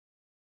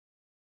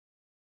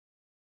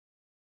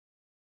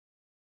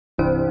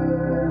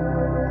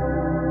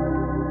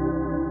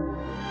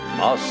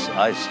Mos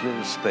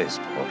Eisley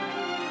Spaceport,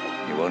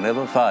 you will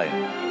never find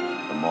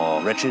a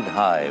more wretched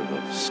hive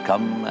of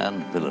scum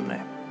and villainy.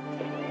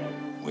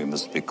 We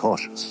must be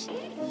cautious.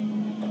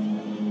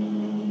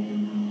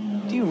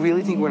 Do you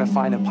really think we're going to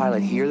find a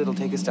pilot here that'll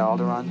take us to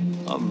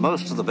Alderaan?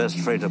 Most of the best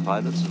freighter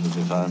pilots that will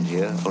be found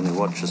here only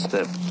watch your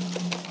step.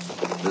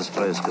 This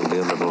place can be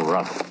a little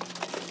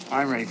rough.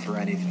 I'm ready for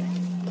anything.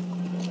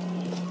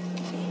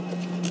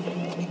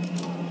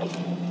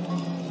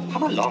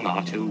 Come along,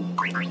 R2.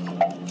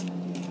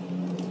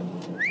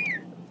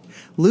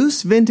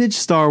 Loose vintage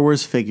Star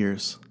Wars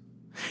figures.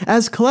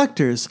 As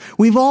collectors,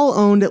 we've all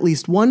owned at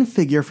least one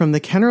figure from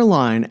the Kenner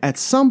line at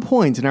some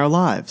point in our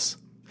lives.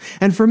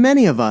 And for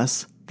many of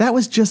us, that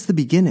was just the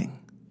beginning.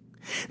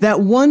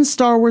 That one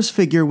Star Wars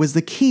figure was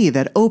the key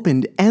that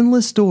opened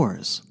endless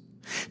doors.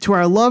 To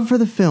our love for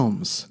the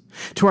films,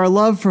 to our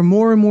love for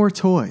more and more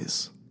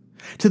toys,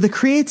 to the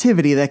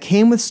creativity that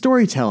came with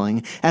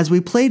storytelling as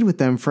we played with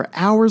them for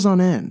hours on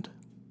end.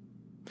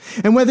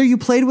 And whether you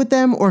played with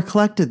them or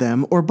collected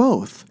them or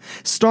both,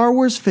 Star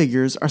Wars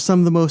figures are some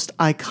of the most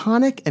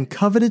iconic and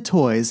coveted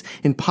toys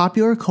in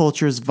popular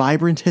culture's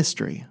vibrant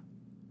history.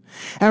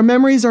 Our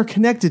memories are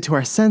connected to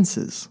our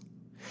senses.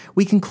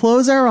 We can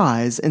close our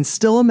eyes and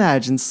still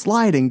imagine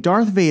sliding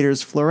Darth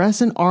Vader's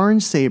fluorescent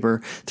orange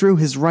saber through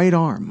his right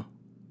arm.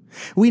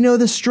 We know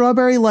the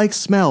strawberry-like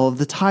smell of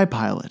the TIE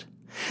Pilot,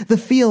 the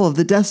feel of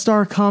the Death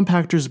Star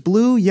compactor's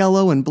blue,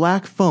 yellow, and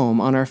black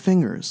foam on our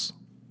fingers.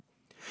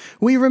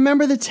 We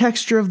remember the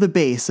texture of the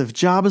base of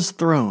Jabba's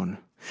throne,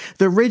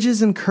 the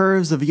ridges and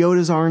curves of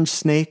Yoda's orange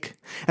snake,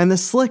 and the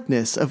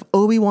slickness of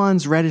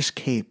Obi-Wan's reddish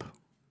cape.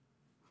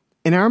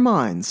 In our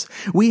minds,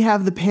 we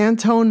have the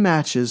Pantone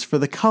matches for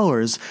the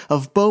colors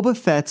of Boba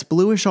Fett's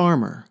bluish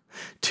armor,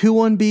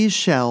 2-1B's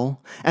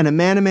shell, and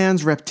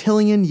Amanaman's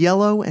reptilian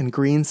yellow and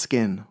green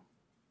skin.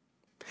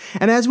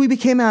 And as we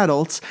became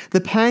adults, the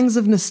pangs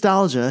of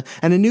nostalgia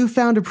and a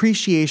newfound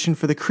appreciation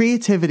for the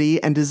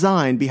creativity and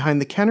design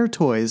behind the Kenner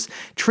toys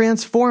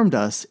transformed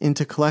us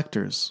into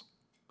collectors.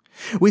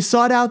 We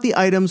sought out the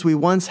items we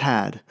once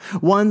had,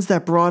 ones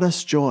that brought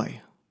us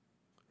joy.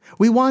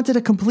 We wanted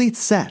a complete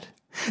set,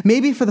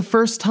 maybe for the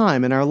first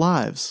time in our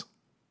lives.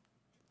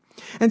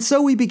 And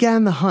so we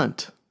began the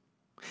hunt.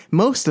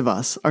 Most of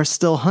us are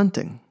still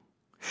hunting.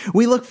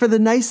 We look for the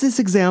nicest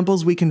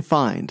examples we can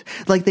find,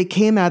 like they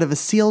came out of a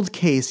sealed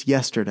case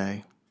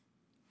yesterday.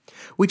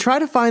 We try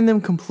to find them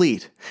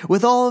complete,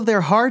 with all of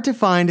their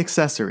hard-to-find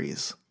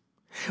accessories.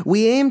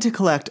 We aim to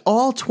collect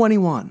all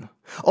 21,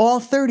 all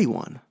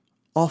 31,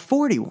 all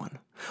 41,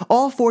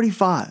 all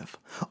 45,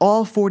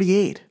 all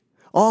 48,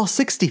 all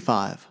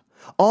 65,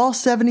 all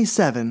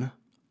 77,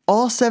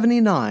 all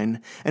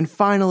 79, and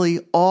finally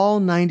all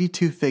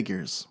 92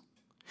 figures.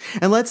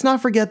 And let's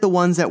not forget the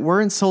ones that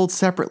weren't sold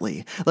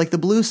separately, like the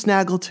Blue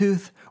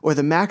Snaggletooth or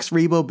the Max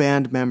Rebo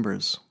Band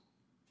members.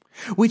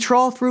 We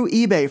trawl through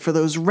eBay for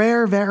those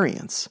rare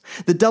variants,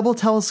 the double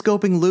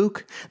telescoping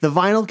Luke, the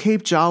vinyl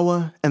cape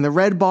Jawa, and the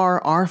red bar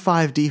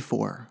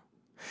R5D4.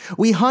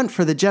 We hunt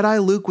for the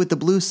Jedi Luke with the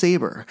blue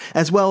saber,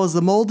 as well as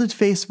the molded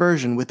face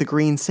version with the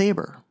green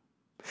saber.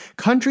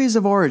 Countries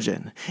of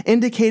origin,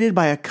 indicated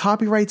by a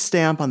copyright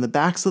stamp on the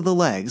backs of the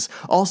legs,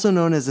 also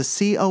known as a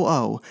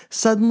COO,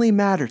 suddenly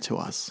matter to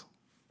us.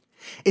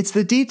 It's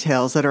the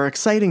details that are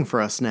exciting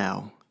for us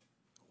now.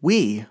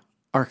 We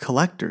are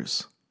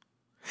collectors.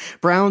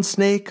 Brown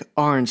snake,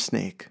 orange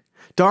snake.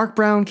 Dark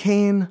brown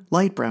cane,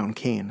 light brown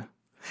cane.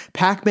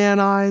 Pac-Man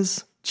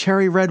eyes,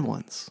 cherry red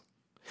ones.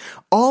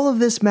 All of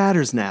this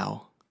matters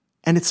now,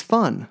 and it's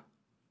fun.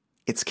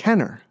 It's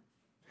Kenner.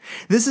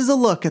 This is a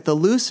look at the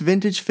loose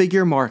vintage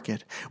figure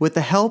market with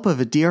the help of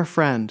a dear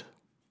friend.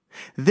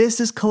 This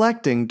is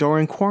collecting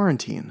during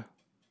quarantine.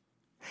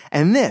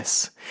 And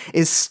this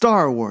is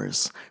Star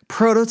Wars,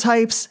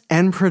 Prototypes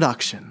and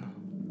Production.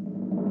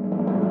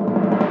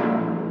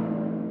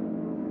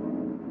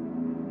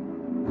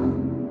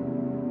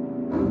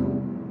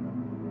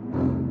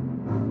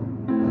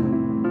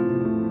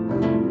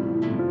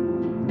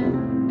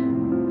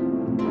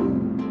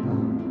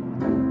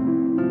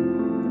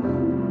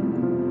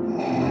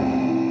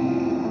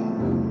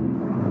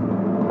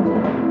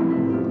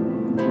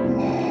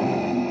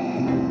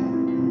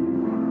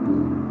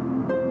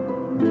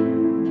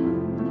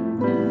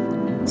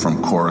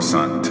 From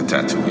Coruscant to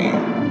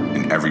Tatooine,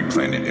 and every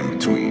planet in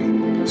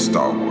between,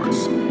 Star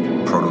Wars,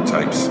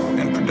 Prototypes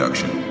and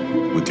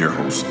Production, with your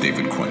host,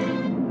 David Quinn.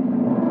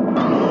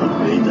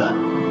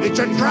 Vader. It's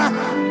a trap!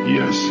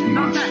 Yes,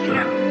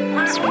 Master.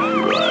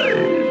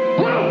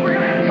 Whoa, we're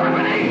gonna have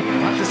company!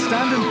 Have to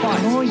stand and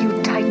fight. The more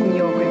you tighten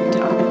your grip,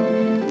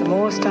 Tom, the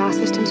more star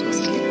systems will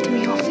slip through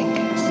your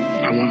fingers.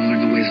 I want to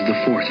learn the ways of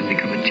the Force and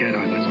become a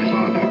Jedi like my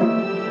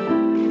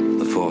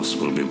father. The Force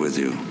will be with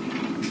you,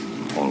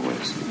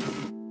 always.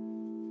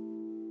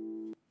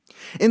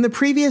 In the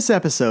previous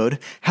episode,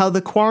 how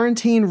the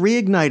quarantine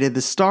reignited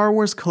the Star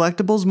Wars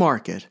collectibles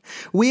market,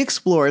 we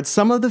explored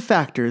some of the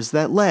factors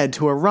that led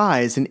to a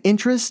rise in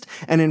interest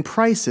and in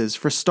prices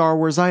for Star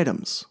Wars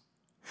items.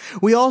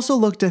 We also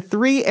looked at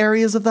 3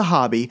 areas of the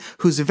hobby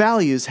whose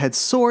values had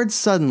soared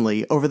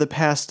suddenly over the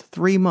past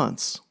 3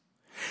 months.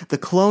 The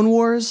Clone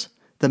Wars,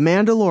 The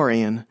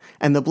Mandalorian,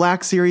 and the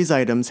Black Series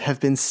items have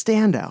been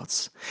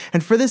standouts,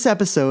 and for this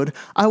episode,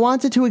 I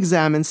wanted to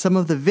examine some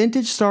of the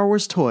vintage Star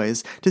Wars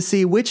toys to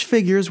see which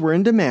figures were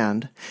in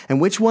demand,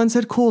 and which ones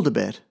had cooled a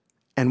bit,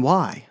 and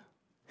why.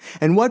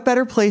 And what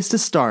better place to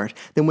start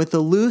than with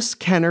the loose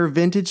Kenner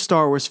vintage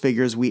Star Wars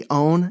figures we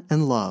own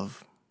and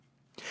love.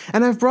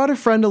 And I've brought a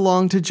friend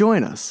along to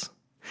join us.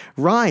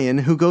 Ryan,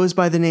 who goes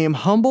by the name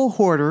Humble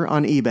Hoarder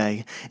on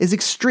eBay, is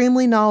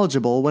extremely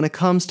knowledgeable when it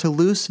comes to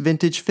loose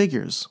vintage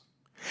figures.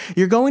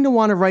 You're going to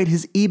want to write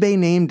his eBay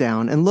name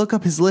down and look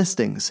up his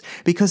listings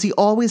because he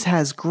always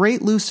has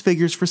great loose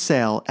figures for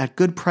sale at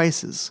good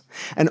prices,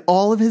 and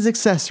all of his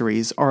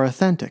accessories are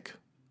authentic.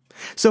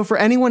 So for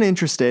anyone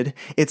interested,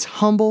 it's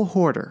Humble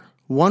Hoarder,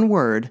 one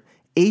word,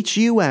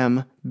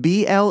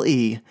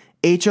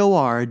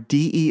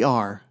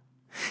 HUMBLEHORDER.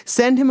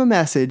 Send him a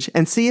message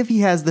and see if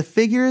he has the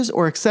figures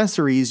or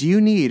accessories you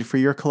need for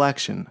your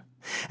collection,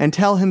 and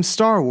tell him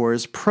Star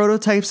Wars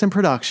Prototypes and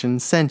Production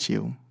sent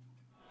you.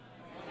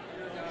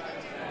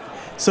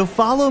 So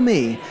follow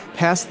me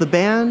past the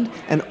band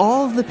and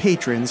all of the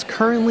patrons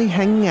currently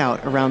hanging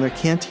out around their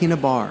cantina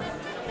bar.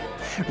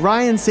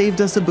 Ryan saved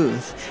us a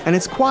booth, and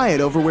it's quiet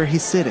over where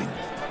he's sitting,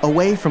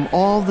 away from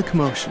all the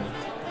commotion.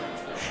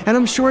 And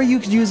I'm sure you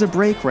could use a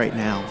break right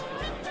now.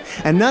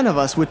 And none of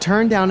us would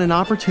turn down an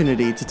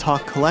opportunity to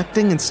talk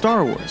collecting and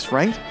Star Wars,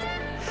 right?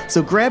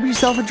 So grab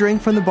yourself a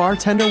drink from the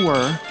bartender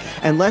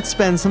and let's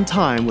spend some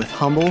time with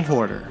Humble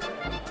Hoarder.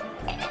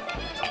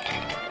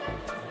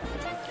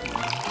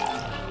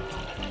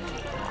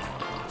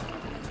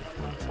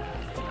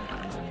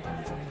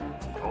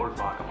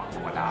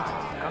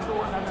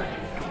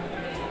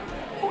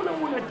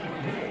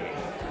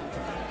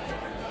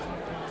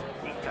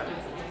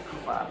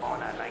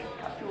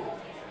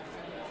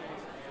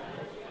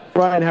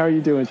 Brian, how are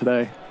you doing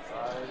today?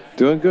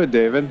 Doing good,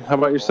 David. How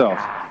about yourself?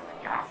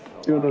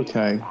 Doing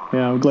okay.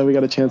 Yeah, I'm glad we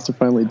got a chance to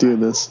finally do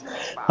this.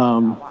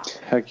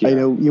 Heck yeah. I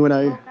know you and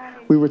I,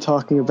 we were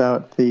talking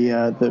about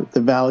the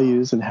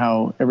values and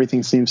how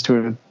everything seems to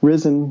have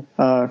risen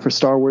for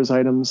Star Wars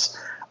items.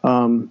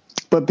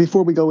 But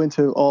before we go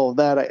into all of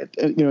that, I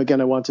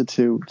wanted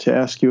to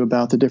ask you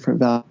about the different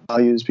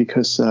values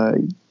because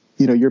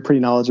you're pretty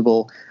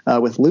knowledgeable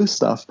with loose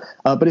stuff.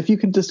 But if you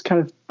could just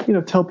kind of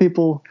tell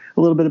people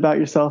a little bit about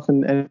yourself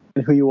and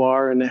who you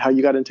are and how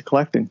you got into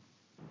collecting.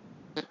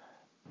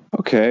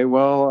 Okay,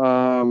 well,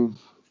 I'm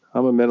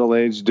a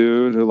middle-aged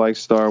dude who likes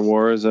Star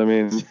Wars. I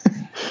mean,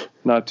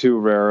 not too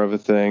rare of a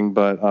thing,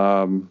 but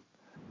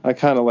I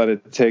kind of let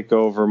it take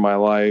over my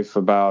life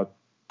about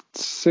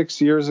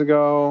 6 years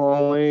ago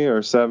only,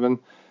 or 7.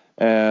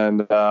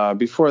 And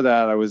before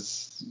that, I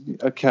was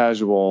a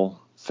casual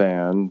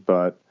fan,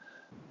 but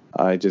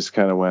I just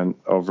kind of went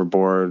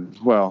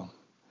overboard. Well,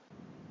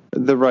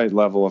 the right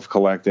level of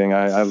collecting.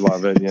 I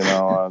love it,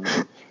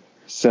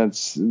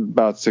 since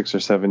about 6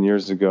 or 7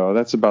 years ago.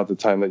 That's about the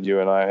time that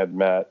you and I had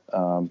met. We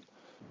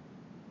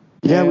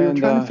were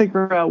trying to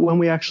figure out when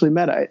we actually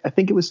met. I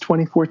think it was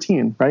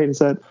 2014, right? Is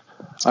that?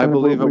 I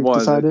believe it was.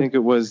 Decided? I think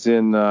it was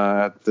in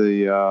at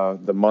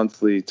the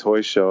monthly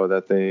toy show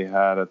that they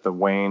had at the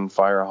Wayne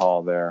Fire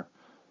Hall there.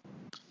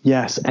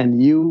 Yes,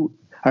 and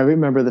I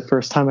remember the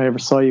first time I ever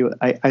saw you,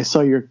 I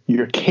saw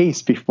your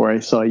case before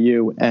I saw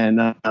you,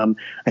 and I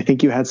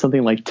think you had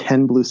something like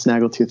 10 blue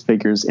snaggletooth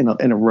figures in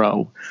a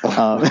row.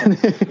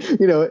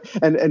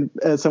 And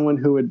as someone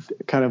who had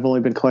kind of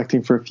only been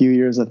collecting for a few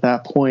years at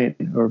that point,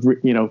 or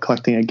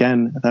collecting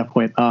again at that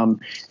point,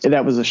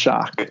 that was a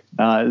shock.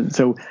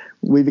 So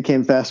we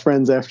became fast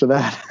friends after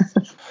that.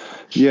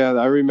 Yeah,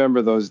 I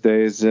remember those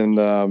days,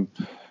 and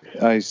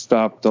I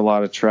stopped a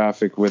lot of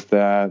traffic with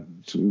that.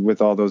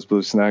 With all those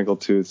blue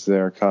snaggletooths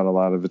there, caught a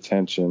lot of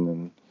attention,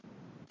 and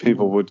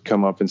people would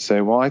come up and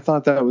say, well, I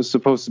thought that was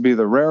supposed to be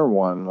the rare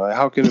one.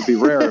 How can it be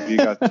rare if you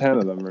got 10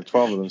 of them or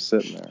 12 of them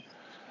sitting there?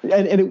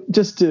 And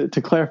just to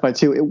clarify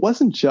too, it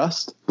wasn't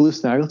just blue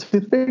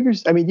snaggletooth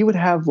figures. I mean, you'd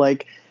have 10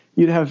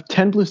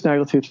 blue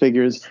snaggletooth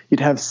figures, you'd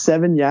have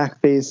 7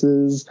 yak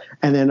faces,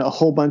 and then a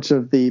whole bunch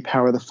of the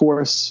Power of the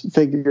Force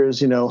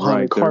figures, hung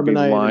right,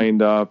 carbonite. Be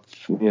lined up,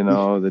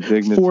 the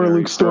dignitary 4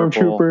 Luke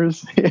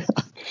Stormtroopers. Yeah.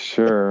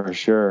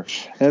 Sure.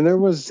 And there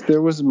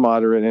was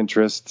moderate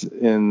interest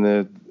in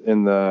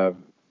the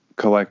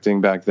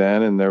collecting back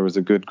then, and there was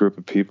a good group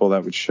of people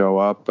that would show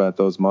up at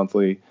those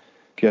monthly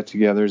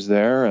get-togethers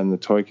there and the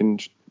toy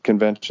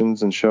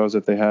conventions and shows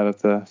that they had at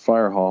the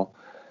Fire Hall.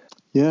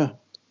 Yeah.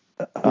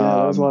 That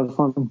was a lot of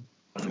fun.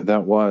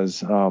 That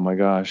was, oh my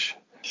gosh.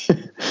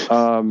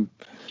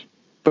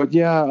 But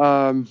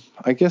yeah,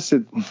 I guess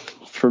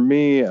for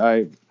me,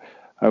 I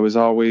was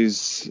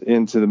always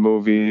into the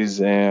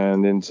movies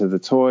and into the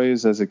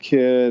toys as a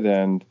kid,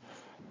 and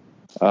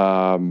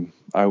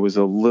I was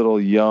a little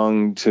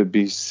young to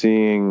be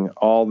seeing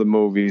all the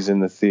movies in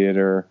the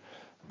theater,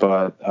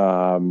 but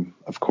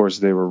of course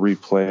they were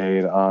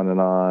replayed on and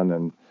on,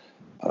 and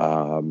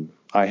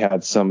I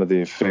had some of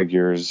the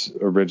figures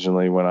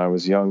originally when I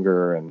was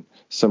younger, and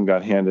some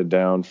got handed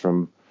down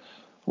from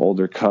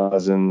older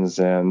cousins,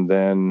 and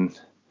then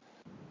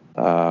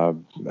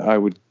I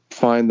would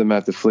find them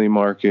at the flea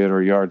market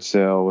or yard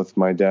sale with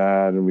my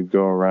dad, and we'd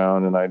go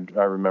around, and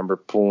I remember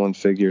pulling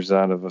figures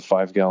out of a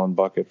 5-gallon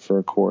bucket for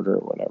a quarter or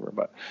whatever.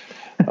 But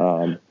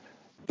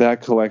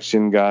that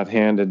collection got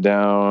handed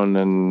down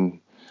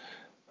and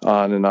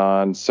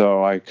on.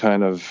 So I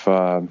kind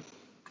of,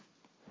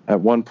 at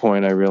one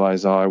point I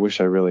realized, I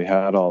wish I really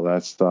had all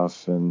that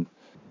stuff and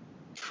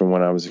from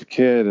when I was a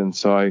kid. And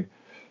so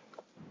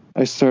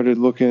I started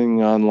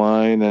looking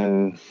online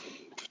and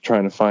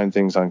trying to find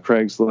things on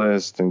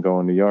Craigslist and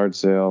going to yard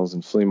sales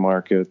and flea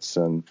markets.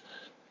 And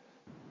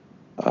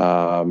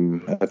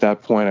at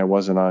that point I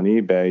wasn't on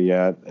eBay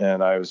yet,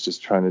 and I was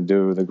just trying to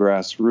do the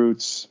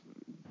grassroots,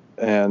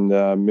 and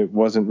it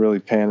wasn't really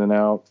panning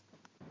out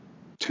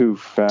too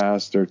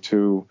fast or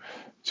too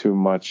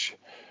much,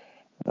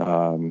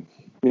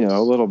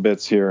 little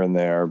bits here and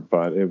there,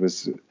 but it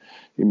was,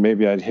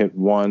 maybe I'd hit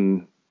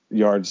one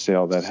yard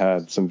sale that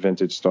had some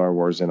vintage Star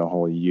Wars in a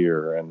whole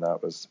year, and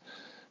that was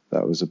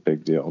a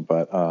big deal.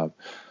 But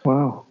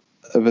wow.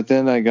 But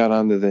then I got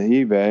onto the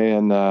eBay,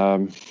 and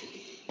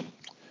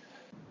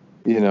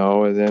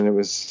and then it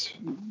was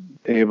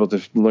able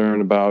to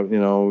learn about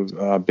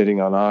bidding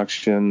on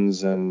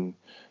auctions and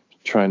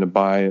trying to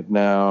buy it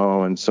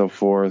now and so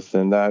forth,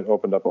 and that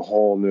opened up a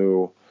whole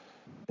new,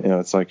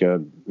 it's like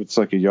a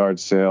yard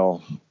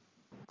sale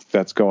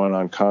that's going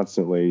on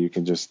constantly. You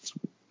can just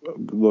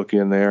look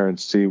in there and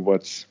see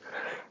what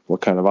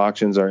kind of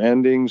auctions are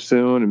ending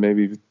soon, and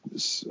maybe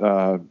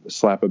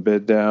slap a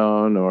bid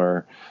down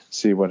or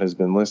see what has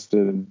been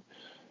listed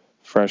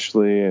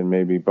freshly and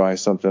maybe buy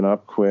something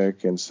up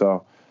quick. And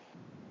so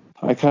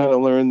I kind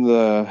of learned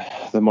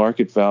the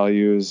market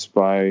values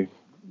by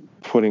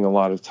putting a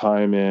lot of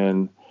time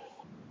in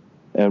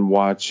and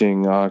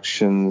watching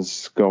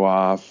auctions go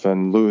off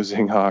and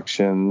losing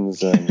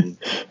auctions. And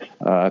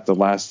at the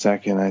last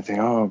second, I think,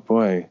 oh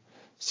boy,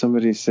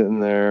 somebody's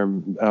sitting there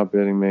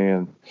outbidding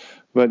me.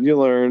 But you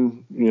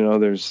learn,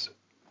 there's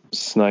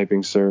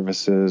sniping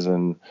services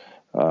and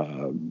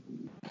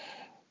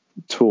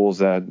tools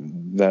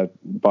that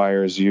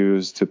buyers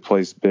use to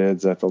place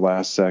bids at the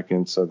last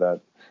second so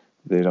that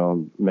they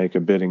don't make a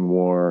bidding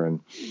war.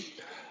 And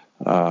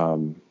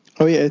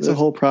it's a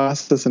whole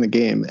process in a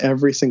game.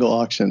 Every single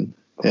auction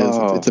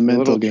it's a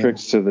mental game.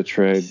 Tricks to the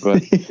trade.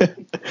 But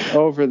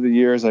over the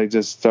years, I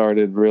just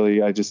started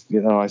really. I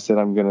said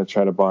I'm going to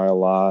try to buy a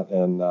lot,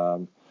 and I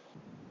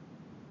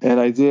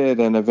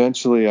did. And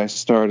eventually, I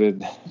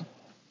started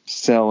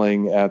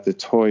selling at the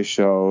toy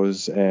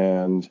shows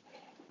and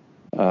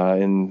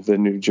in the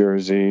New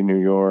Jersey,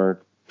 New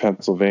York,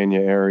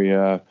 Pennsylvania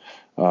area,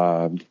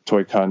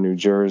 ToyCon New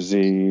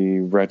Jersey,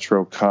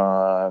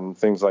 RetroCon,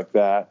 things like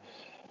that.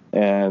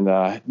 And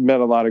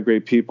met a lot of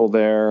great people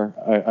there.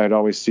 I'd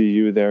always see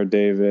you there,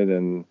 David,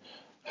 and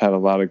had a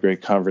lot of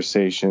great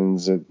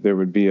conversations. There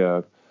would be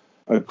a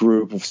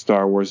group of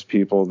Star Wars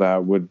people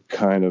that would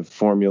kind of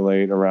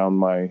formulate around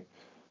my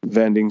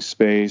vending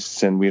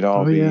space, and we'd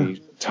all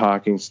be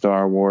talking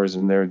Star Wars,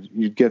 and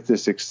you'd get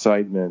this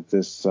excitement,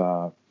 this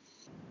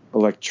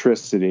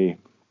electricity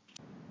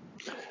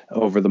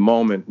over the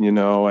moment,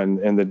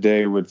 and the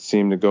day would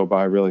seem to go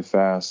by really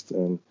fast.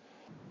 And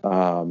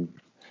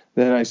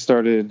then I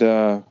started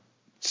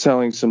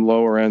selling some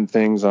lower end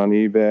things on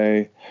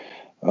eBay.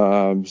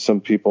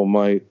 Some people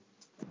might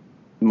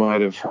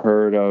have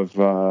heard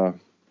of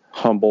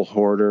Humble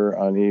Hoarder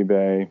on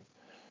eBay,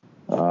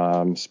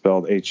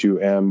 spelled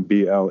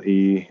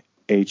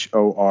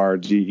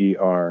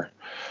HUMBLEHORDER.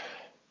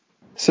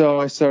 So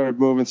I started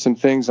moving some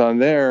things on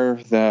there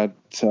that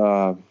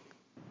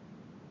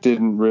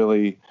didn't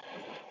really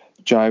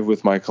jive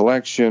with my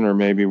collection, or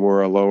maybe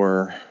were a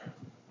lower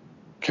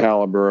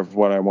caliber of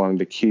what I wanted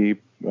to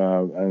keep,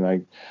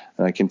 and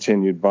I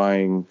continued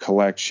buying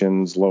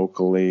collections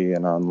locally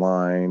and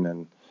online,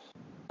 and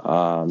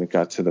it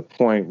got to the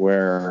point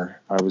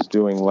where I was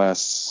doing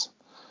less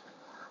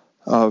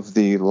of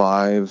the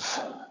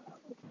live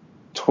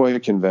toy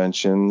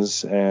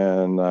conventions,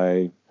 and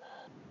I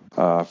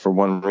for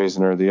one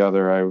reason or the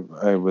other,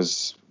 I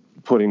was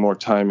putting more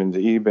time into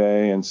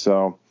eBay, and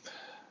so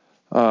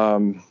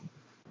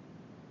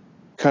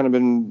kind of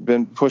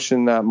been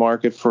pushing that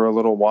market for a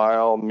little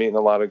while, meeting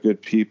a lot of good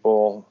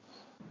people,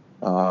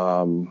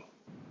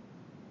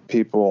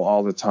 people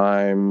all the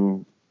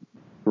time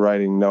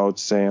writing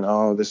notes saying,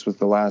 oh, this was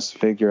the last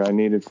figure I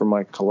needed for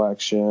my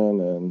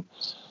collection,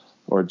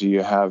 or do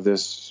you have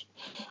this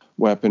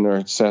weapon or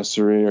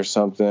accessory or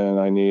something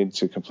I need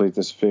to complete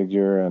this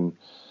figure, and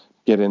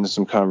get into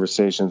some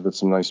conversations with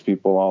some nice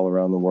people all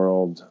around the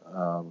world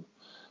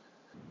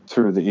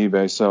through the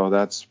eBay. So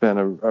that's been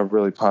a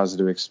really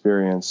positive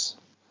experience.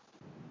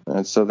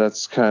 And so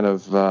that's kind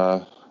of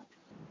the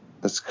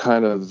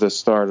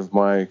start of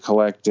my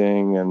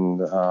collecting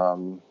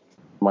and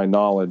my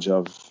knowledge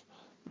of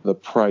the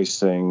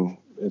pricing.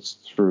 It's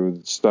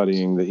through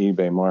studying the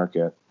eBay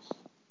market.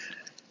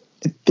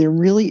 there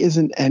really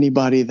isn't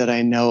anybody that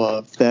I know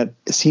of that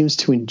seems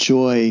to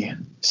enjoy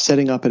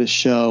setting up at a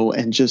show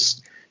and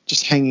just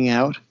hanging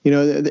out. You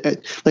know,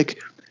 like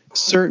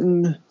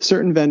certain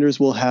vendors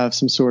will have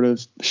some sort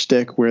of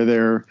shtick where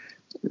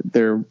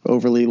they're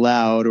overly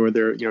loud, or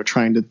they're, you know,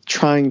 trying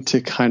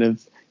to kind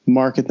of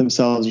market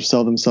themselves or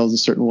sell themselves a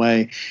certain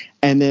way,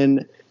 and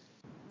then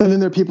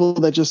there are people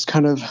that just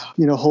kind of,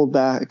 you know, hold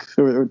back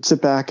or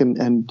sit back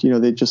and, you know,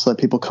 they just let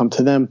people come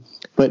to them.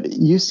 But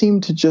you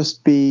seem to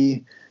just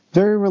be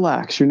very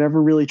relaxed. You're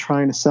never really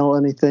trying to sell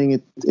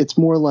anything. It's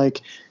more like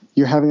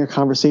you're having a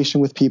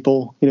conversation with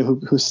people, you know,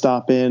 who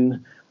stop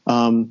in.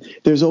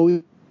 There's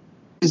always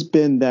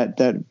been that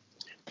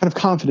kind of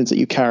confidence that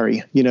you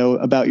carry, you know,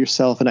 about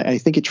yourself. And I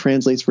think it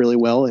translates really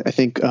well. I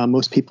think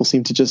most people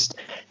seem to just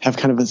have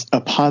kind of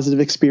a positive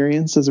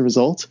experience as a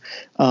result.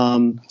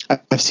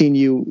 I've seen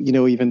you, you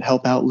know, even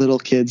help out little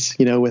kids,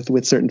 you know,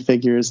 with certain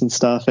figures and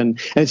stuff. And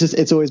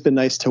it's always been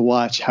nice to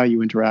watch how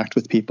you interact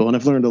with people. And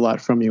I've learned a lot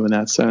from you in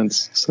that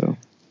sense. So.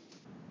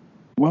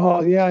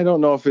 Well, yeah, I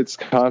don't know if it's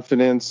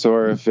confidence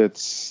or if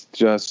it's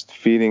just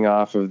feeding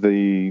off of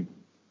the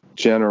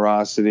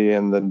generosity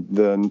and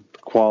the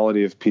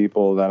quality of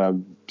people that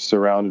I'm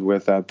surrounded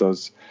with at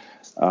those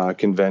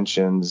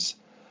conventions,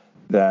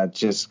 that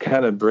just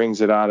kind of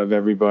brings it out of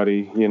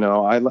everybody. You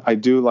know, I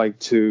do like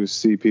to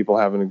see people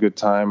having a good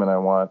time, and I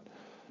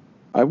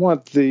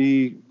want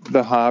the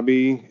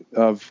hobby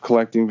of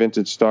collecting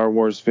vintage Star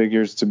Wars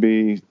figures to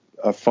be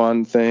a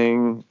fun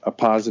thing, a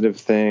positive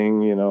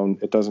thing. You know,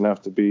 it doesn't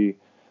have to be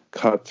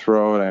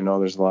cutthroat. I know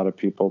there's a lot of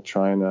people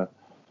trying to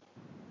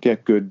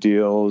get good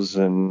deals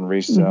and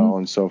resell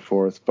and so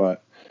forth,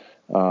 but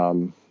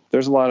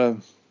there's a lot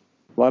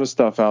of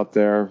stuff out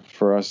there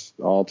for us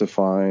all to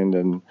find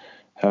and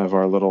have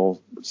our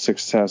little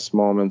success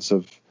moments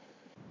of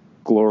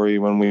glory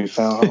when we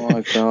found,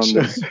 I found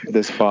sure.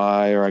 this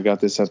buy, or I got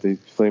this at the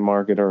flea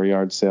market or a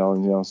yard sale,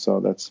 and, you know,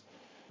 so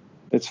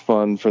it's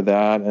fun for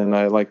that. And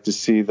I like to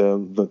see the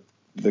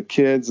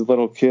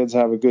little kids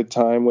have a good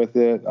time with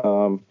it.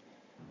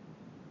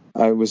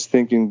 I was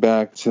thinking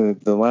back to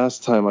the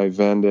last time I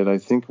vended, I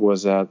think it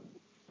was at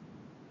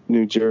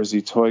New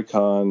Jersey Toy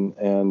Con,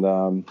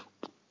 and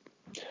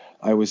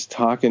I was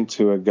talking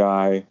to a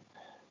guy.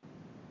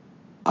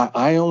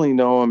 I only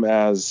know him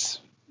as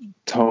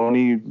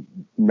Tony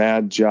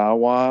Mad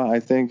Jawa, I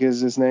think is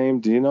his name.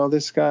 Do you know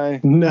this guy?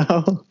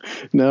 No,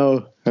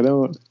 I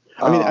don't.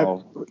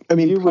 I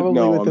mean, you would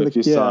know him if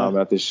you saw him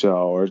yeah. at the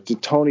show, or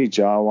Tony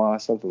Jawa,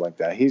 something like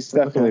that. He's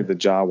definitely the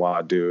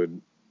Jawa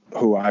dude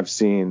who I've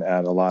seen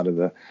at a lot of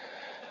the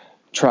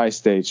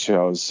tri-state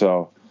shows.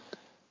 So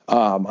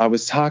I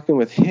was talking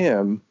with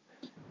him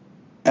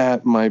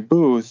at my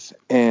booth,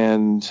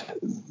 and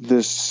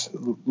this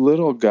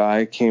little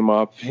guy came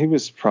up. He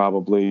was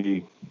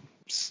probably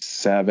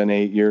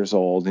 7-8 years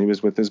old. He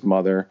was with his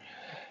mother,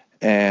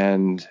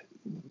 and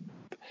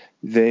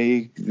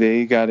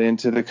they got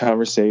into the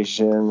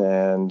conversation,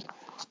 and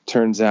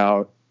turns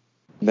out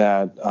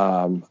that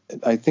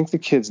I think the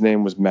kid's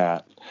name was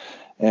Matt.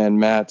 And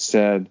Matt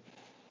said,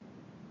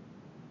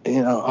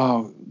 you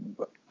know,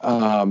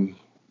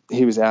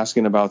 he was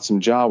asking about some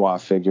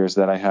Jawa figures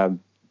that I had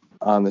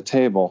on the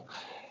table,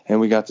 and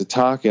we got to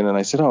talking, and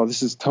I said, oh,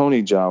 this is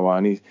Tony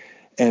Jawa.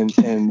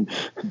 And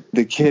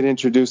the kid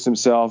introduced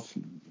himself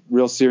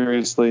real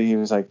seriously. He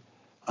was like,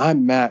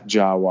 I'm Matt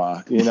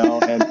Jawa, you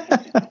know,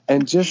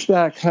 and just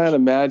that kind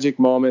of magic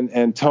moment.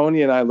 And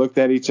Tony and I looked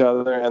at each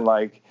other and,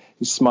 like,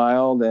 he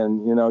smiled,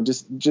 and, you know,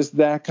 just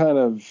that kind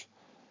of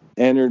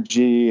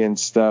energy and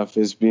stuff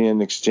is being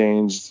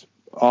exchanged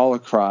all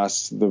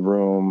across the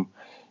room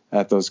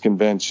at those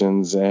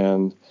conventions.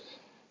 And,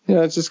 you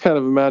know, it's just kind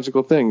of a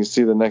magical thing. You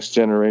see the next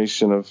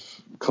generation of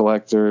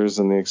collectors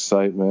and the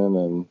excitement,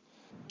 and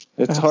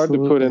it's hard to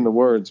put into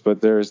words,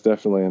 but there is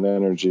definitely an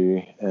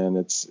energy, and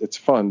it's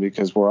fun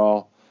because we're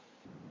all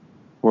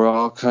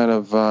kind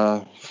of,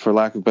 for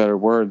lack of better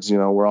words, you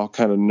know, we're all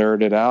kind of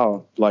nerded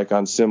out, like,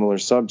 on similar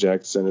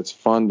subjects, and it's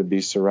fun to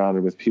be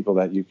surrounded with people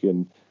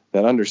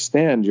that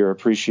understand your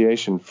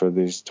appreciation for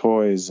these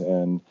toys,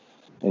 and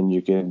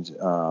you can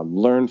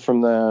learn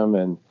from them,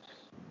 and,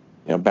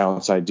 you know,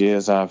 bounce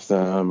ideas off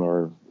them,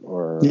 or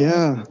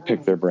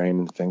pick their brain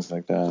and things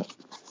like that.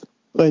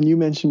 And you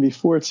mentioned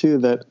before too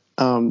that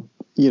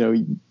you know,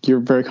 you're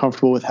very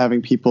comfortable with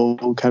having people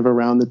kind of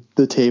around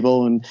the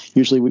table, and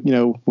usually, you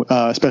know,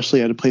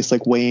 especially at a place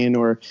like Wayne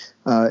or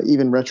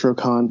even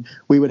RetroCon,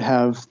 we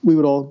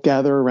would all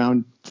gather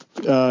around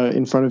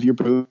in front of your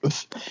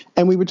booth,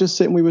 and we would just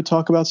sit and we would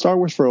talk about Star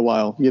Wars for a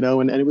while, you know,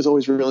 and it was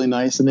always really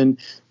nice. And then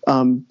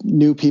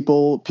new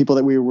people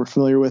that we were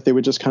familiar with, they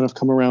would just kind of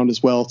come around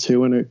as well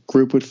too, and a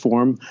group would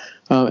form.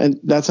 And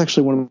that's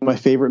actually one of my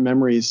favorite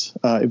memories.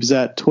 It was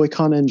at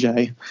ToyCon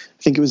NJ. I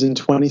think it was in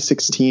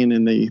 2016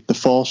 in the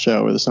fall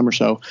show or the summer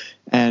show.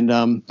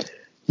 And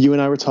you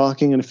and I were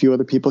talking, and a few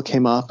other people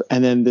came up,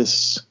 and then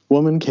this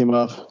woman came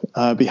up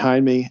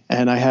behind me,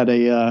 and I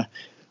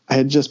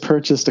had just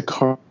purchased a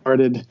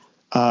carded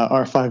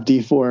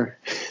R5D4.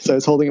 So I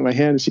was holding it in my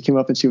hand, and she came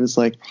up and she was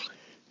like,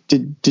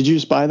 did you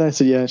just buy that? I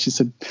said, yeah. She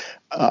said,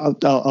 I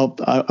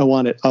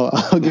want it.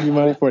 I'll give you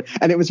money for it.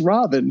 And it was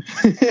Robin.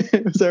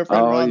 It was our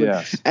friend Robin.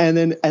 Yeah. And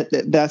then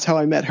that's how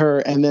I met her.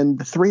 And then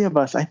the three of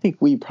us, I think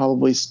we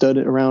probably stood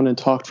around and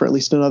talked for at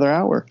least another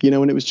hour,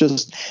 and it was one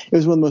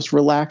of the most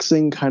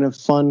relaxing, kind of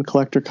fun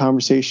collector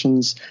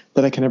conversations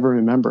that I can ever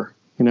remember,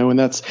 and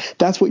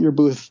that's what your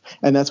booth,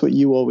 and that's what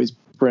you always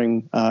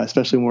bring,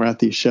 especially when we're at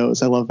these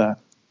shows. I love that.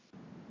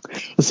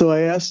 So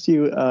I asked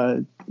you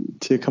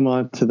to come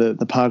on to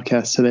the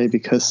podcast today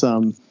because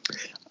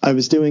I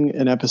was doing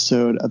an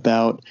episode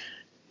about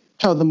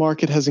how the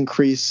market has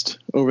increased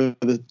over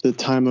the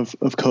time of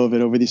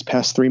COVID over these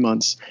past 3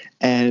 months.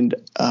 And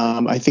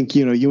I think,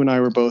 you and I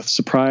were both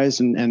surprised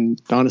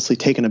and honestly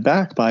taken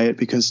aback by it,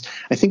 because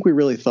I think we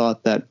really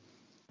thought that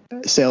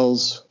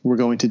sales were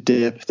going to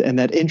dip and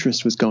that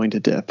interest was going to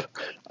dip,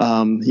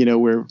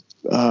 where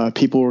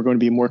people were going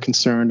to be more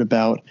concerned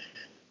about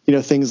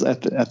things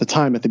at the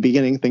time, at the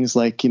beginning, things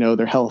like,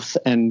 their health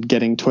and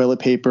getting toilet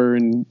paper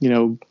and,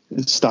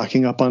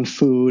 stocking up on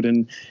food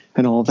and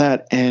all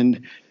that.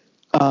 And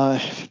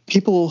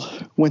people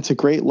went to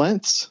great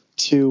lengths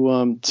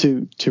to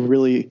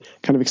really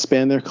kind of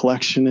expand their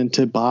collection and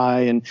to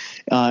buy. And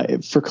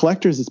for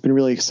collectors, it's been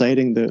really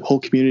exciting. The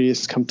whole community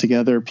has come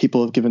together.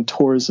 People have given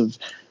tours of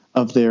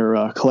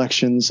their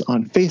collections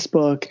on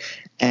Facebook,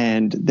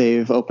 and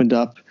they've opened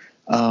up,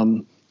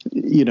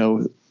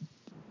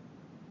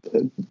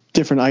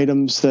 different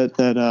items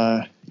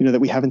that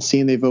we haven't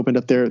seen. They've opened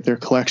up their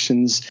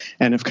collections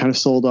and have kind of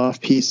sold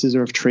off pieces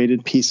or have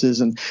traded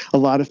pieces. And a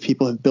lot of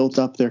people have built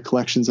up their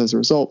collections as a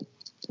result.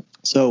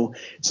 So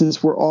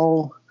since we're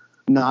all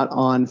not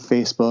on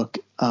Facebook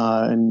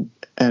and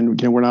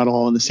we're not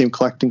all in the same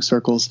collecting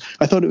circles,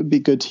 I thought it would be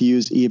good to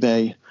use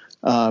eBay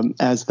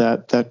as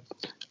that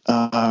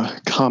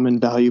common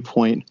value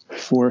point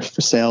for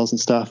sales and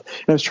stuff.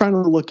 And I was trying to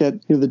look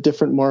at the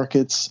different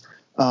markets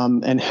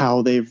and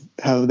how they've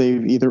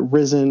either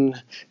risen,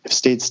 have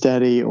stayed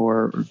steady,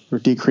 or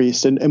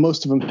decreased, and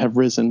most of them have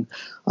risen.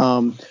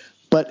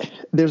 But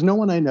there's no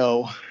one I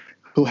know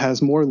who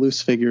has more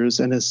loose figures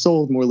and has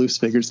sold more loose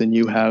figures than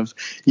you have.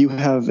 You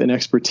have an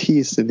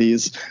expertise in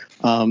these,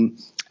 and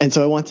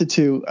so I wanted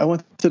to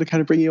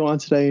kind of bring you on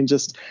today and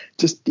just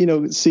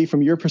see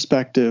from your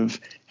perspective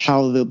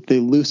how the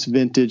loose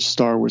vintage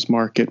Star Wars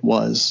market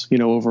was,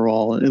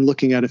 overall, and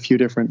looking at a few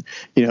different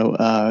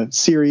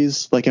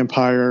series like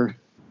Empire,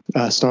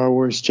 Star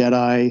Wars,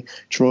 Jedi,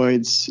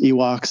 Droids,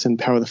 Ewoks, and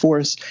Power of the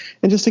Force,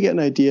 and just to get an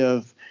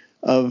idea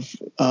of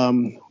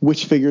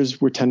which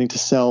figures were tending to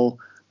sell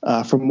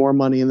for more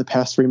money in the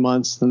past 3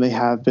 months than they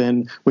have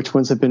been, which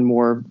ones have been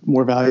more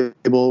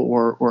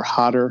valuable or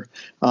hotter,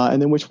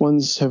 and then which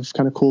ones have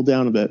kind of cooled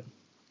down a bit.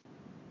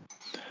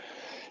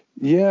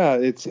 Yeah,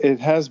 it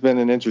has been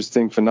an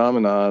interesting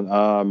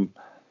phenomenon.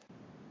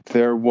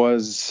 There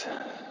was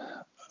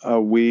a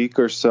week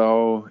or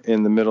so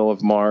in the middle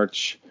of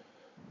March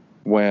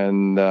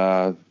when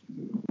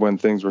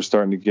things were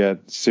starting to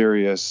get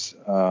serious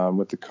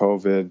with the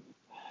COVID,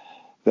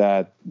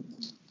 that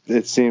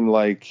it seemed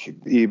like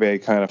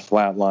eBay kind of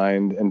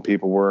flatlined and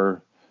people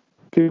were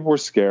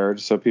scared,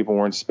 so people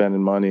weren't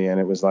spending money, and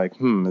it was like,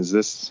 is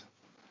this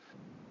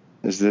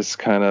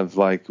kind of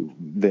like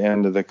the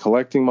end of the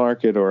collecting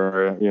market,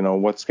 or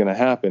what's going to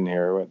happen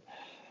here?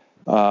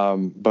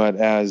 But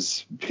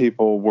as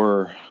people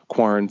were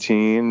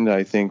quarantined,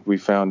 I think we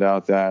found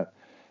out that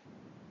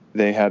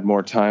they had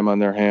more time on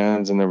their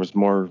hands, and there was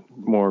more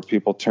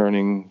people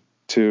turning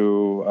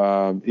to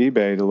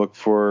eBay to look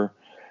for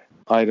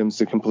items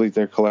to complete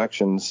their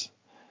collections.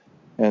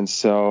 And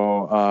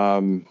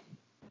so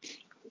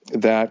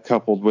that,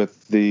 coupled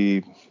with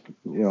the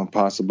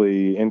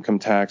possibly income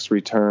tax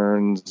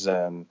returns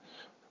and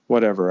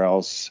whatever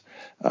else,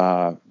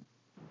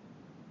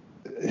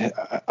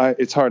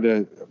 it's hard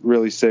to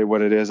really say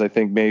what it is. I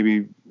think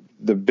maybe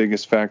the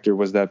biggest factor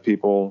was that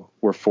people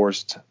were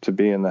forced to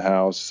be in the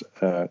house,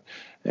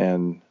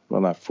 and,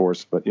 well, not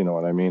forced, but you know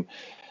what I mean,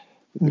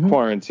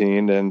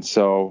 quarantined. And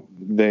so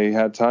they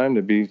had time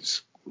to be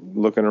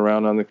looking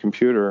around on the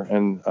computer.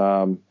 And,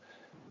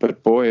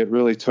 but boy, it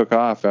really took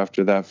off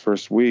after that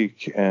first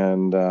week.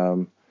 And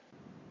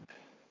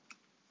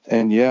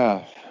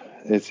yeah,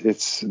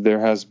 there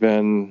has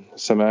been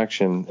some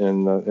action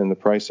in the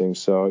pricing.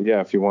 So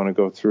yeah, if you want to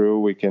go through,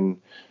 we can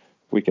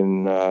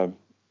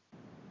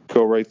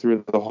go right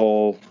through the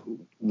whole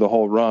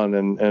run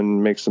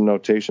and make some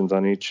notations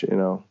on each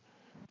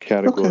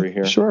category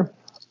here. Sure.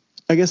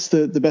 I guess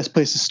the best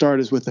place to start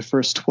is with the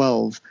first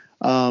 12.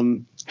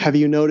 Have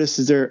you noticed,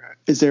 is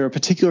there a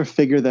particular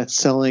figure that's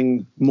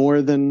selling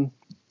more than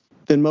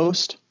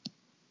most?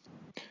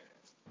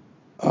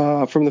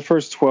 From the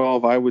first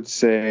 12, I would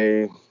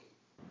say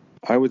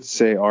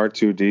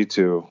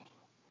R2-D2.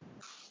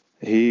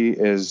 He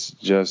is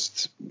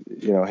just,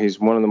 he's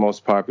one of the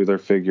most popular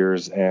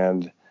figures,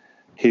 and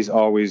he's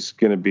always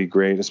going to be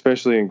great,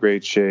 especially in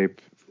great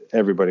shape.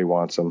 Everybody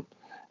wants him.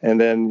 And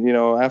then,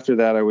 after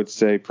that, I would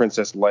say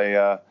Princess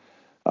Leia,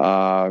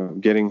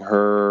 getting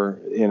her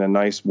in a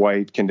nice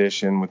white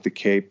condition with the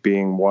cape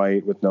being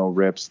white with no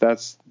rips.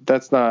 That's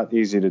not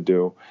easy to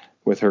do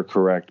with her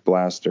correct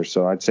blaster.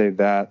 So I'd say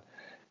that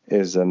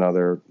is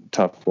another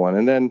tough one.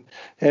 And then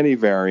any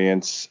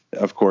variants,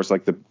 of course,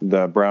 like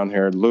the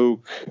brown-haired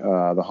Luke,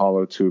 the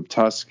hollow tube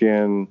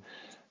Tusken,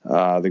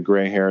 the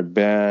gray-haired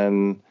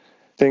Ben,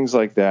 things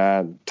like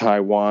that,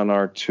 Taiwan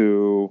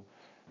R2.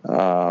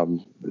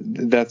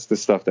 That's the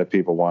stuff that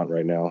people want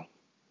right now.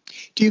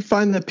 Do you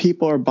find that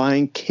people are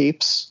buying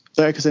capes?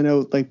 Because I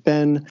know like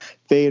Ben,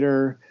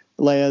 Vader,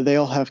 Leia, they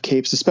all have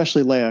capes,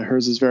 especially Leia.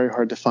 Hers is very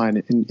hard to find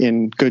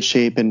in good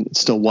shape and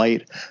still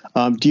white.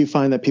 Do you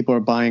find that people are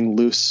buying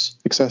loose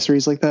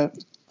accessories like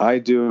that? I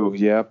do.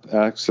 Yep,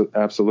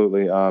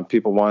 absolutely.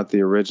 People want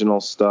the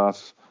original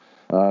stuff.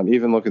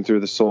 Even looking through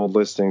the sold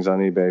listings on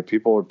eBay,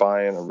 people are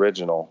buying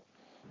original,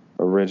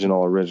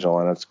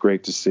 and it's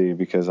great to see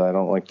because I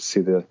don't like to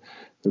see the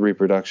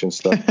reproduction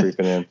stuff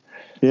creeping in.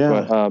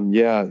 Yeah.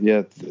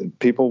 But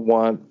people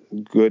want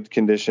good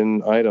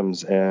condition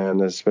items,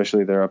 and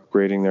especially they're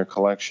upgrading their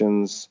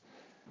collections.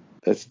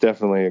 It's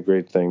definitely a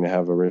great thing to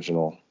have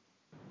original.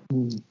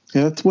 Yeah,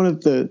 that's one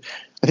of the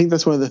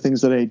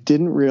things that I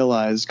didn't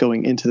realize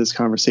going into this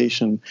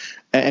conversation.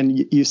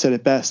 And you said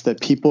it best, that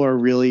people are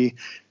really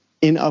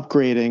in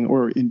upgrading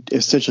or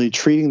essentially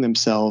treating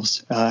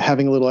themselves,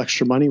 having a little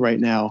extra money right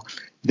now.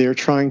 They're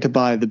trying to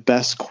buy the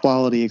best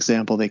quality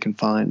example they can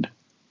find.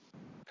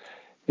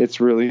 It's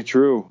really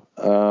true.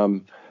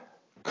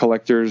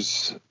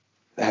 Collectors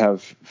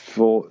have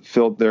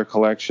filled their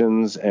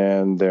collections,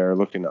 and they're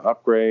looking to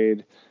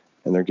upgrade,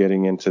 and they're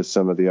getting into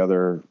some of the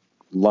other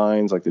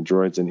lines like the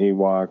droids and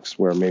Ewoks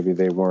where maybe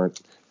they weren't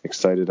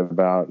excited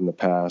about in the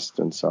past.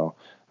 And so,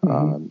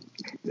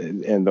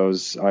 and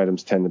those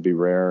items tend to be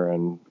rare,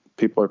 and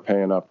people are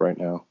paying up right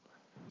now.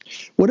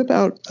 What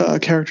about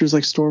characters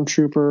like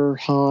Stormtrooper,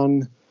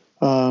 Han,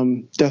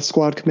 Death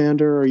Squad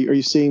Commander? Are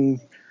you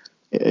seeing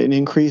an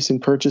increase in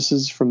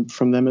purchases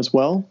from them as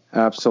well?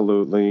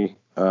 Absolutely.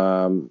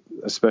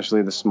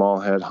 Especially the small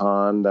head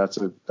Han, that's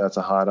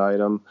a hot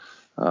item.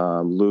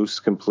 Loose,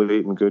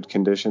 complete, and good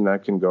condition,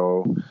 that can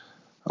go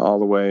all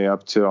the way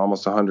up to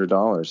almost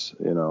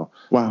 $100,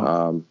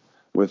 Wow.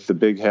 With the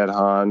big head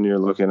Han, you're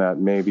looking at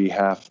maybe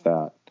half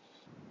that.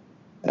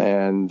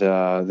 And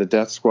the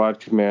Death Squad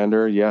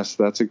Commander, yes,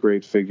 that's a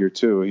great figure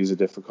too. He's a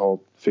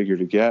difficult figure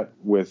to get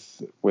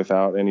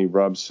without any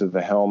rubs to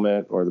the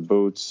helmet or the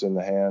boots and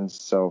the hands.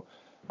 So,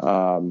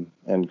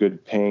 and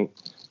good paint.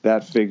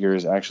 That figure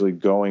is actually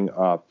going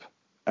up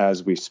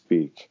as we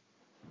speak.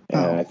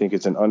 And I think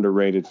it's an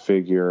underrated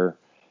figure.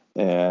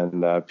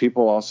 And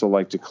people also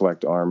like to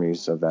collect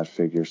armies of that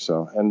figure.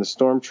 So, and the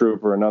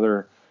Stormtrooper,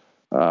 another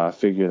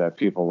figure that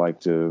people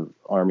like to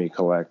army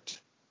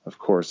collect, of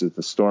course, is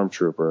the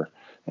Stormtrooper.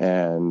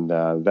 And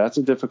that's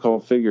a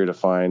difficult figure to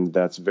find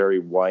that's very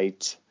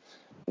white.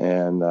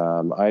 And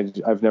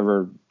I've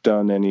never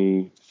done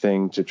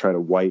anything to try to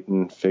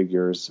whiten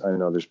figures. I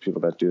know there's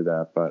people that do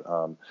that, but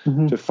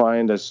to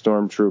find a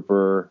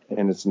Stormtrooper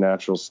in its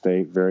natural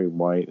state, very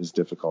white, is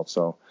difficult.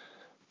 So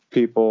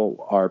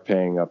people are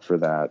paying up for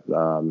that.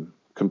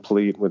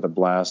 Complete with a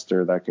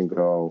blaster, that can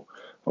go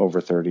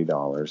over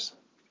 $30.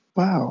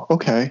 Wow.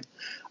 Okay.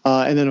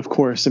 And then, of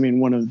course, I mean,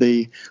 one of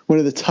the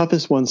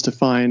toughest ones to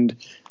find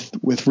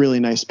with really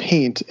nice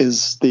paint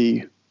is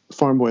the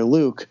Farm Boy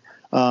Luke.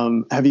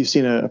 Have you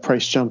seen a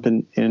price jump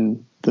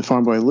in the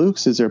Farm Boy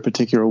Lukes? Is there a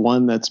particular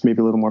one that's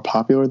maybe a little more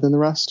popular than the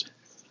rest?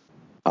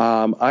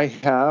 I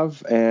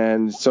have,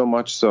 and so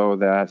much so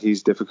that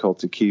he's difficult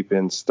to keep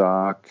in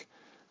stock.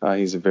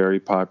 He's a very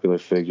popular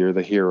figure,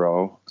 the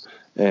hero.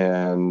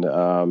 And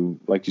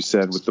like you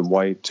said, with the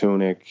white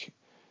tunic,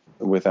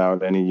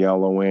 without any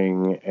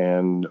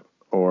yellowing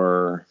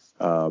or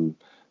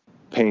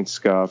paint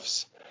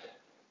scuffs,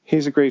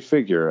 he's a great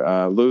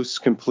figure. Loose,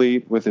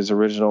 complete with his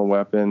original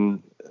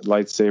weapon,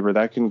 lightsaber,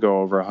 that can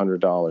go over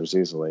 $100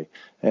 easily.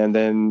 And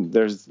then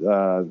there's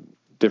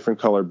different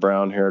colored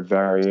brown-haired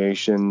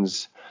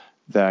variations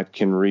that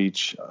can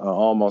reach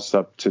almost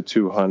up to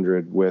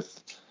 $200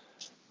 with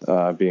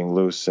being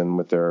loose and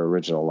with their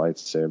original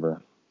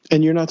lightsaber.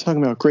 And you're not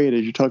talking about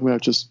graded, you're talking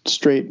about just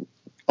straight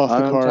off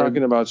the card? I'm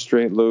talking about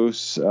straight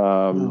loose,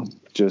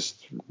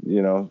 just,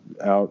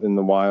 out in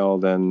the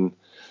wild, and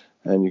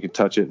you can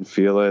touch it and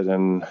feel it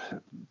and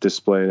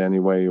display it any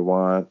way you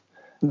want.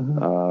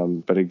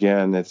 But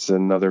again, it's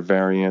another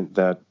variant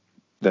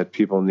that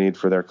people need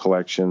for their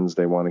collections.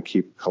 They want to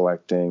keep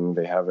collecting.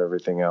 They have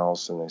everything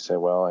else, and they say,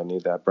 well, I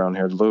need that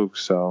brown-haired Luke.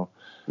 So,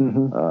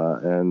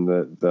 and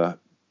the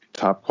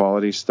top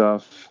quality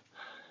stuff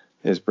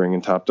is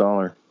bringing top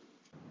dollar.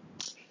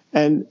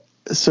 And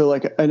so,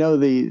 like, I know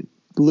the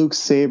Luke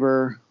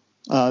saber,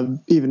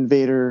 even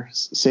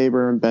Vader's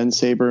saber and Ben's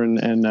saber,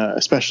 and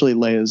especially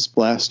Leia's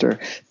blaster,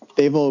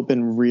 they've all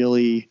been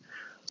really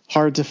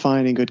hard to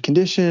find in good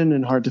condition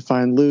and hard to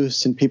find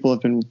loose, and people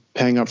have been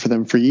paying up for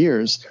them for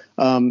years.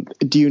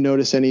 Do you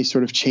notice any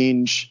sort of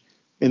change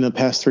in the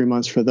past 3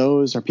 months for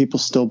those? Are people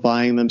still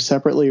buying them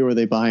separately, or are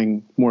they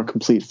buying more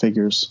complete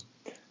figures?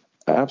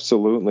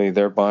 Absolutely.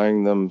 They're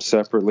buying them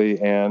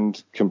separately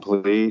and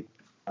complete.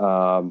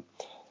 I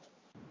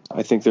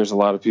think there's a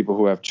lot of people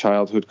who have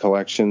childhood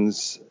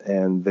collections,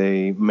 and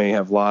they may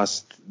have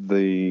lost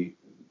the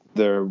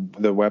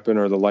weapon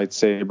or the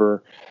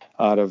lightsaber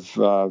out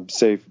of,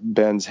 say,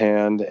 Ben's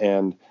hand,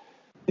 and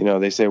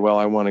they say, well,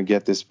 I want to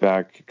get this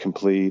back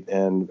complete,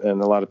 and a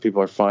lot of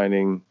people are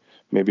finding,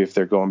 maybe if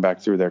they're going back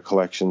through their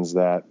collections,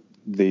 that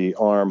the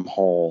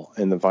armhole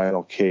in the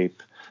vinyl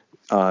cape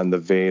on the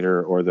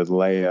Vader or the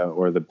Leia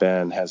or the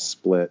Ben has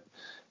split,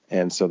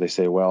 and so they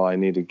say, well, I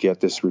need to get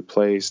this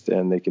replaced,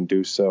 and they can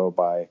do so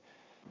by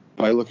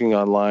looking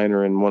online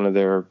or in one of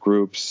their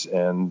groups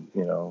and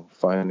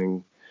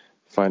finding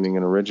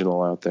an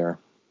original out there.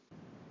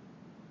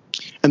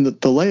 And the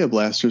Leia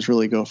blasters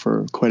really go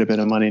for quite a bit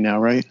of money now,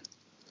 right?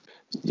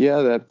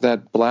 Yeah,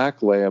 that black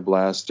Leia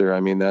blaster, I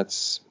mean,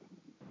 that's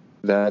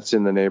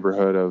in the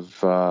neighborhood of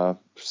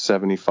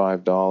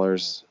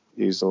 $75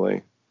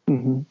 easily.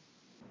 Mm-hmm.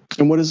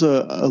 And what does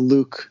a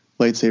Luke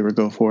lightsaber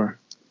go for?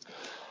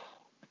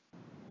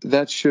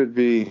 That should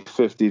be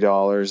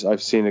 $50.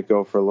 I've seen it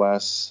go for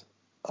less.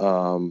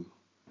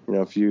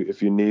 If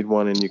you need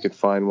one and you could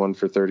find one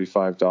for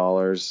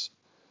 $35,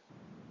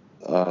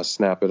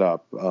 snap it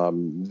up.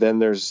 Then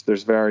there's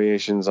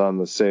variations on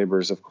the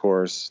sabers, of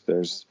course.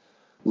 There's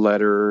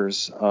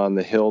letters on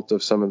the hilt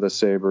of some of the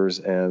sabers,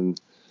 and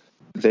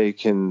they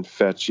can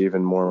fetch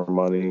even more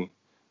money.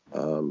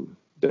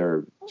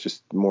 They're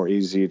just more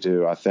easy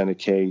to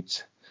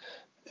authenticate,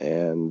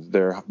 and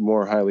they're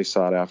more highly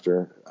sought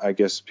after. I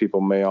guess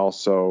people may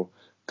also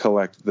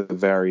collect the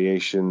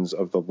variations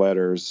of the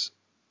letters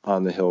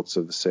on the hilts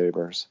of the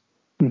sabers.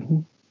 Mm-hmm.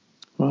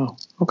 Wow.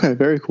 Okay.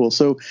 Very cool.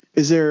 So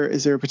is there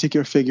a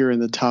particular figure in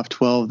the top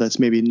 12 that's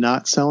maybe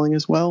not selling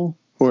as well,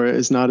 or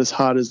is not as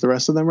hot as the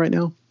rest of them right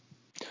now?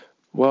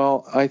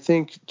 Well, I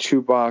think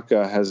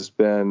Chewbacca has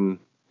been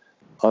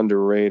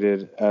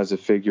underrated as a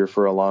figure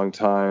for a long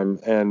time,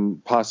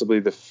 and possibly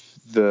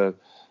the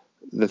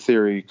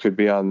theory could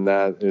be on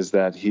that is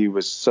that he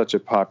was such a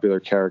popular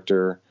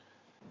character,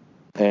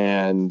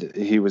 and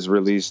he was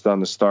released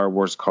on the Star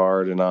Wars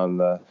card and on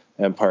the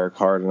Empire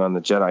card and on the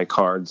Jedi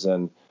cards,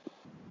 and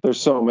there's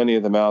so many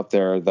of them out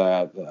there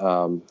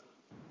that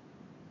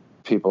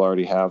people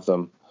already have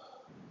them.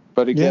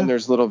 But again,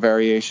 there's little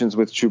variations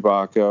with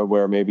Chewbacca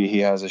where maybe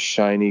he has a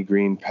shiny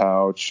green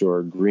pouch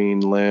or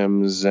green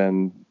limbs,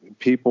 and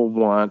people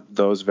want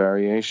those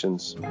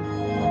variations.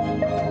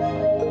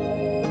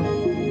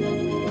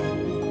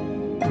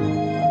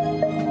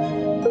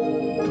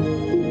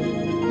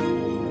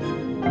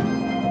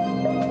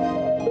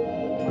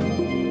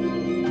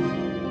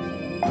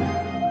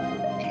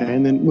 Okay,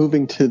 and then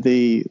moving to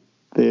the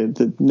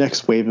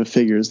next wave of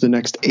figures, the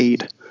next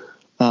 8,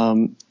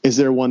 is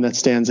there one that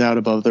stands out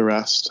above the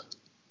rest?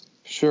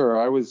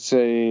 Sure, I would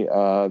say the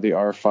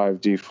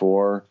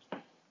R5-D4.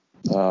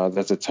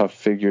 That's a tough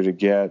figure to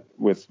get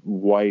with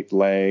white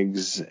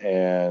legs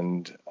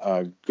and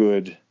a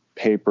good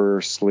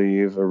paper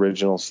sleeve,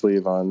 original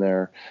sleeve on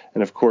there.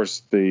 And of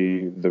course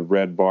the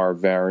red bar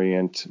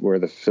variant where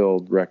the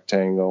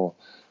rectangle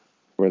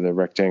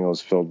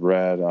is filled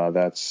red.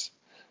 That's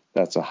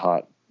a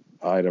hot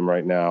item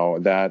right now.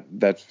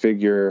 That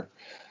figure,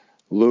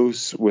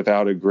 loose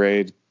without a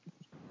grade,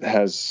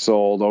 has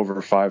sold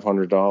over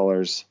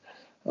 $500.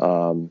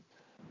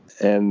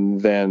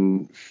 And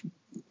then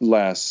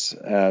less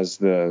as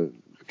the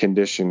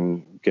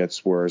condition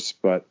gets worse,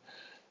 but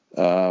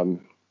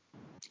and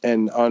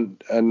on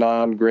a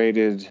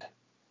non-graded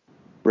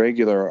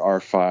regular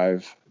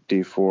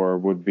R5-D4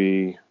 would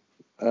be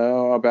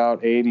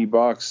about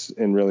 $80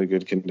 in really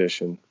good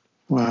condition.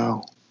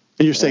 Wow.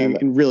 And you're saying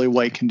in really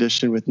white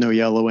condition with no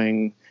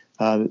yellowing,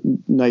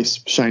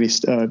 nice shiny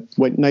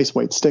nice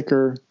white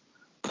sticker.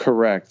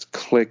 Correct.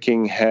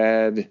 Clicking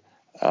head,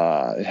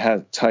 it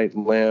had tight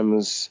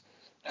limbs,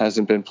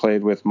 hasn't been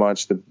played with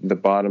much. The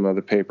bottom of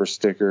the paper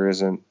sticker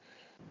isn't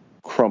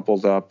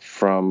crumpled up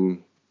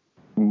from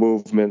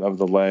movement of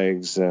the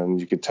legs, and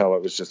you could tell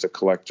it was just a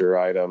collector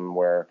item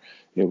where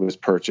it was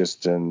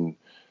purchased and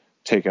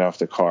taken off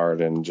the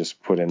card and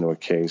just put into a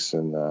case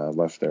and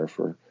left there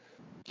for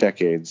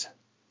decades.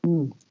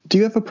 Do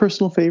you have a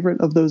personal favorite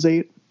of those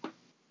 8?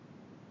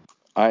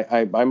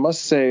 I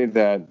must say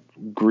that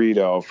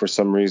Greedo, for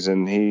some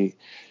reason,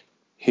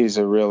 he's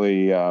a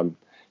really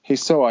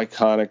he's so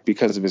iconic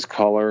because of his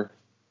color,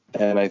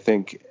 and I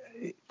think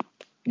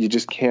you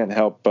just can't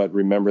help but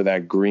remember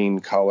that green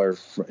color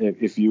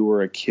if you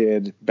were a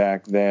kid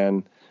back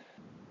then.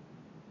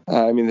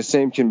 I mean, the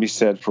same can be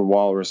said for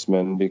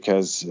Walrusman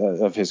because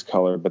of his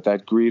color, but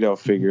that Greedo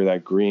figure,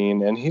 that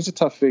green, and he's a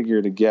tough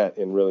figure to get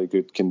in really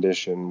good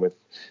condition.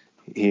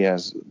 He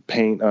has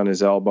paint on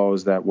his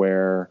elbows that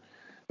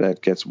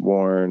gets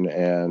worn,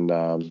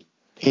 and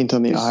paint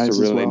on the eyes as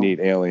well. He's a really neat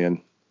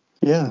alien.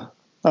 Yeah.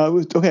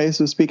 Okay,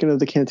 so speaking of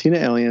the Cantina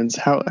aliens,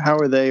 how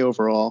are they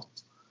overall?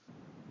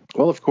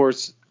 Well, of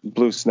course,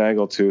 Blue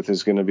Snaggletooth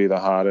is going to be the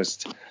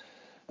hottest.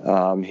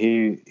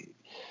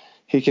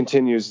 He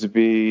continues to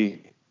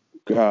be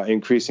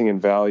increasing in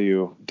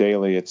value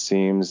daily, it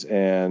seems,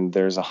 and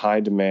there's a high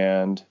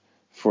demand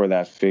for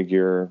that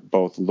figure,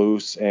 both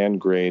loose and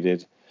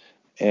graded,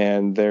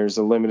 and there's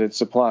a limited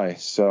supply.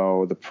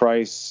 So the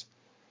price,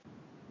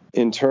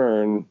 in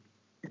turn,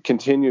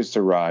 continues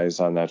to rise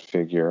on that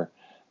figure,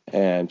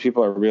 and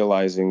people are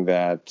realizing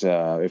that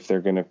if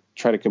they're going to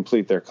try to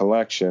complete their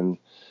collection,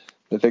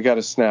 that they got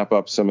to snap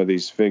up some of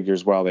these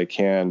figures while they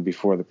can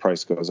before the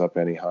price goes up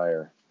any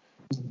higher.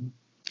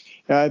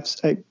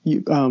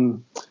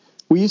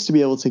 We used to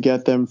be able to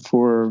get them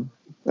for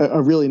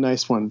a really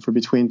nice one for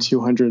between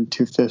 $200 and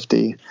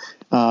 $250.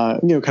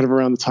 Kind of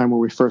around the time where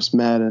we first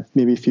met,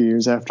 maybe a few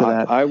years after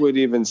that. I would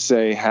even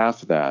say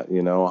half that.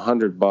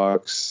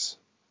 $100.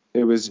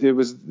 It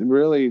was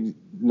really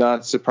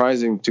not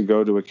surprising to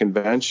go to a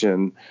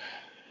convention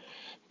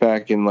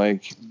back in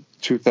like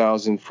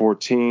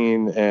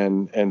 2014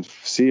 and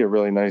see a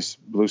really nice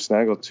blue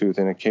snaggletooth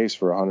in a case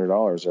for $100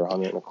 or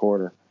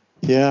 $125.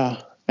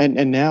 Yeah.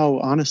 And now,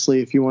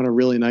 honestly, if you want a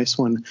really nice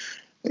one,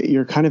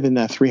 you're kind of in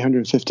that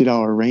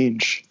 $350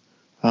 range,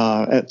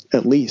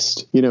 at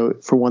least,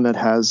 for one that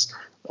has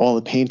all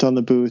the paint on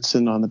the boots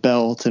and on the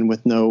belt and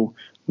with no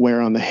wear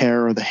on the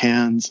hair or the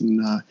hands.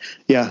 And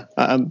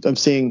I'm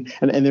seeing,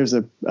 and there's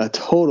a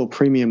total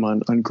premium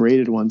on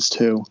graded ones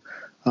too.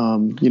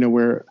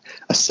 Where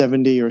a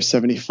 70 or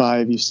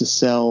 75 used to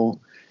sell,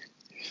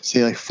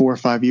 say like 4 or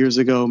 5 years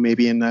ago,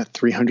 maybe in that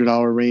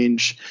 $300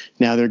 range.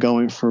 Now they're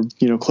going for,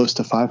 close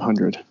to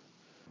 $500.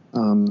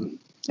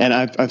 And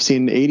I've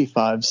seen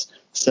 85s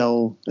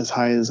sell as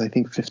high as I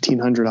think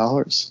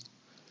 $1,500,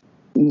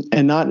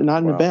 and not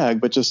in a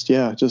bag, but just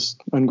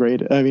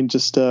ungraded. I mean,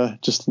 just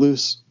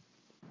loose.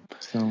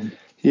 So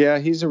yeah,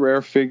 he's a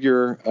rare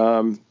figure.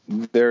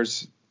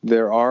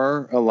 There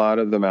are a lot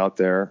of them out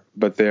there,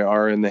 but they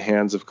are in the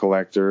hands of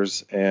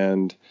collectors,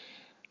 and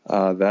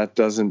that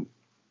doesn't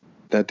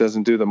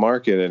do the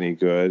market any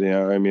good.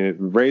 I mean, it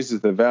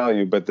raises the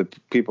value, but the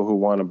people who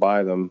want to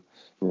buy them,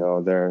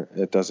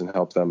 it doesn't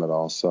help them at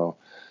all. So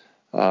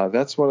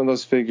that's one of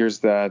those figures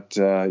that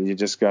you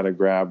just got to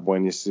grab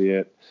when you see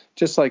it.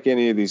 Just like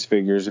any of these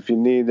figures, if you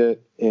need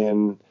it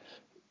in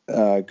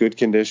good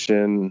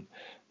condition,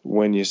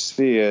 when you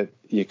see it,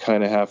 you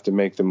kind of have to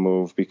make the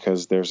move,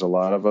 because there's a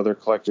lot of other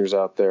collectors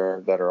out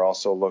there that are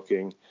also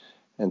looking,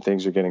 and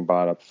things are getting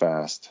bought up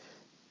fast.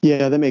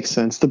 Yeah, that makes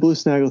sense. The blue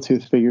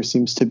snaggletooth figure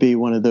seems to be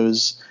one of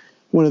those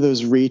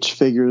reach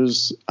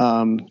figures,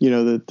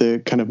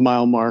 the kind of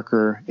mile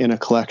marker in a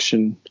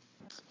collection.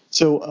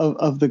 So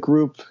of the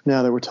group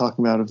now that we're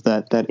talking about, of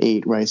that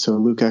 8, right? So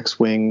Luke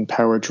X-Wing,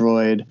 Power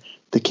Droid,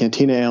 the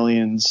Cantina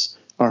Aliens,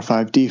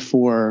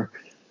 R5-D4,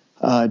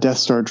 Death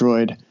Star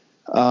Droid.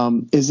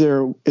 Is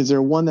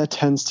there one that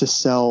tends to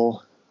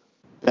sell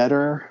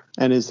better,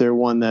 and is there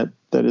one that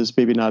is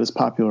maybe not as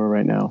popular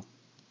right now?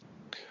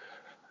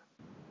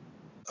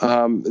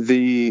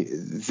 The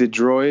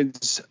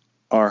droids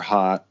are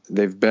hot.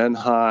 They've been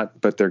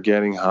hot, but they're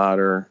getting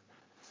hotter.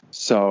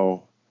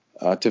 So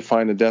to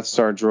find a Death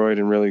Star droid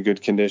in really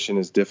good condition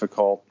is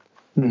difficult,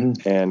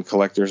 and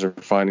collectors are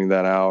finding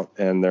that out,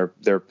 and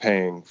they're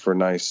paying for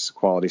nice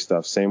quality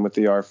stuff. Same with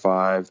the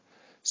R5,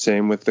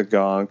 same with the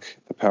Gonk,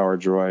 the Power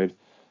Droid.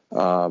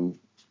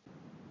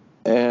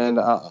 And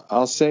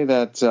I'll say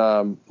that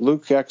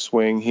Luke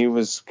X-Wing, he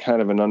was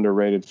kind of an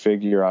underrated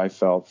figure, I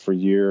felt, for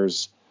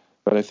years.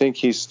 But I think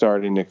he's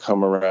starting to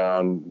come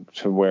around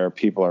to where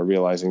people are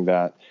realizing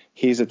that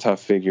he's a tough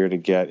figure to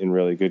get in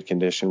really good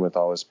condition with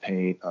all his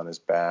paint on his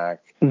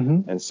back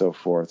and so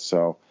forth.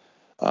 So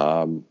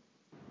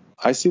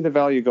I see the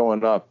value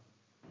going up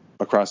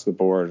across the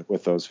board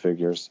with those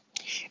figures.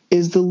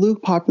 Is the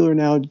Luke popular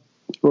now,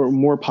 or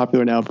more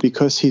popular now,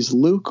 because he's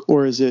Luke,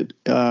 or is it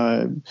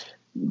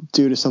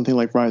due to something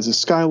like Rise of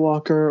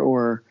Skywalker,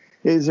 or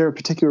is there a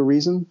particular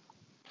reason?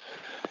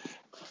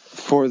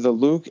 For the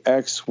Luke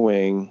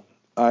X-Wing,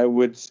 I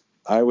would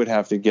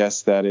have to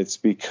guess that it's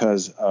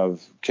because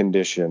of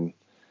condition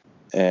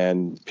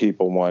and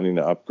people wanting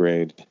to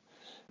upgrade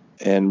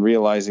and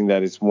realizing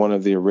that it's one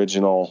of the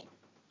original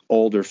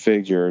older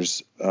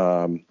figures.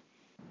 And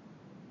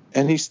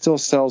he still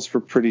sells for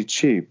pretty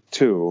cheap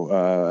too.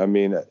 I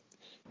mean,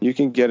 you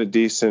can get a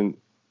decent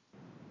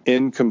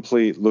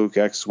incomplete Luke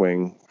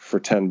X-Wing for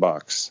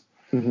 $10.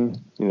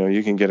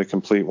 You can get a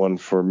complete one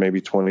for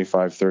maybe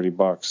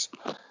 $25-$30.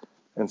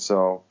 And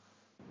so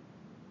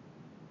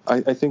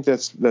I think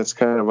that's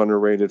kind of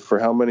underrated for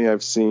how many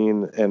I've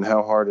seen and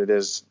how hard it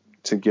is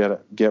to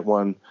get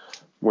one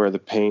where the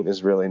paint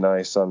is really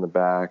nice on the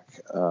back.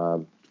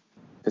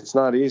 It's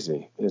not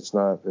easy. It's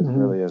not. It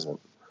really isn't.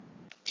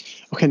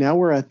 Okay, now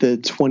we're at the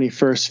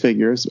 21st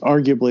figures,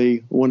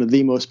 arguably one of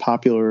the most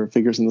popular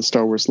figures in the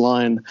Star Wars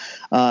line.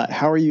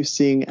 How are you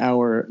seeing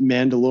our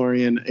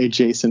Mandalorian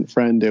adjacent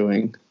friend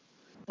doing?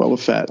 Boba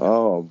Fett.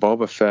 Oh,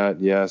 Boba Fett,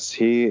 yes.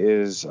 He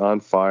is on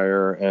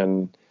fire,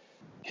 and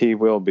he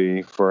will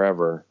be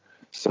forever.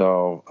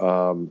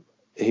 So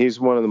he's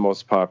one of the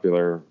most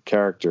popular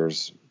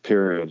characters,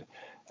 period.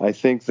 I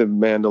think the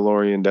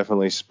Mandalorian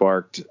definitely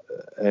sparked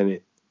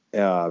an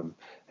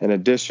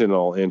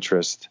additional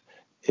interest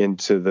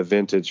into the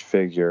vintage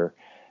figure.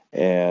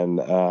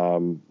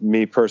 And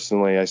me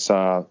personally, I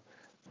saw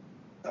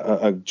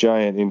a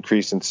giant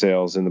increase in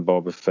sales in the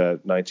Boba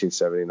Fett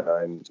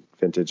 1979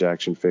 vintage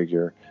action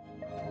figure.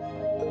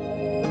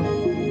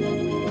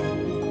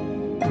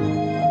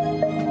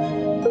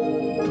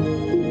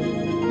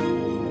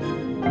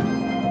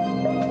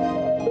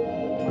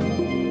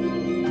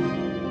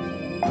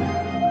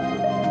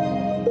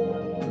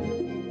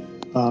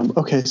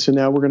 Okay, so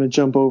now we're going to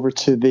jump over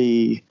to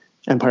the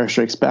Empire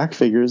Strikes Back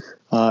figures.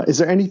 Is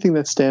there anything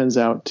that stands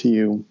out to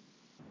you?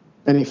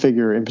 Any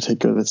figure in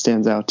particular that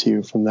stands out to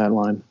you from that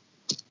line?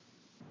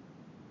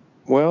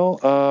 Well,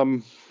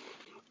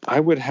 I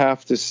would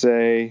have to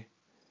say,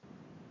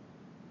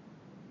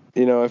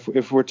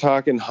 if we're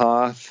talking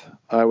Hoth,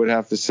 I would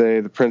have to say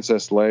the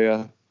Princess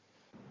Leia.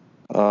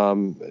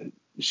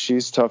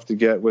 She's tough to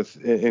get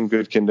in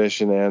good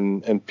condition,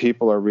 and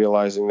people are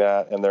realizing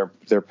that, and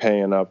they're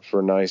paying up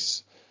for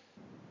nice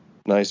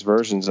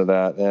versions of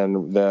that.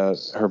 And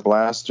that her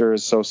blaster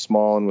is so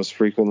small and was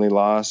frequently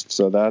lost,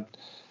 so that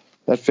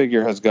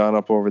figure has gone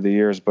up over the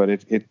years, but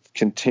it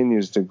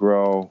continues to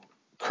grow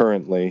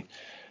currently.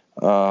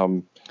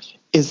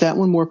 Is that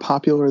one more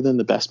popular than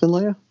the Bespin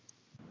Leia?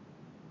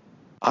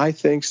 I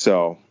think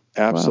so,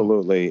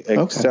 absolutely.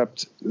 Wow.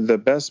 Except the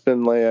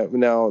Bespin Leia.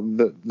 Now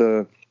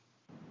the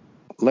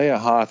Leia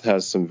Hoth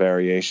has some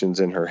variations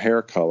in her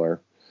hair color,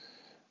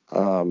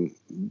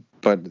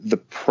 but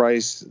the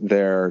price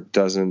there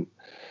doesn't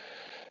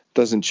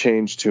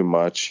change too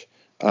much.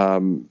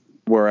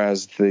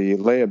 Whereas the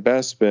Leia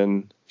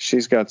Bespin,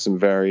 she's got some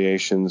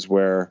variations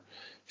where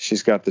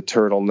she's got the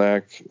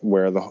turtleneck,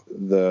 where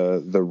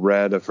the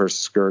red of her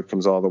skirt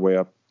comes all the way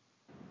up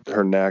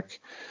her neck.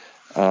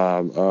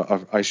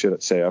 I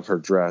should say of her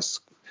dress,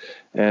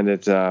 and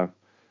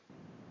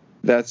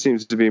that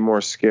seems to be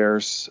more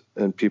scarce,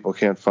 and people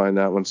can't find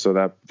that one,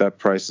 so that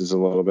price is a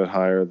little bit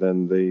higher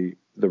than the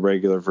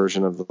regular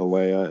version of the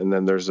Leia. And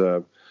then there's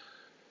a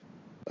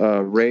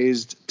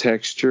raised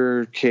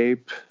texture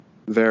cape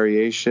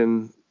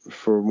variation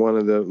for one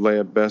of the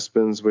Leia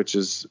Bespins, which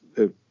is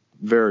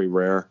very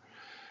rare.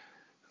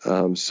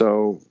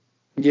 So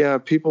yeah,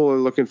 people are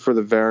looking for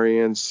the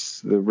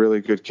variants, the really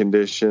good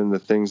condition, the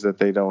things that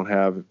they don't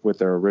have with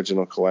their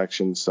original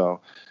collection. So,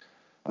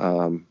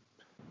 but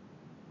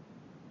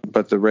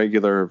the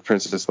regular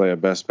Princess Leia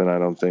Bespin, I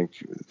don't think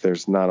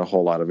there's not a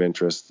whole lot of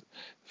interest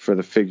for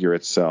the figure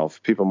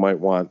itself. People might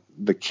want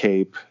the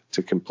cape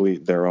to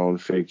complete their own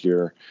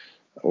figure,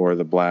 or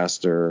the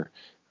blaster.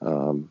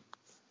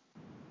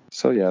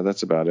 So yeah,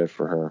 that's about it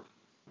for her.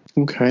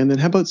 Okay, and then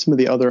how about some of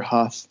the other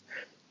Hoth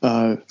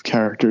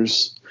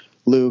characters?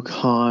 Luke,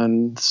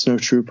 Han,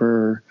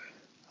 Snowtrooper,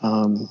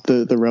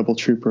 the Rebel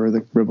Trooper,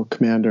 the Rebel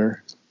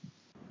Commander.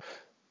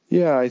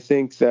 Yeah, I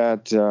think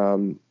that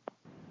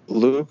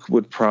Luke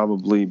would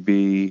probably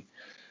be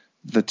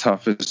the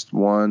toughest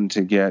one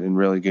to get in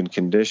really good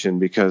condition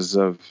because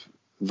of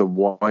the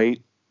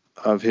white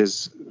of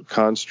his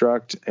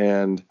construct,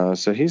 and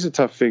so he's a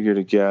tough figure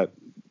to get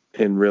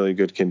in really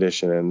good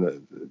condition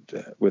and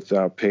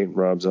without paint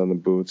rubs on the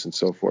boots and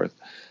so forth.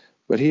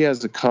 But he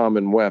has a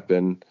common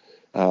weapon,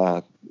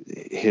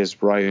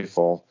 his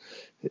rifle.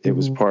 It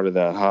was part of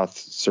that Hoth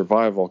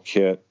survival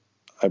kit,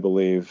 I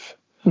believe.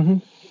 Mm-hmm.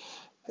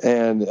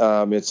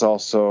 And it's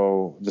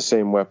also the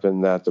same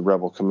weapon that the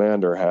Rebel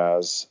Commander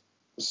has.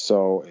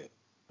 So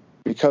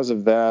because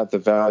of that, the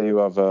value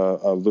of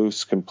a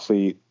loose,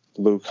 complete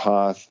Luke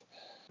Hoth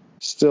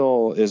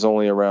still is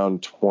only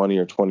around $20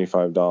 or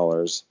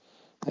 $25.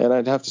 And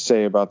I'd have to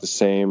say about the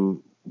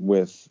same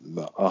with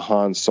a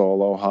Han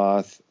Solo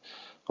Hoth,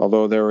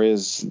 although there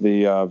is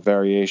the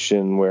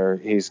variation where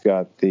he's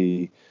got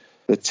the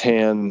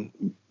tan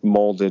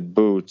molded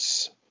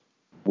boots,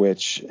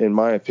 which in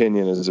my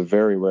opinion is a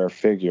very rare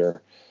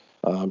figure,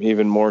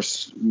 even more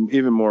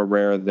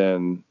rare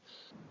than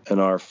an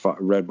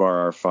Red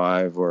Bar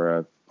R5 or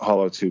a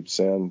hollow tube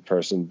sand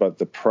person. But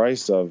the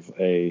price of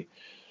a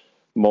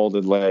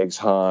molded legs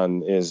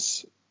Han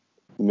is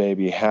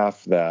maybe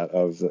half that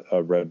of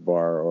a Red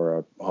Bar or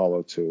a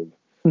hollow tube.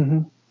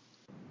 Mm-hmm.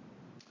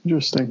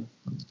 Interesting.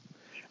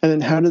 And then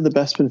how did the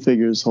Bespin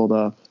figures hold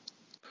up,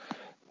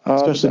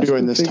 especially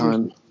during this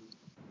time?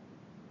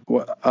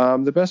 Well,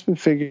 the Bespin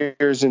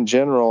figures in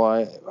general,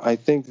 I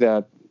think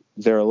that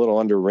they're a little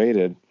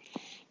underrated.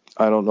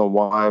 I don't know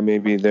why.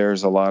 Maybe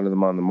there's a lot of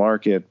them on the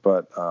market,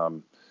 but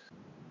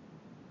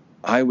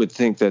I would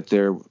think that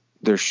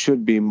there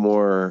should be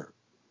more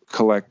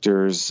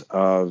collectors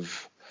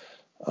of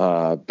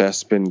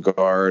Bespin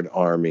Guard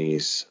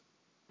armies.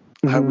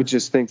 Mm-hmm. I would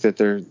just think that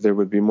there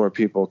would be more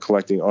people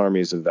collecting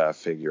armies of that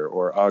figure,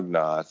 or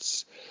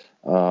Ugnaughts.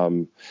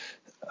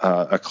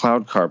 A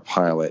Cloud Car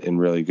pilot in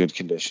really good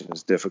condition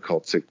is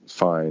difficult to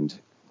find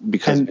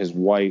because of his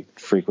white,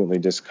 frequently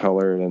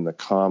discolored, and the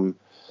comm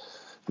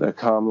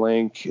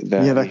link.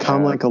 That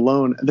comm link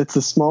alone. That's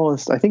the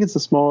smallest. I think it's the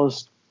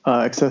smallest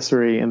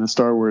accessory in the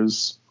Star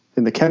Wars,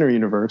 in the Kenner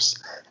universe,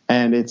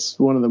 and it's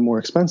one of the more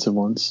expensive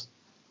ones.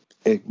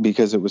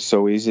 because it was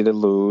so easy to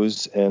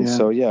lose. And Yeah.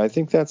 so, yeah, I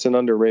think that's an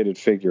underrated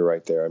figure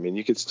right there. I mean,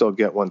 you could still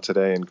get one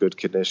today in good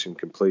condition,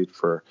 complete,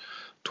 for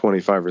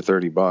 $25 or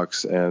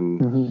 $30.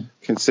 And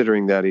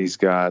considering that he's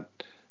got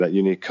that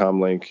unique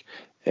comlink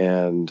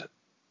and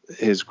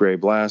his gray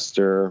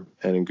blaster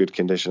and in good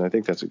condition, I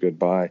think that's a good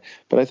buy.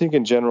 But I think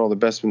in general, the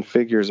Bestman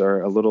figures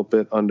are a little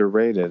bit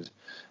underrated.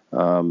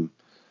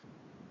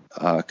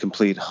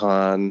 Complete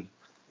Han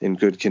in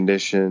good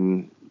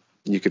condition,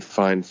 you could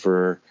find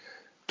for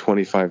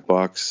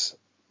 $25,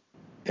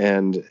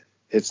 and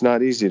it's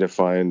not easy to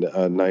find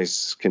a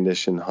nice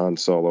condition Han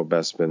Solo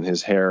Bestman.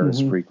 His hair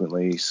is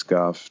frequently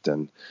scuffed,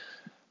 and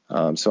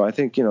so I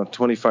think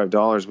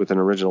 $25 with an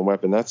original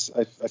weapon. I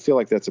feel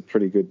like that's a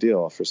pretty good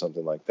deal for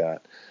something like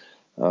that.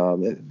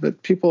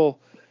 But people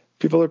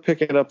are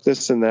picking up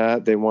this and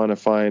that. They want to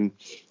find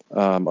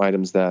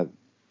items that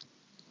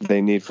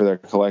they need for their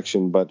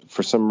collection, but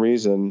for some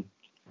reason,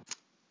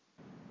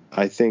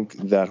 I think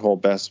that whole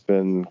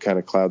Bestman kind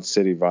of Cloud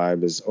City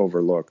vibe is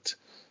overlooked.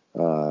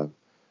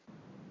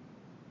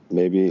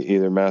 Maybe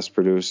either mass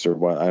produced or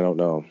what, I don't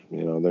know.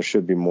 There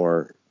should be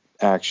more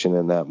action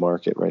in that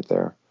market right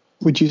there.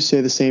 Would you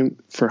say the same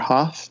for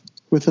Hoth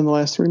within the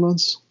last 3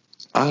 months?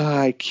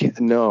 I can't,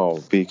 no,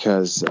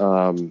 because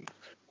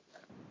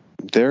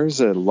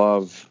there's a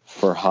love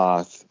for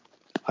Hoth,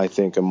 I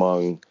think,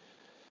 among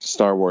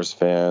Star Wars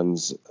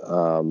fans.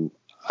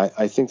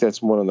 I think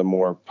that's one of the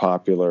more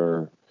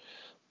popular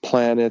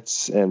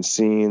planets and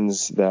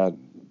scenes that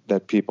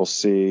people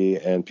see,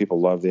 and people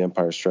love The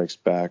Empire Strikes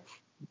Back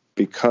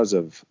because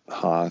of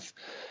Hoth.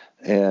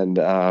 And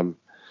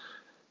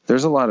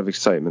there's a lot of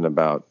excitement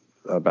about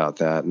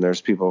that, and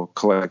there's people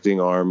collecting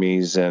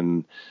armies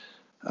and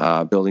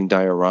building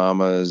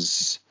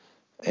dioramas,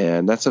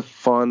 and that's a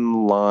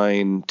fun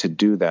line to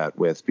do that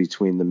with,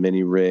 between the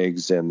mini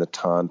rigs and the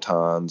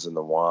Tauntauns and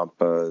the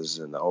Wampas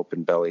and the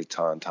open belly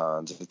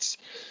Tauntauns. It's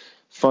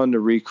fun to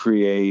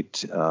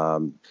recreate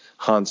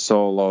Han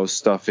Solo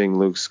stuffing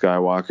Luke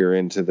Skywalker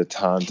into the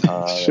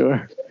Tauntaun.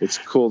 Sure. It's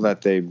cool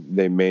that they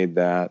made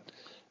that.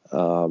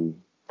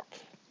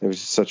 It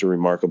was such a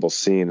remarkable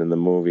scene in the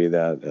movie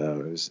that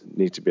it was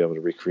neat to be able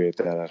to recreate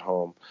that at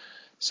home.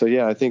 So,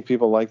 yeah, I think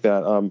people like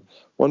that.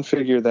 One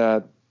figure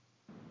that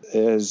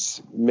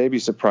is maybe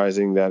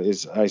surprising that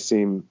is I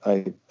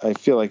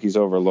feel like he's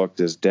overlooked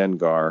is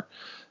Dengar.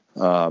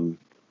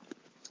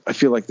 I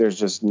feel like there's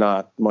just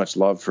not much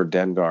love for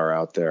Dengar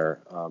out there.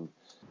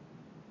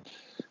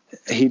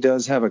 He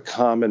does have a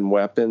common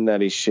weapon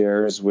that he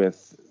shares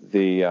with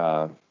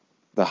the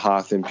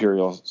Hoth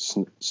Imperial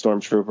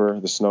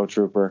Stormtrooper, the Snow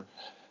Trooper,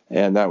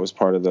 and that was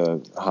part of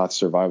the Hoth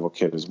Survival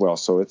Kit as well.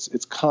 So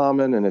it's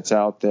common and it's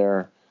out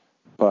there,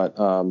 but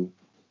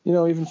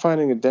even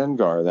finding a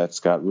Dengar that's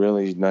got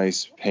really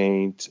nice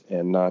paint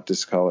and not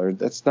discolored,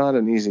 that's not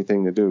an easy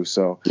thing to do.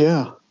 So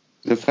yeah,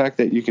 the fact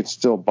that you could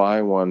still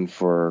buy one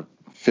for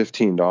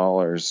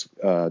 $15,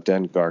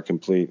 Dengar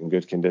complete in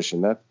good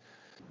condition, that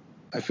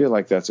I feel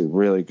like that's a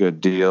really good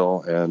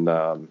deal,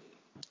 and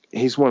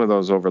he's one of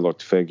those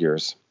overlooked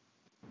figures.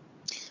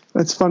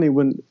 That's funny.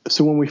 When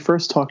we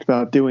first talked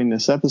about doing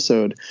this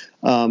episode,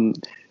 one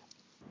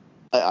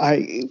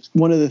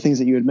of the things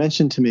that you had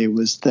mentioned to me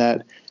was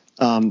that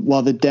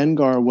while the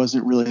Dengar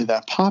wasn't really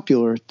that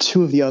popular,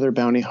 two of the other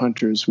bounty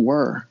hunters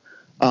were,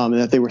 and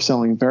that they were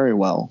selling very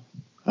well.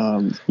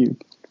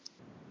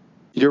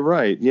 You're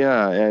right,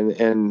 yeah,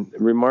 and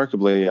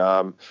remarkably,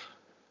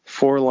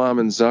 Forlom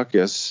and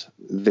Zuckuss,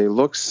 they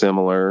look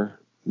similar.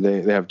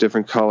 They have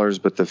different colors,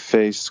 but the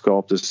face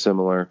sculpt is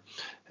similar,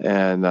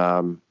 and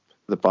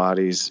the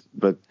bodies.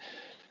 But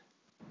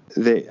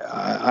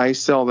I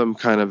sell them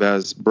kind of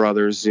as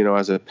brothers,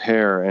 as a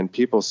pair, and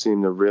people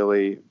seem to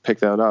really pick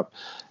that up.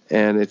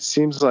 And it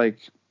seems like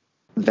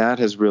that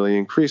has really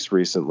increased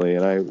recently.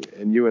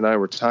 And you and I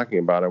were talking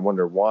about, I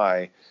wonder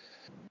why.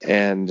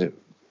 And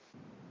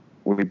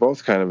we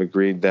both kind of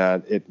agreed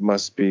that it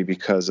must be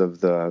because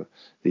of the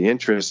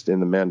interest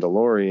in the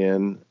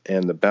Mandalorian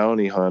and the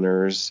bounty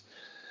hunters.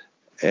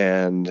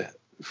 And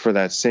for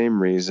that same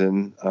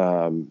reason,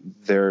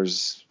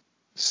 there's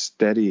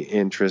steady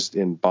interest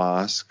in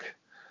Bossk.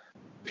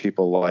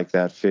 People like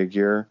that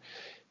figure.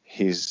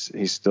 He's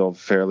still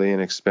fairly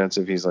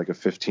inexpensive. He's like a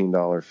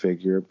 $15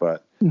 figure,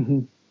 but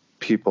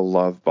people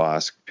love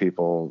Bossk.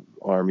 People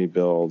army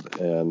build,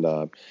 and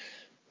the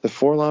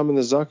Forlom and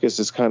the Zuckuss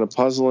is kind of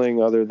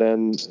puzzling, other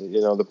than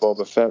the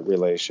Boba Fett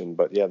relation.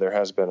 But yeah, there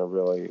has been a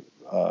really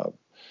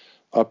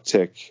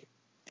uptick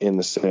in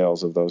the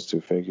sales of those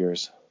two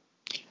figures.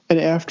 And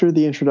after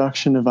the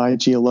introduction of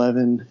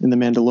IG-11 in The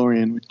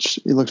Mandalorian, which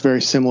it looked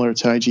very similar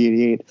to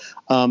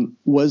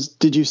IG-88,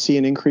 did you see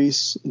an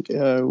increase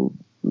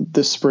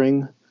this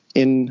spring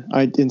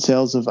in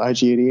sales of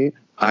IG-88?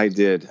 I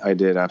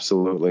did,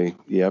 absolutely.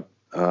 Yep.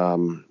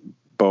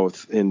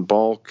 Both in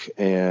bulk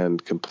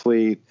and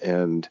complete,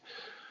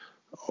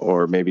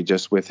 or maybe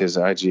just with his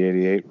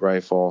IG-88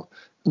 rifle.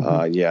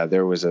 Yeah,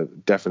 there was a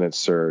definite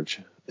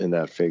surge in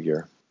that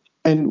figure.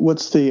 And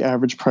what's the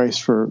average price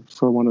for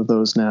one of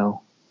those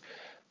now?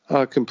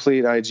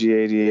 Complete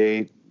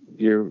IG-88,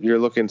 you're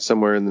looking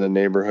somewhere in the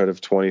neighborhood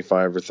of $25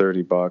 or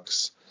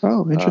 $30.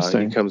 Oh,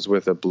 interesting. He comes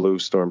with a blue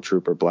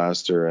Stormtrooper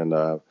blaster and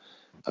a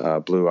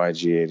blue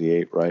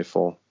IG-88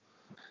 rifle.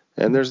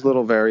 And there's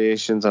little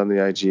variations on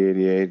the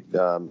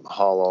IG-88,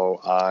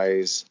 hollow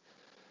eyes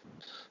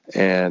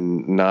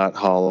and not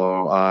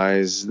hollow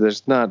eyes.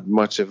 There's not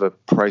much of a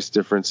price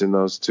difference in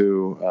those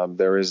two.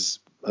 There is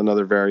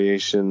another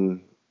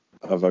variation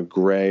of a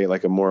gray,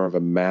 like a more of a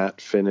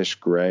matte finish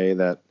gray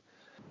that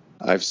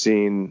I've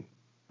seen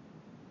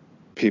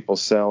people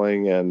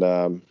selling,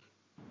 and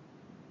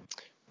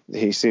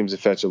he seems to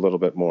fetch a little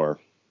bit more.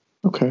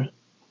 Okay.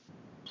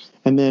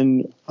 And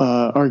then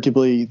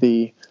arguably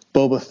the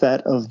Boba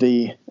Fett of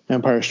the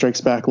Empire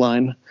Strikes Back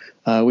line,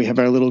 we have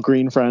our little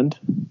green friend.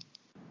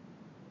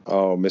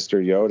 Oh,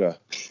 Mr. Yoda.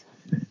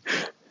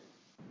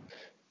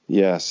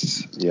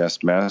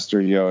 Yes,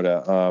 Master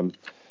Yoda.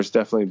 There's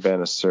definitely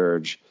been a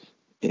surge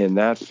in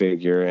that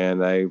figure,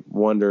 and I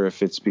wonder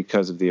if it's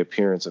because of the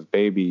appearance of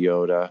Baby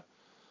Yoda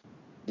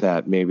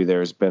that maybe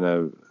there's been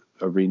a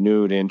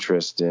renewed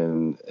interest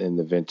in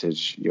the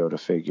vintage Yoda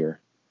figure.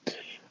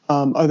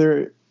 Are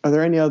there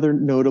any other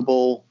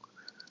notable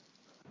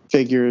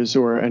figures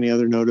or any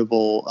other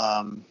notable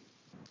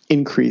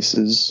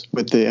increases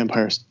with the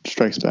Empire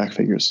Strikes Back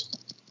figures?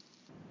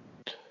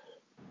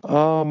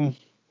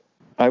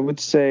 I would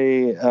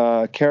say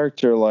a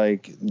character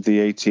like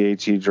the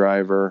AT-AT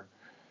driver,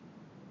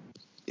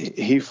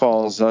 he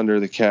falls under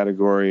the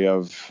category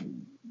of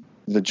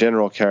the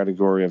general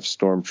category of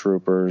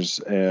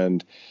stormtroopers,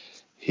 and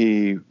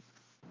he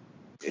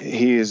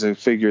is a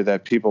figure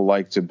that people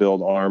like to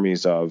build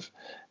armies of,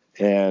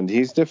 and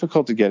he's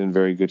difficult to get in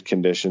very good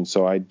condition.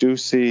 So I do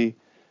see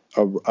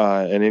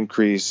an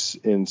increase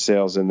in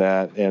sales in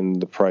that,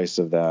 and the price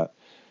of that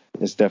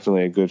is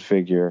definitely a good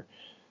figure.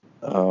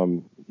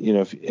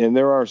 And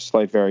there are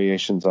slight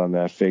variations on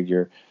that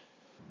figure,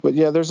 but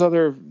yeah, there's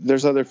other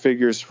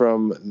figures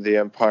from the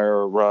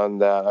Empire run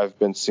that I've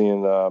been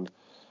seeing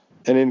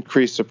an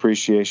increased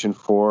appreciation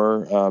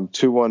for.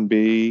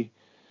 21B,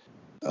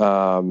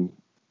 R2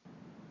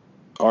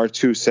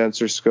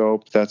 sensor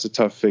scope. That's a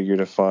tough figure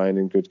to find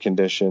in good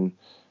condition.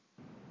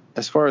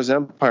 As far as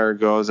Empire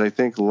goes, I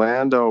think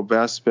Lando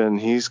Bespin,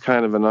 he's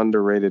kind of an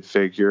underrated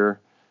figure.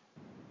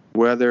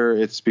 Whether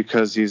it's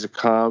because he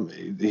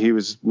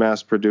was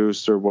mass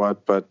produced or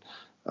what, but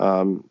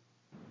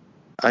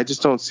I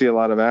just don't see a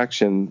lot of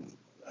action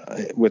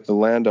with the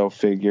Lando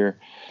figure.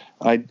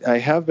 I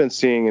have been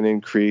seeing an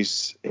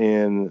increase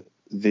in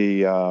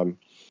the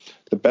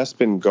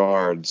Bespin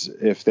guards.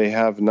 If they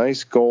have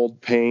nice gold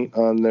paint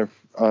on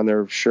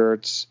their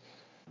shirts,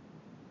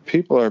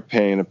 people are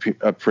paying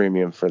a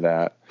premium for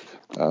that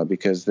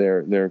because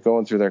they're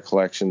going through their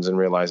collections and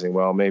realizing,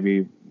 well,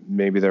 maybe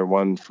their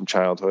one from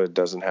childhood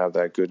doesn't have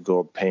that good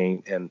gold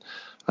paint. And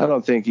I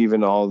don't think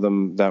even all of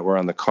them that were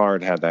on the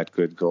card had that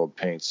good gold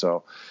paint.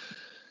 So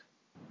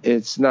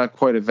it's not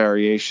quite a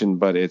variation,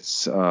 but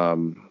it's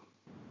an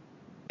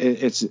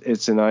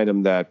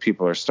item that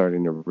people are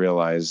starting to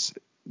realize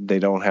they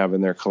don't have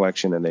in their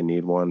collection and they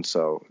need one.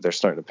 So they're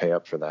starting to pay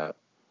up for that.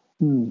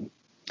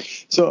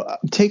 So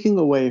taking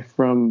away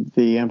from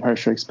the Empire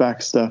Strikes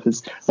Back stuff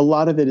is a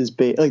lot of it is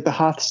like the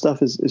Hoth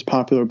stuff is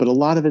popular, but a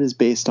lot of it is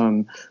based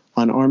on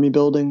army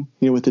building,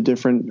 with the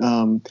different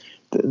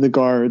the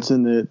guards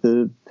and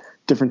the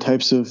different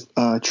types of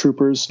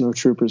troopers, snow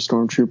troopers,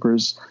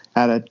 stormtroopers,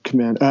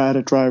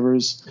 AT-AT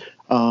drivers,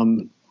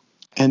 and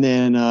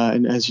then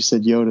and as you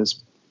said,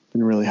 Yoda's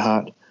been really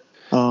hot.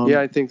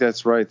 Yeah, I think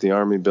that's right. The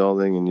army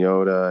building and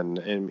Yoda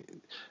and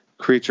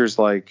creatures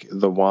like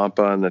the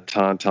Wampa and the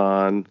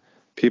Tauntaun.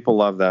 People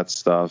love that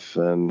stuff,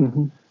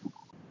 and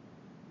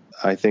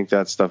I think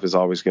that stuff is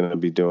always going to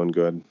be doing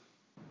good.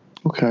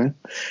 Okay.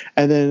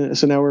 And then,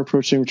 so now we're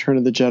approaching Return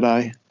of the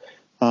Jedi.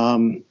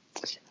 I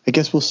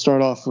guess we'll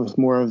start off with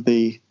more of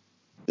the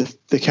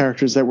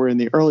characters that were in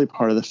the early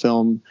part of the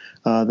film,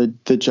 the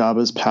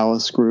Jabba's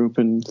palace group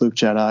and Luke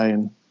Jedi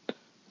and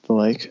the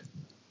like.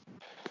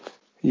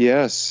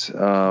 Yes.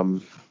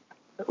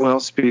 Well,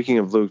 speaking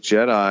of Luke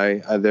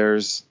Jedi,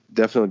 there's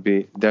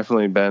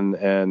definitely been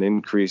an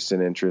increase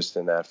in interest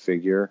in that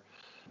figure.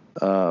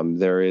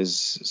 There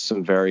is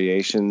some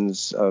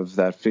variations of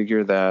that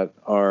figure that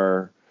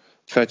are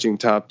fetching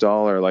top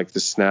dollar, like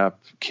the snap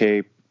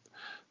cape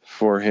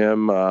for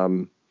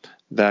him.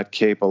 That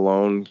cape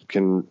alone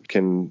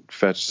can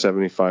fetch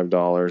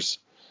 $75.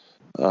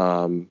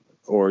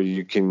 Or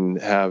you can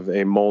have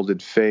a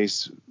molded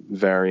face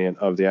variant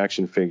of the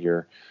action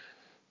figure,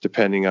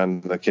 depending on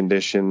the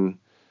condition.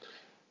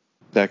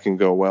 That can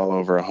go well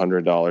over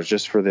 $100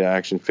 just for the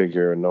action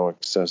figure and no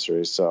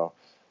accessories. So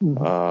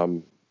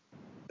the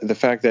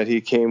fact that he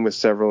came with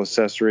several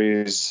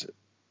accessories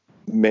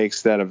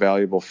makes that a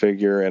valuable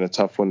figure and a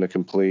tough one to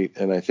complete.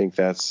 And I think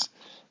that's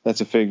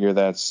a figure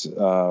that's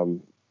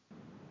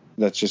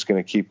just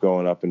going to keep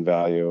going up in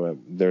value.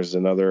 There's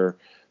another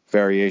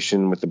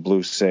variation with the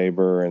blue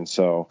saber, and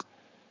so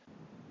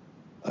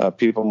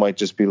people might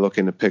just be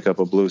looking to pick up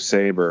a blue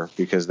saber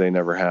because they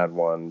never had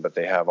one, but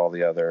they have all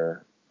the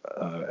other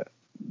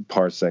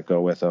parts that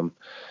go with them.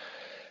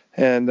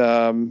 And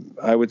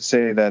I would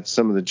say that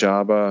some of the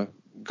Jabba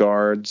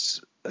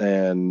guards,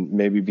 and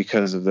maybe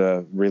because of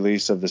the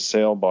release of the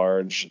sail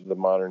barge, the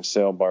modern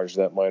sail barge,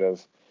 that might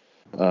have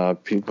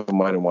people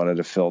might have wanted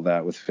to fill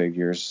that with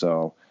figures.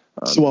 So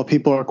while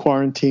people are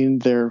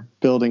quarantined, they're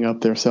building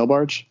up their sail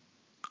barge?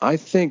 I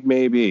think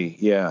maybe,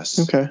 yes.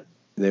 Okay.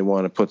 They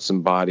want to put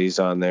some bodies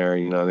on there.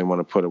 You know, they want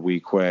to put a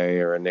Weequay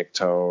or a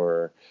Nikto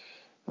or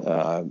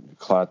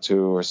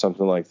Klaatu or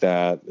something like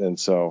that. And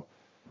so,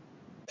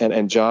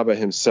 and Jabba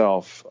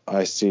himself,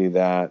 I see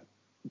that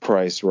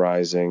price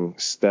rising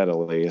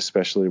steadily,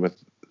 especially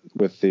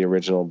with the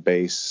original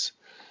base.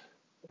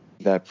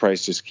 That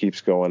price just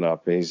keeps going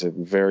up. He's a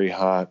very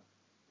hot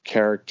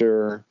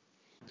character.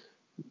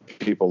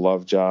 People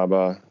love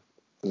Jabba.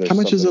 How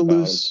much is a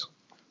loose?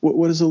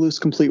 What does a loose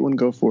complete one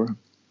go for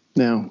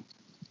now?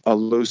 A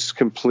loose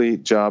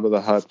complete Jabba the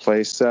Hutt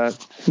play set,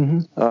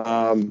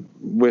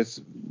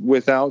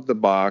 without the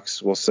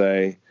box, we'll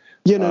say.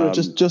 Yeah, no,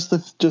 just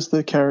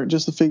the character,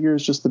 just the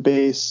figures, just the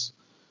base.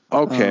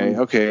 Okay.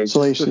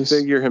 Salacious. Just the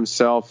figure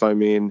himself, I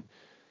mean,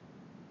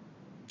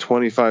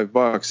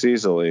 $25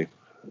 easily,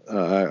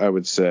 I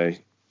would say,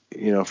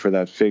 you know, for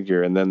that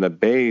figure. And then the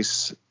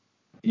base,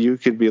 you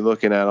could be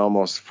looking at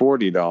almost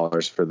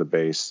 $40 for the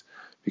base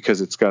because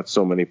it's got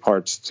so many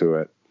parts to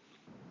it.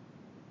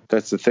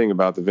 That's the thing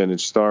about the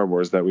vintage Star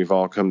Wars that we've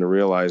all come to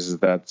realize, is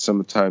that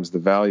sometimes the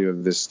value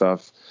of this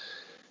stuff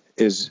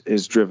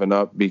is driven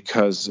up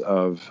because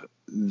of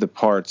the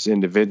parts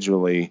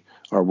individually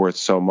are worth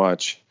so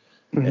much.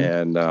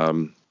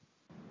 And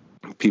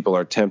people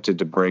are tempted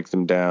to break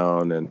them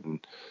down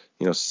and,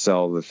 you know,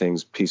 sell the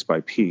things piece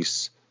by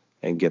piece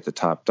and get the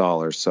top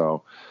dollar.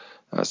 So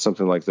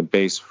something like the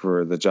base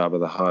for the Jabba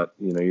the Hutt,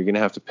 you know, you're going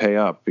to have to pay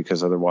up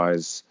because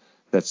otherwise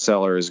that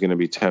seller is going to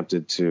be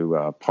tempted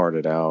to part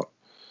it out.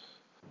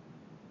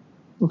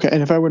 Okay,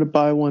 and if I were to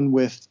buy one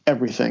with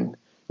everything,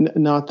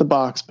 not the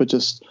box, but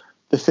just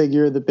the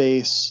figure, the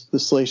base, the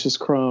Salacious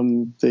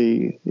Crumb,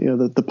 the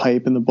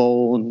pipe and the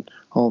bowl and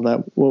all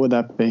that, what would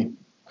that be?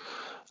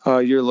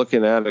 You're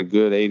looking at a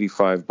good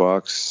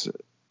 $85,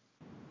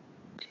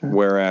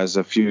 whereas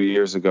a few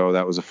years ago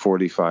that was a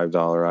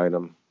 $45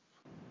 item.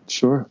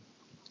 Sure.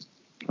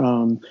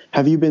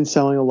 Have you been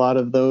selling a lot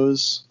of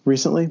those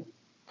recently?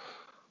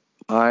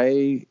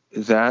 That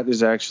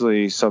is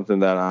actually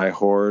something that I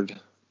hoard.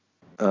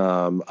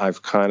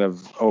 I've kind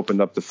of opened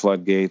up the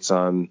floodgates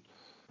on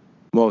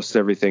most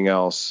everything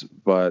else,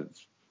 but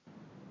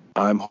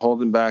I'm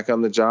holding back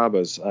on the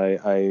Jabbas.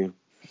 I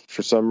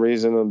for some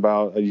reason,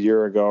 about a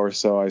year ago or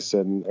so, I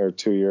said, or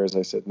 2 years,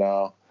 I said,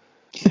 no.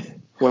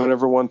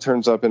 Whenever one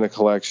turns up in a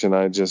collection,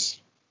 I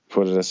just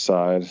put it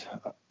aside.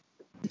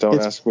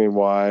 Don't ask me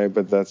why,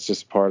 but that's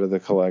just part of the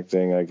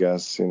collecting, I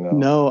guess, you know.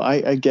 No,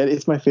 I get it.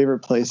 It's my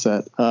favorite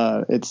playset.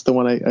 It's the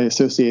one I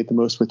associate the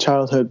most with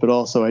childhood, but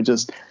also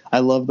I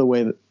love the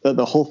way that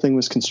the whole thing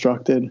was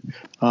constructed.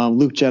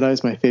 Luke Jedi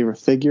is my favorite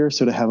figure,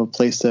 so to have a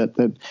playset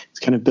that is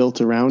kind of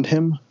built around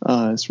him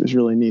is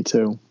really neat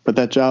too. But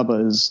that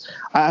Jabba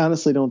I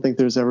honestly don't think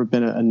there's ever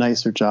been a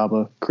nicer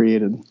Jabba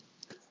created.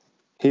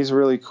 He's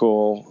really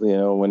cool. You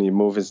know, when you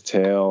move his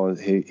tail,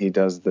 he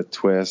does the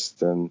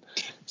twist and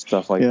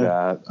stuff like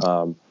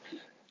that.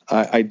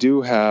 I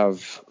do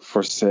have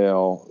for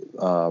sale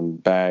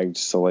bagged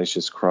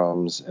Salacious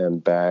Crumbs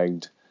and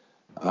bagged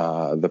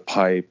the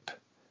pipe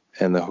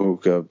and the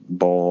hookah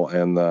bowl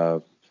and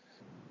the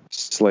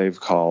slave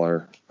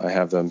collar. I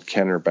have them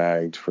Kenner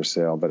bagged for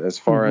sale. But as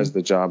far as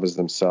the Jabbas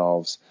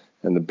themselves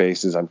and the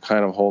bases, I'm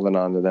kind of holding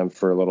on to them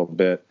for a little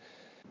bit.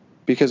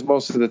 Because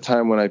most of the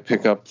time when I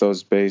pick up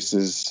those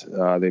bases,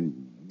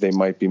 they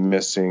might be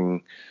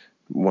missing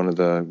one of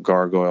the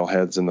gargoyle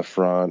heads in the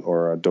front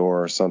or a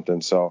door or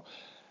something. So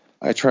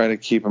I try to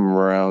keep them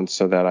around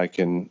so that I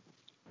can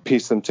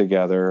piece them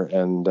together,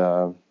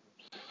 and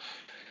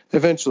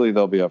eventually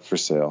they'll be up for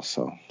sale.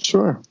 So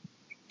sure.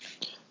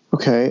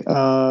 Okay.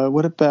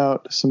 What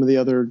about some of the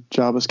other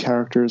Jabba's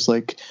characters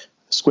like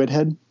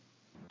Squidhead?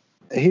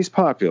 He's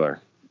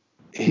popular.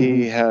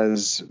 He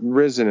has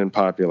risen in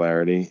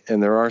popularity,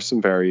 and there are some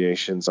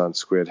variations on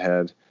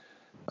Squidhead.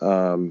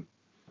 And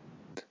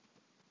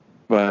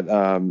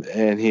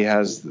he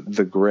has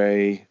the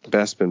gray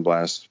Bespin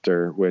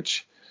blaster,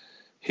 which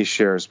he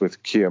shares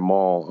with Kia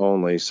Maul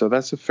only. So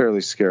that's a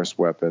fairly scarce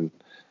weapon.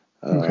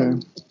 Okay.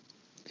 And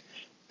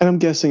I'm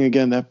guessing,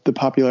 again, that the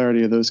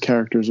popularity of those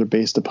characters are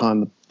based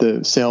upon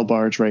the sail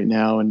barge right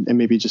now and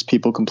maybe just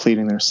people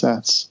completing their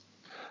sets.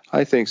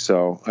 I think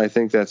so. I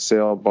think that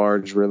sail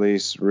barge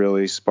release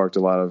really sparked a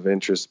lot of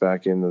interest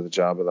back into the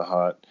Jabba the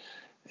Hutt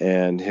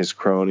and his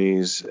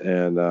cronies,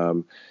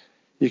 and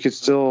you could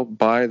still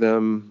buy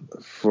them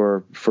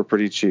for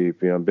pretty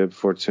cheap. You know, Bib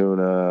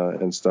Fortuna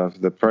and stuff.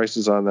 The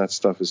prices on that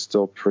stuff is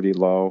still pretty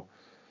low.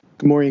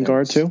 Gamorrean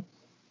Guard too.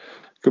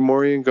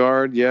 Gamorrean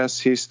Guard, yes,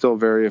 he's still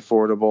very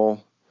affordable.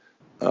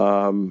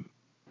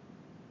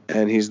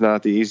 And he's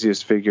not the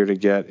easiest figure to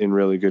get in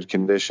really good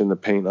condition. The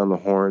paint on the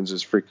horns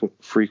is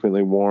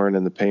frequently worn,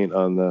 and the paint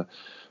on the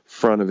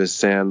front of his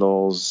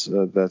sandals,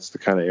 that's the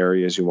kind of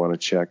areas you want to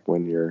check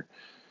when you're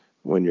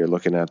when you're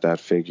looking at that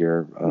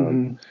figure.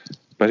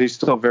 But he's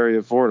still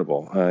very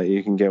affordable.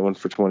 You can get one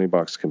for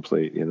 $20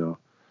 complete,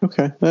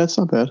 Okay, that's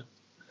not bad.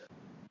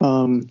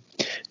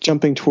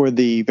 Jumping toward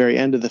the very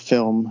end of the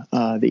film,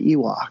 the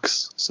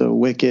Ewoks. So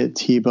Wicket,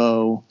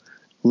 Tebow,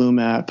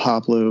 Lumat,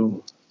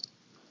 Poplu.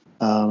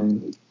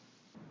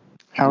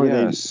 How are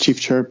they? Chief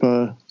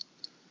Chirpa,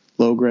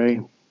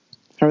 Logray.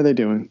 How are they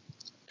doing?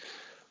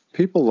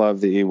 People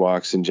love the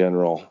Ewoks in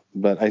general,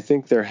 but I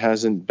think there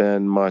hasn't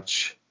been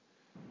much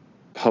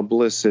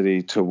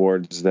publicity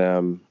towards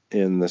them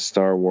in the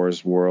Star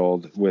Wars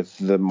world with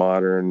the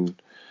modern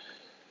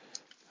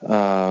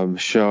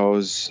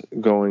shows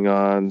going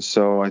on.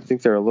 So I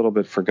think they're a little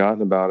bit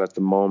forgotten about at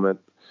the moment.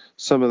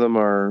 Some of them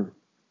are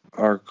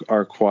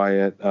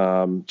quiet.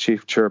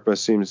 Chief Chirpa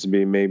seems to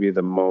be maybe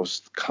the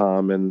most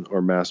common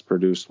or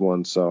mass-produced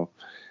one, so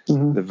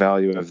the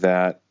value of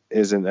that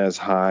isn't as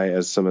high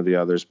as some of the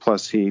others.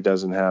 Plus, he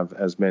doesn't have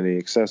as many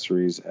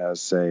accessories as,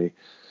 say,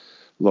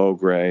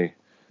 Logray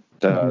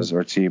does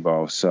or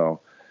Tebow.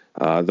 So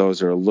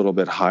those are a little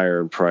bit higher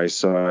in price.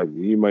 So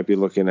you might be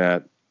looking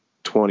at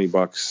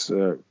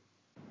 $20,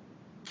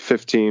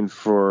 15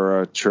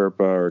 for a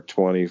Chirpa or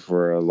 20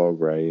 for a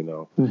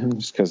Logray,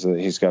 just because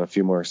he's got a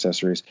few more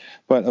accessories.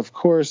 But of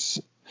course,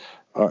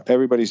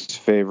 everybody's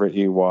favorite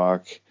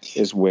Ewok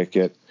is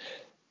Wicket,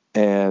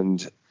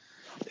 and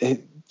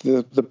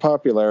the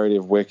popularity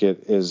of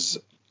Wicket is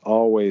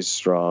always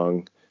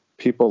strong.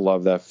 People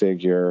love that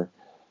figure.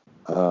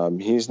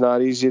 He's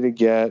not easy to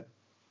get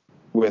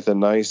with a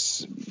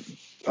nice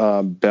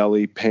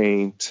belly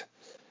paint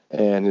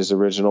and his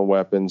original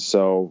weapon.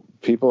 So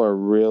people are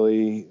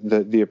really,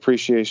 the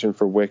appreciation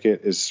for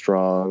Wicket is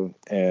strong,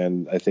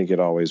 and I think it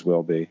always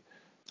will be.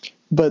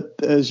 But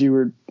as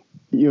you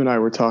and I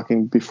were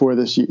talking before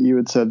this, you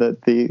had said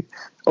that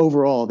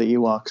overall the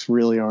Ewoks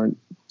really aren't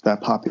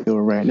that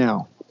popular right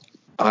now.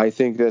 I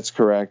think that's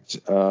correct.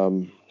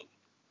 Until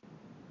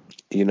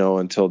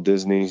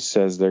Disney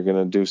says they're going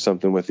to do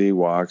something with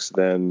Ewoks,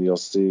 then you'll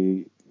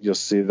see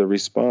the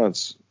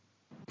response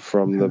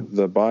from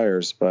the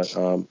buyers. But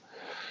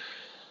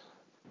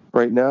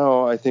right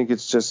now, I think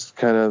it's just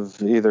kind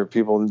of either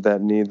people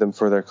that need them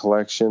for their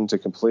collection to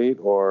complete,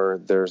 or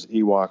there's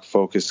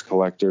Ewok-focused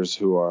collectors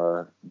who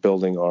are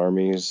building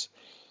armies.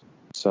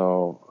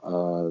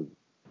 So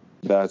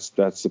that's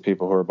the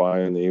people who are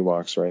buying the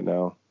Ewoks right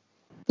now.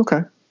 Okay.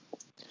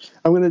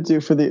 I'm going to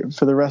do for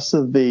the rest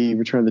of the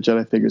Return of the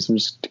Jedi figures, I'm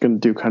just going to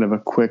do kind of a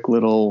quick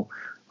little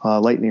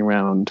lightning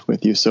round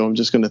with you. So I'm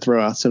just going to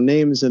throw out some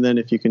names, and then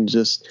if you can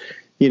just,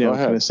 kind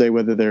of say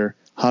whether they're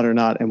hot or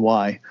not and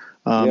why.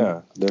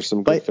 There's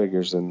some good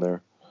figures in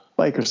there.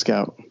 Biker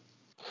Scout.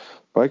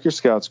 Biker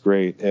Scout's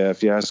great.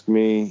 If you ask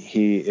me,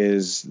 he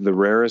is the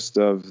rarest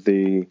of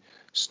the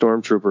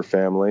Stormtrooper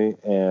family,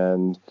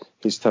 and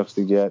he's tough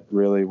to get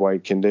really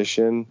white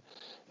condition.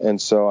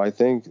 And so I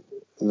think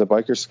the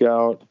Biker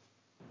Scout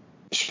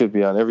should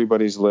be on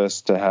everybody's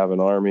list to have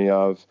an army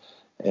of,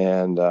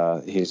 and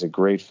he's a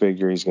great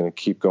figure. He's going to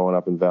keep going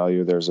up in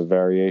value. There's a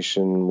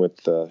variation with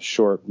the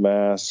short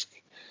mask,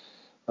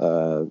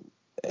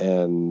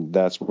 and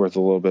that's worth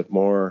a little bit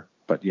more.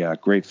 But yeah,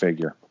 great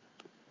figure.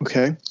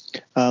 Okay.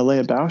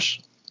 Leia Bausch.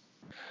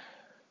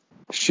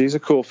 She's a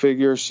cool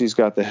figure. She's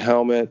got the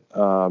helmet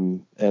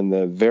and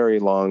the very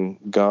long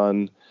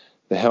gun.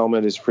 The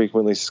helmet is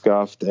frequently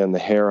scuffed, and the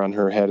hair on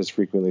her head is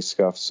frequently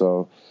scuffed.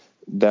 So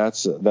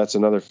that's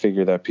another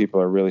figure that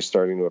people are really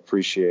starting to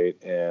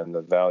appreciate, and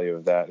the value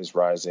of that is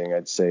rising.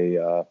 I'd say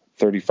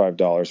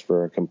 $35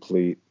 for a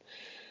complete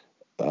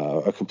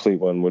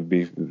one would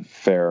be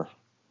fair.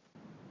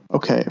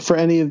 Okay. For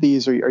any of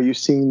these, are you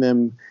seeing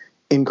them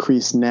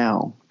increase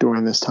now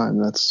during this time?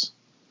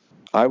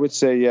 I would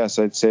say yes.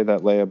 I'd say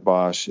that Leia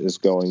Bausch is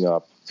going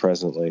up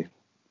presently.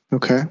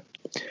 Okay.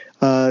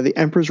 The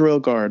Emperor's Royal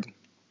Guard.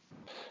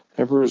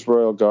 Emperor's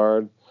Royal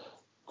Guard.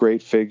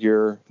 Great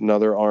figure,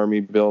 another army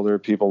builder.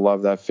 People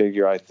love that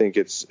figure. I think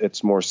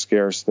it's more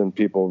scarce than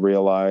people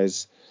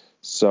realize.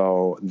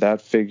 So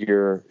that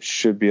figure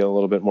should be a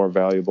little bit more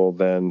valuable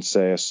than,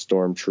 say, a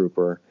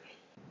Stormtrooper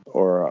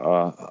or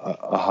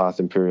a Hoth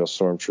Imperial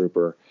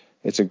Stormtrooper.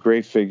 It's a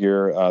great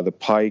figure. The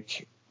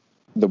pike,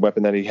 the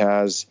weapon that he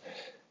has,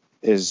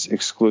 is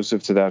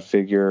exclusive to that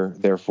figure.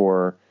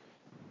 Therefore,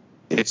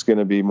 it's going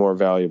to be more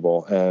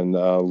valuable. And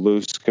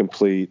loose,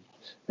 complete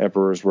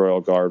Emperor's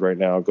Royal Guard right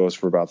now goes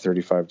for about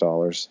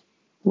 $35.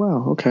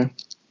 Wow, okay.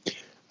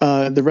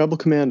 The Rebel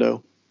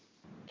Commando.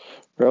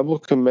 Rebel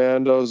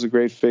Commando is a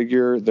great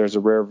figure. There's a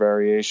rare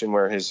variation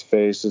where his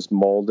face is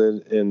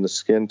molded in the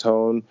skin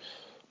tone,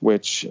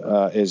 which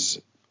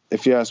is,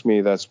 if you ask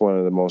me, that's one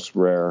of the most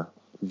rare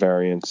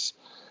variants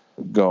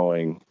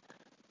going.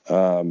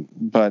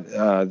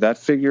 But that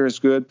figure is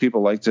good.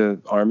 People like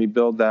to army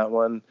build that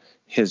one.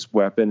 His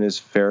weapon is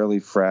fairly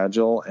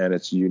fragile, and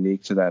it's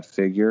unique to that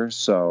figure,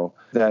 so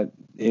that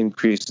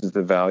increases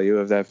the value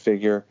of that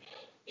figure.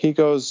 He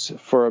goes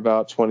for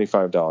about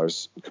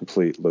 $25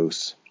 complete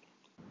loose.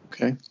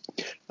 Okay.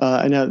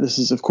 And now this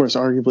is, of course,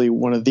 arguably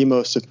one of the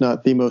most, if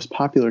not the most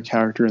popular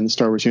character in the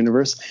Star Wars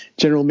universe,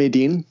 General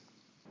Madine.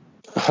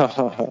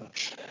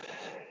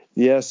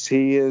 Yes,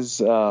 he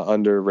is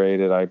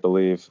underrated, I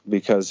believe,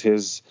 because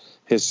his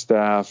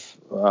staff,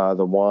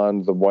 the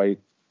wand, the white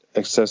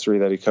accessory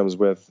that he comes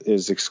with,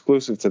 is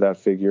exclusive to that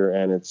figure,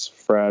 and it's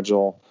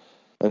fragile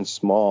and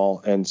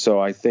small. And so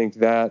I think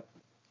that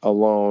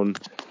alone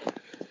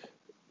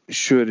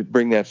should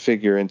bring that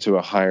figure into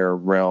a higher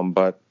realm.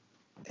 But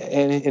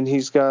and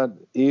he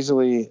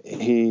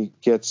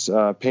gets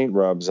paint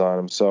rubs on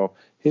him, so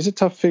he's a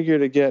tough figure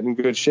to get in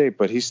good shape,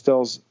 but he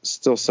still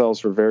sells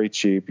for very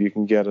cheap. You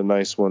can get a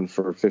nice one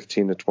for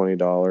 $15 to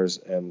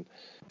 $20, and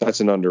that's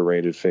an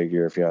underrated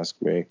figure, if you ask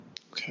me.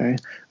 Okay,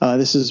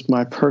 this is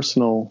one of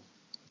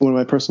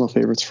my personal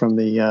favorites from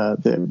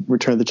the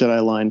Return of the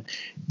Jedi line,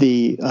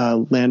 the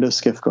Lando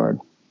Skiff Guard.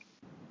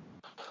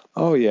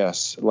 Oh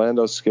yes,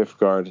 Lando Skiff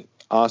Guard,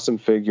 awesome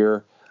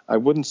figure. I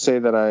wouldn't say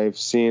that I've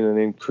seen an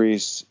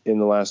increase in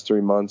the last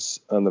 3 months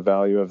on the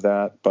value of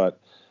that,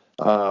 but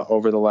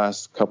over the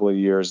last couple of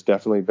years,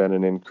 definitely been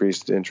an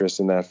increased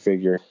interest in that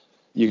figure.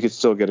 You could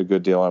still get a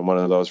good deal on one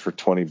of those for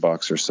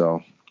 $20 or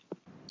so.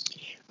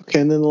 Okay,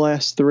 and then the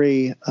last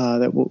three,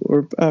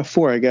 or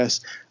four, I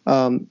guess.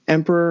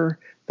 Emperor,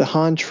 the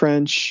Han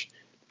Trench,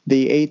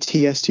 the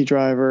AT-ST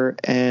driver,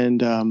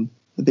 and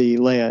the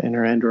Leia in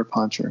her Endor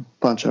poncho.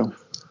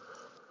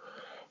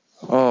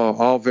 Oh,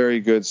 all very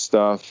good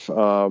stuff.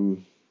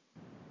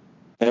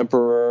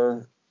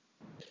 Emperor,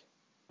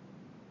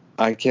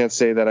 I can't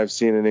say that I've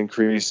seen an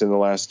increase in the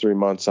last 3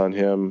 months on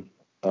him.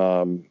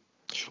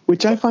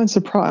 Which I find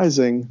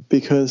surprising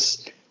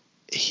because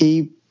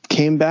he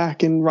came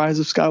back in Rise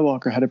of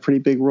Skywalker, had a pretty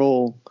big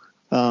role,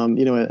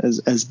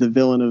 as the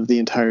villain of the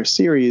entire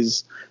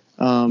series.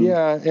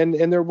 Yeah,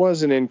 and there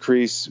was an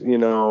increase,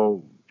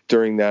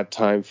 during that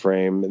time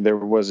frame. There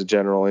was a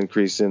general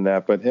increase in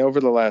that, but over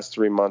the last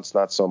 3 months,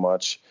 not so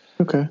much.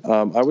 Okay.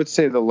 I would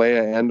say the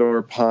Leia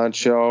Endor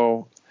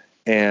poncho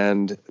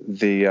and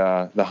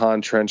the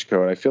Han trench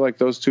coat. I feel like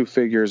those two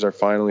figures are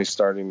finally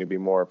starting to be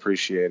more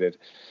appreciated,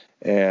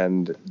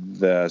 and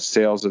the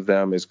sales of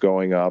them is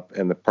going up,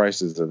 and the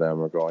prices of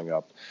them are going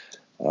up.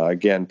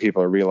 Again,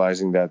 people are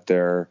realizing that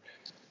they're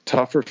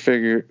tougher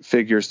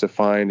figures to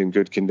find in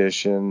good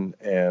condition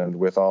and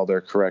with all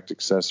their correct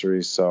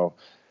accessories. So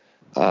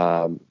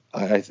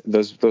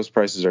those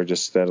prices are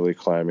just steadily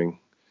climbing.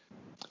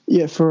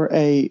 Yeah, for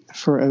a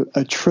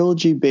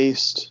trilogy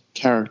based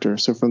character,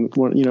 so from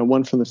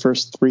one from the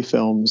first three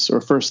films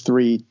or first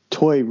three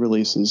toy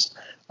releases,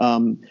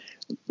 the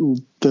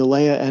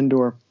Leia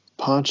Endor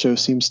poncho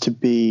seems to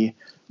be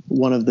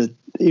one of the,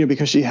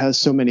 because she has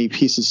so many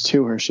pieces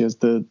to her. She has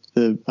the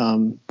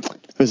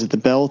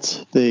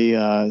belt,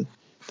 the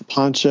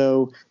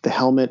poncho, the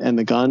helmet, and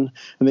the gun,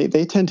 and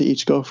they tend to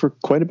each go for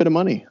quite a bit of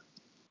money.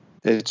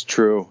 It's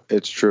true.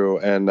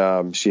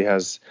 And she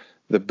has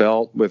the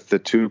belt with the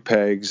 2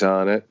 pegs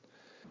on it,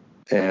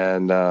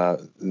 and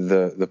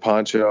the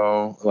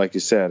poncho, like you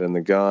said, and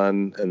the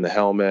gun and the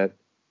helmet,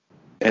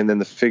 and then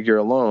the figure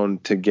alone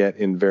to get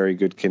in very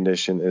good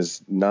condition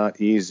is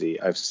not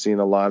easy. I've seen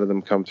a lot of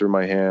them come through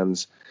my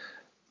hands,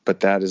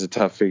 but that is a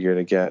tough figure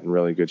to get in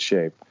really good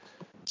shape.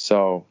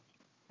 So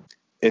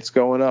it's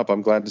going up.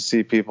 I'm glad to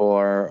see people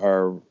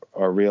are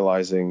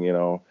realizing,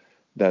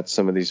 that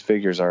some of these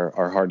figures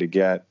are hard to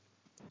get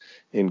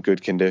in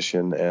good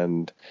condition.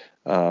 And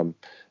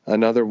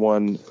another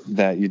one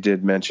that you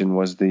did mention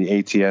was the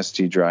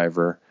AT-ST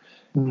driver.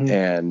 Mm-hmm.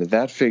 And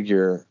that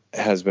figure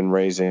has been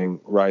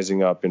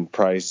rising up in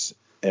price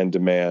and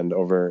demand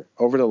over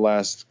the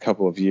last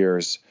couple of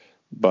years.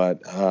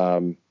 But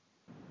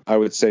I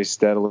would say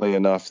steadily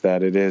enough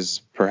that it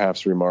is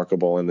perhaps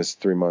remarkable in this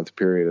 3-month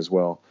period as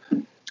well.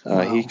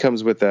 Wow. He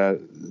comes with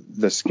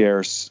the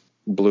scarce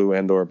blue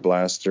Endor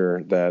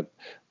blaster that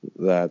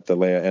the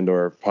Leia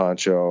Endor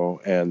poncho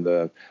and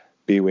the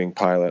B-Wing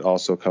pilot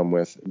also come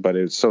with, but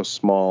it's so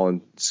small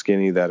and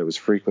skinny that it was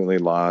frequently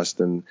lost,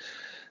 and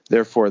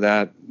therefore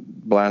that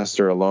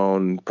blaster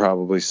alone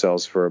probably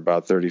sells for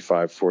about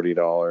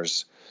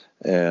 $35-$40.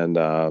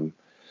 And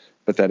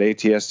but that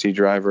AT-ST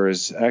driver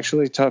is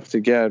actually tough to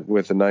get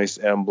with a nice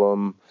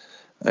emblem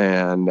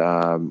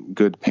and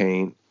good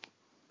paint.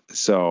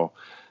 So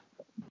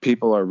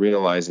people are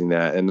realizing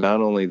that, and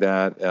not only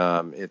that,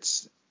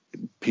 it's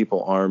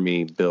people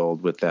army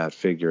build with that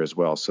figure as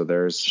well. So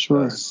there's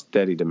a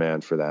steady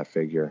demand for that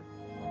figure.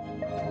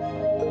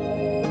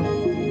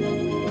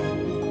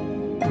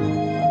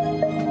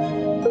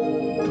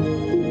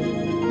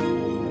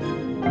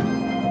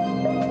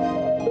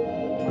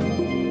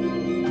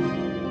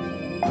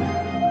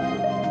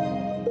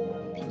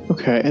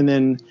 Okay, and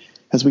then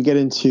as we get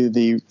into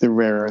the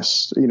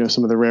rarest,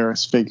 some of the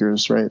rarest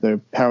figures, right? The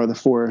Power of the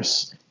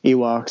Force,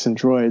 Ewoks, and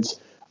droids.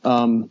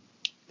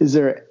 Is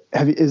there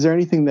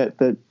anything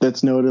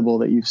that's notable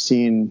that you've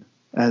seen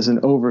as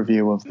an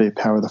overview of the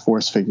Power of the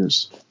Force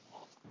figures?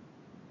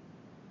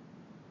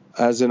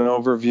 As an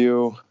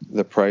overview,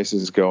 the price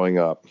is going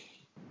up,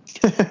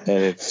 and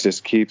it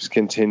just keeps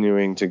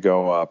continuing to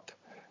go up.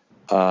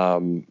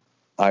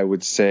 I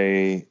would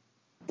say,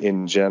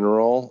 in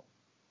general,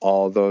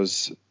 all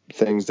those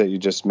things that you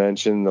just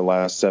mentioned, the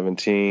last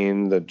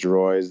 17, the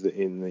droids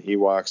in the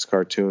Ewoks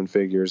cartoon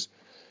figures,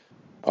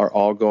 are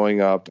all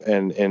going up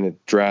and in a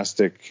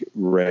drastic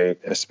rate,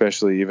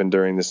 especially even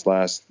during this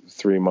last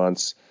 3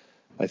 months.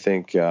 I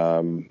think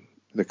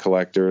the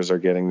collectors are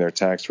getting their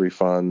tax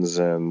refunds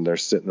and they're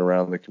sitting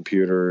around the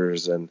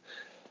computers, and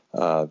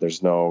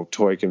there's no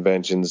toy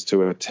conventions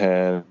to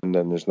attend, and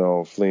there's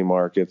no flea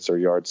markets or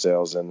yard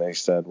sales. And they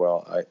said,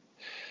 well,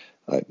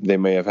 they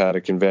may have had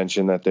a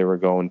convention that they were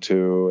going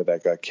to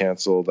that got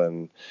canceled,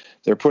 and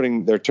they're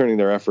turning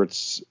their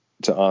efforts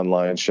to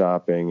online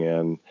shopping,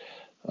 and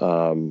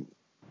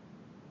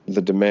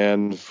the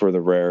demand for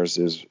the rares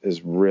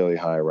is really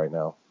high right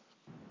now.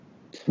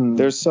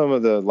 There's some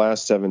of the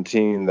last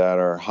 17 that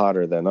are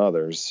hotter than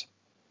others.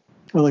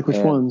 Like which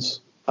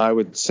ones? I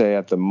would say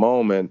at the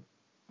moment,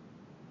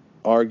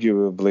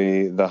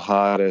 arguably the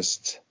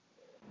hottest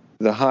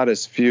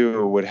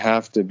few would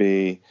have to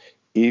be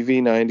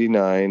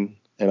EV-99,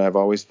 and I've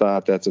always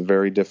thought that's a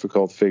very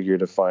difficult figure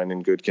to find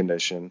in good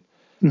condition.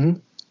 Mm-hmm.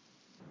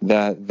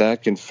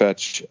 That can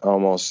fetch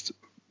almost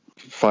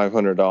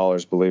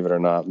 $500, believe it or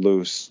not,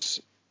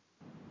 loose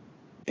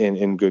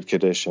in good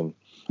condition,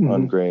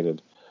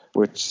 ungraded,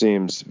 which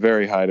seems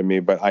very high to me,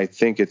 but I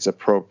think it's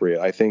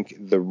appropriate. I think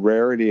the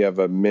rarity of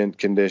a mint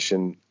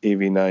condition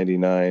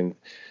EV-99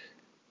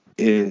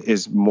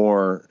 is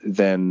more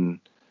than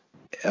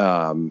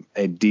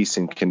a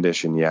decent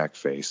condition yak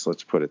face.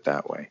 Let's put it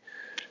that way.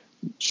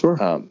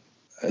 Sure.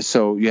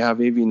 So you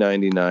have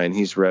EV-99,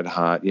 he's red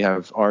hot. You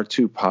have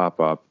R2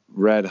 pop-up,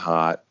 red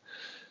hot.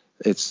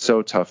 It's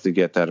so tough to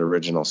get that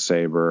original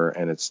saber,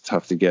 and it's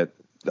tough to get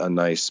a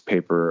nice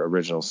paper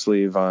original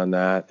sleeve on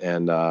that.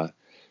 And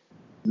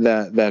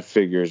that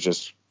figure is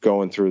just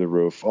going through the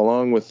roof,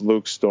 along with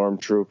Luke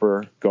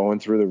Stormtrooper going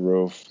through the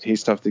roof.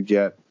 He's tough to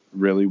get,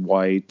 really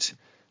white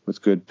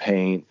with good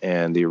paint,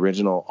 and the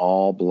original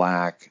all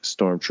black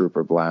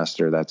Stormtrooper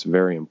blaster. That's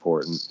very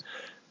important.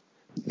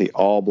 The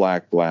all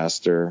black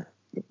blaster,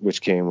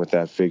 which came with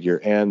that figure,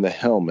 and the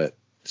helmet.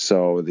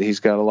 So he's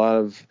got a lot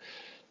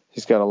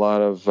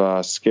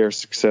of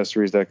scarce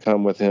accessories that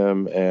come with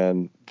him,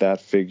 and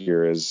that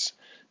figure is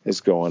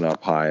going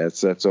up high.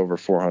 That's over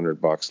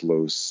 $400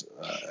 loose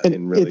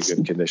in really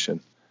good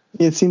condition.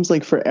 It seems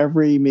like for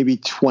every maybe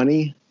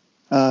 20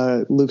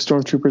 Luke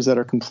Stormtroopers that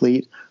are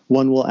complete,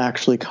 one will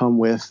actually come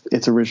with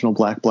its original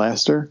black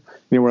blaster.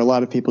 Where a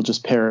lot of people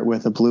just pair it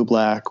with a blue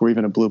black or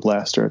even a blue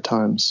blaster at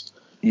times.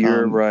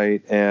 You're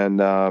right, and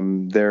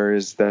there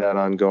is that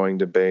ongoing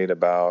debate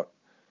about,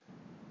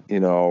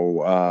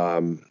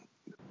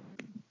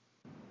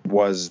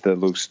 was the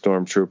Luke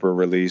Stormtrooper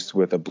released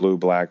with a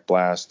blue-black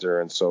blaster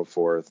and so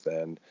forth?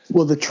 And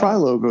well, the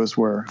tri-logos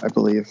were, I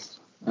believe.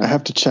 I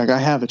have to check. I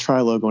have a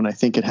tri-logo, and I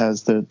think it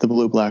has the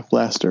blue-black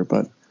blaster.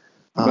 But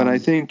I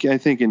think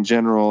in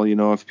general,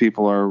 if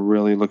people are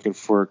really looking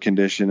for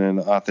condition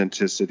and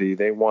authenticity,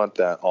 they want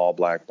that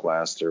all-black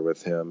blaster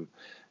with him,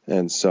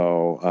 and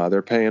so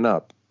they're paying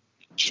up.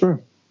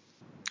 Sure.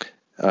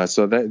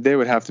 So they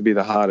would have to be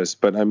the hottest,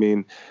 but I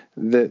mean,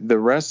 the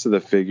rest of the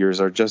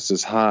figures are just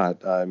as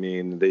hot. I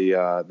mean,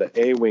 the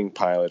A-Wing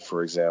pilot,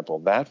 for example,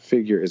 that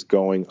figure is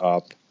going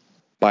up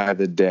by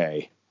the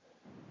day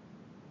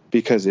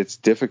because it's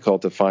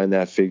difficult to find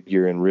that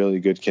figure in really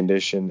good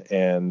condition,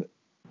 and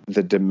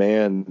the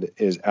demand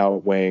is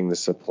outweighing the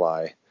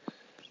supply.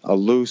 A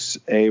loose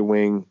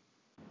A-Wing,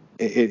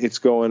 it's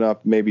going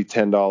up maybe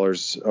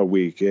 $10 a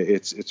week.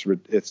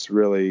 It's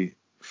really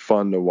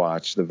fun to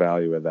watch the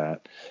value of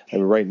that.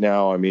 And right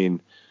now, I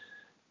mean,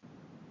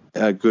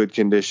 a good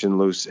condition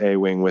loose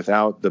A-Wing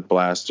without the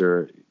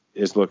blaster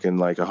is looking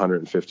like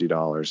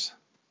 $150.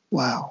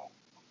 Wow.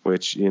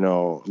 Which,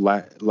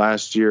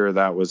 last year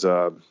that was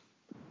a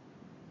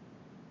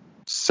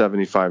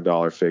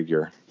 $75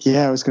 figure.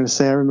 Yeah, I was going to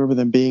say, I remember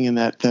them being in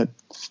that $50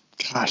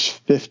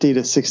 to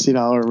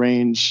 $60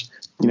 range.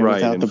 Right,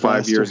 without and the 5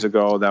 blaster. years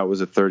ago that was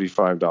a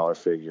 $35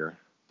 figure.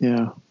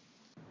 Yeah.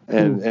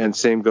 And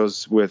same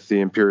goes with the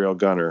Imperial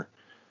Gunner.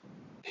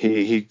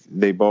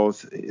 They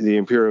both, the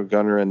Imperial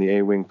Gunner and the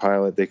A-Wing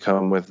pilot, they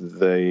come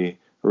with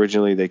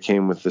originally they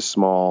came with the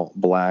small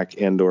black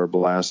Endor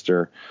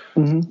blaster,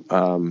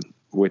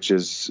 which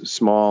is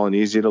small and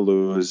easy to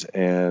lose,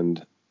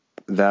 and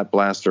that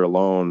blaster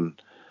alone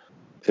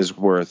is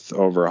worth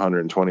over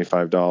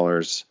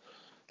 $125.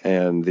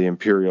 And the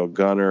Imperial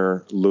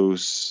Gunner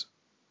loose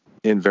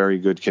in very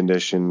good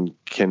condition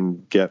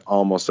can get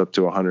almost up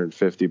to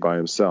 $150 by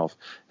himself.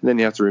 And then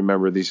you have to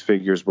remember these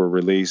figures were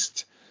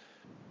released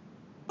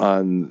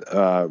on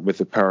with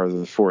the Power of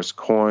the Force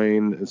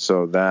coin,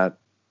 so that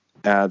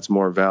adds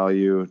more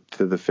value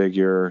to the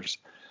figures.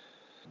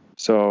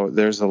 So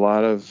there's a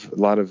lot of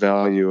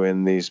value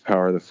in these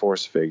Power of the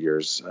Force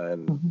figures,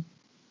 and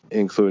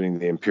including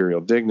the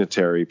Imperial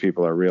Dignitary.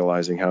 People are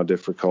realizing how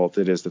difficult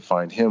it is to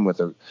find him with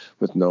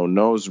no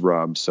nose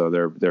rub, so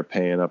they're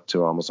paying up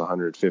to almost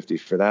 $150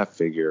 for that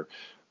figure,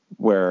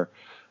 where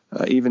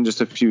even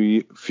just a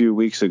few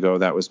weeks ago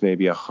that was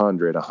maybe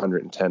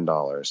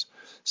 $110.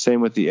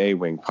 Same with the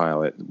A-Wing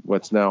pilot.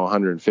 What's now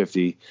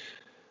 $150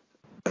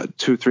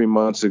 2-3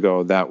 months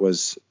ago, that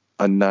was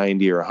a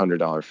 $90 or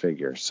 $100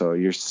 figure. So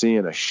you're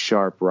seeing a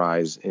sharp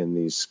rise in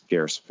these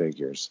scarce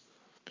figures.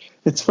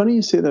 It's funny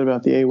you say that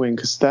about the A-Wing,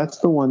 because that's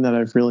the one that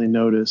I've really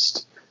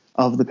noticed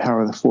of the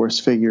Power of the Force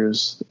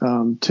figures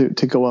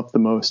to go up the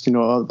most. You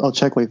know, I'll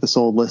check like the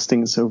sold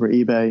listings over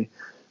eBay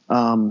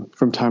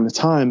from time to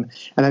time,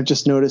 and I've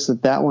just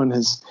noticed that one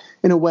has,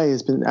 in a way,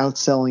 has been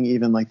outselling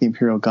even like the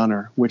Imperial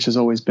Gunner, which has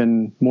always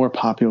been more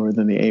popular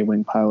than the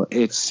A-Wing pilot.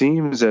 It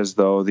seems as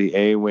though the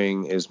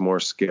A-Wing is more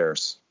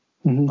scarce,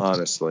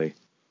 honestly.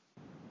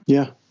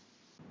 Yeah,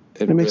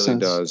 it makes really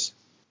sense. does.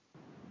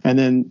 And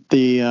then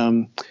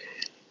the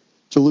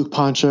Luke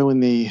Poncho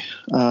and the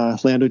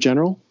Lando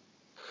General.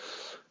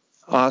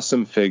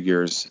 Awesome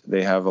figures.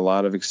 They have a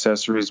lot of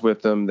accessories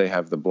with them. They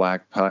have the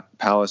black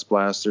Palace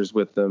blasters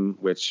with them,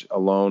 which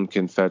alone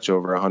can fetch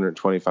over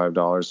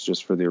 $125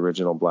 just for the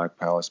original black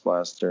Palace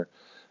blaster.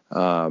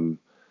 The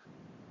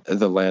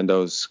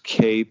Lando's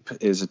cape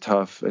is a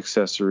tough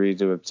accessory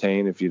to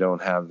obtain. If you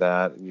don't have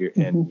that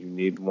and you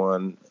need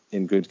one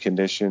in good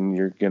condition,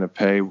 you're going to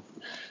pay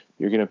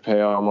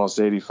almost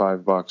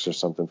 $85 or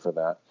something for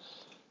that.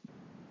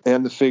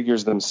 And the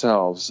figures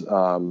themselves,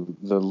 the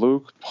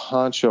Luke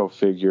Poncho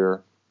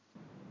figure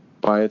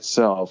by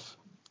itself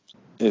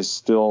is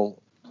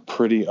still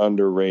pretty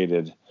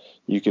underrated.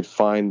 You could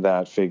find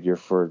that figure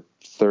for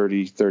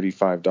 $30,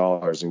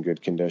 $35 in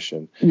good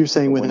condition. You're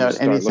saying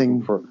without anything.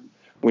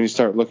 When you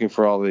start looking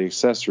for all the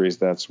accessories,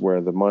 that's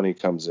where the money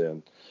comes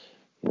in.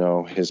 You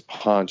know, his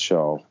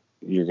poncho,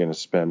 you're going to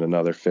spend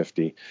another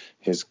 $50.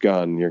 His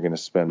gun, you're going to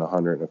spend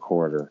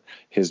 $125.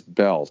 His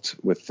belt,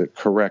 with the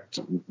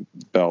correct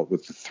belt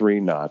with the 3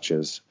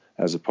 notches,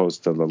 as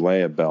opposed to the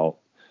Leia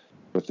belt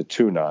with the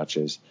 2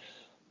 notches.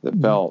 The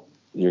belt,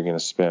 you're going to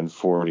spend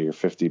 $40 or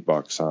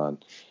 $50 on.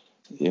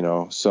 You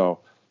know, so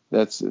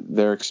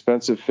they're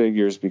expensive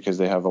figures because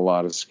they have a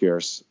lot of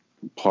scarce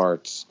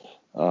parts.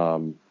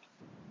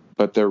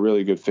 But they're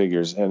really good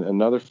figures. And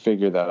another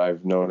figure that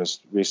I've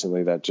noticed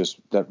recently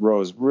that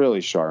rose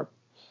really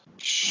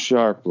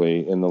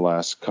sharply in the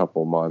last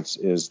couple months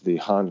is the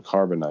Han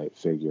Carbonite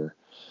figure.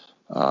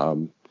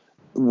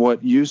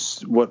 What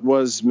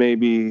was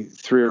maybe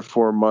 3 or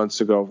 4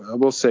 months ago,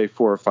 we'll say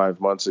 4 or 5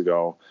 months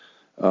ago,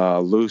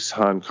 loose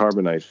Han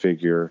Carbonite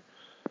figure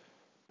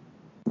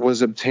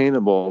was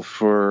obtainable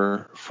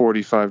for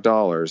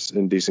 $45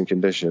 in decent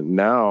condition.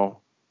 Now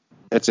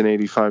it's an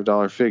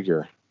 $85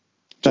 figure.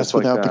 That's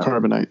without the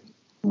Carbonite.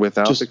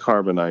 Without the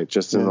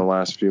Carbonite, in the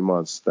last few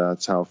months.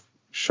 That's how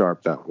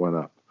sharp that went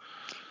up.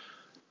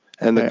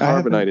 And the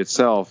Carbonite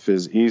itself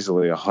is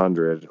easily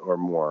 100 or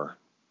more.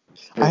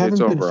 I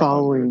haven't been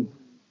following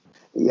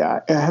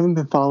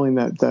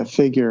that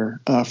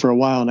figure for a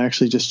while, and I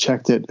actually just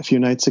checked it a few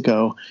nights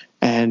ago,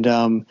 and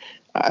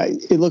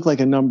it looked like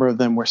a number of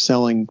them were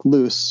selling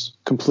loose,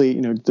 complete,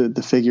 you know,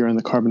 the figure and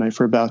the Carbonite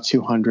for about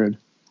 $200.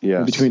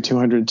 Yes. Between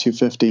 $200 and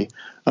 $250,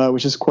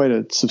 which is quite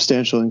a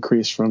substantial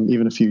increase from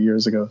even a few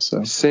years ago.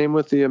 So same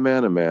with the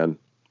Amana Man.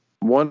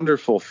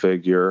 Wonderful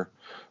figure,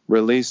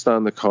 released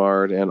on the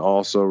card and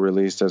also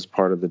released as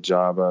part of the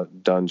Jabba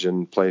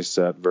Dungeon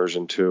playset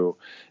version 2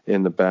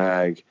 in the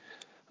bag.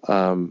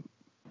 But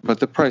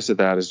the price of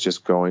that is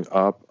just going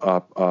up.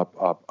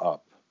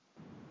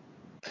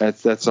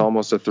 That's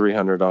almost a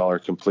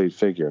 $300 complete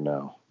figure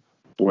now,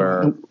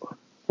 where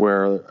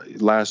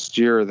last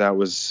year that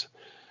was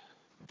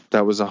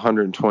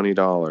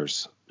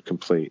 $120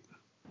 complete.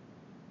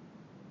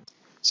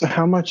 So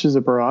how much is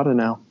a Barada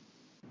now?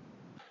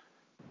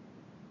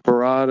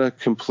 Barada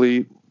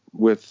complete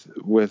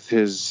with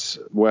his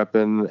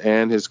weapon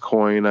and his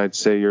coin, I'd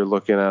say you're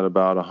looking at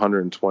about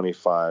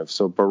 $125.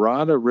 So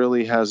Barada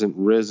really hasn't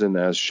risen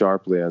as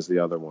sharply as the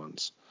other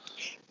ones.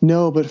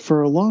 No, but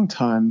for a long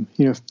time,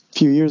 you know, a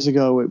few years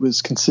ago, it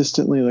was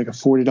consistently like a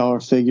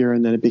 $40 figure,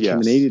 and then it became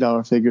an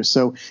 $80 figure.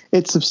 So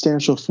it's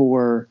substantial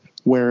for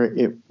where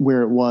it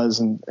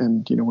was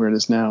and you know where it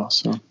is now.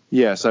 So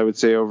yes, I would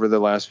say over the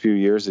last few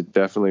years it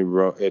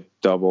definitely it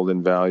doubled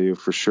in value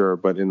for sure,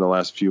 but in the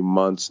last few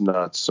months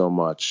not so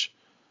much.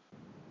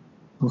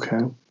 Okay,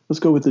 let's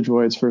go with the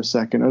droids for a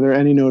second. Are there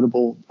any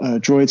notable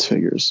droids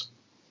figures?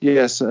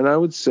 Yes, and I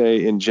would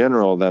say in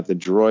general that the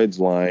droids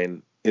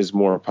line is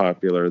more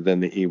popular than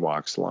the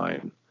Ewoks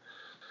line.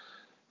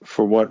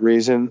 For what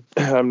reason?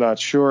 I'm not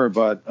sure,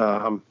 but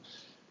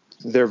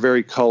they're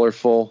very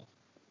colorful.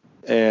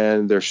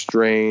 And they're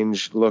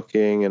strange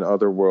looking and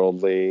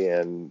otherworldly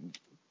and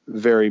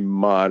very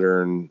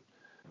modern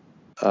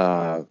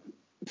for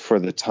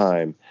the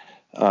time.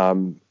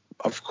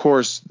 Of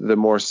course, the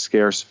more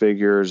scarce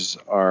figures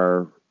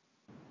are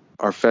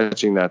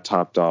fetching that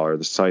top dollar.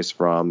 The Sice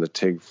Fromm, the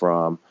Tig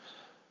Fromm.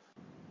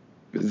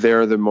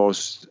 They're the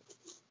most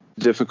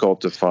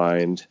difficult to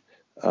find.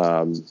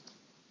 And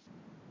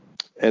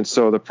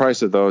so the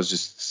price of those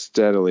just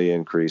steadily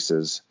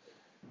increases.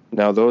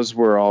 Now, those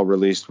were all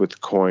released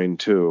with coin,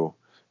 too.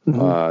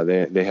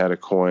 They had a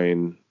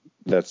coin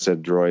that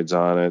said droids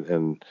on it.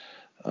 And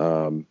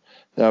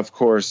now, of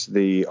course,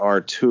 the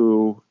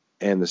R2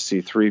 and the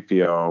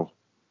C-3PO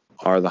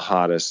are the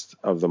hottest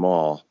of them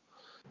all.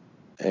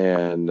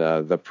 and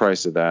the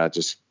price of that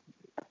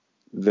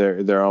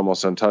they're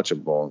almost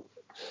untouchable.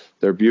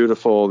 They're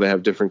beautiful. They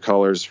have different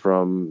colors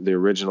from the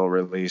original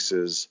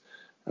releases.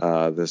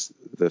 The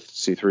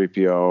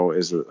C-3PO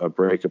is a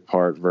break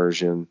apart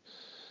version,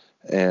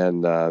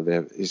 and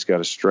he's got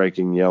a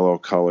striking yellow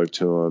color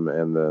to him,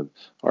 and the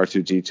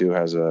R2-D2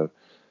 has a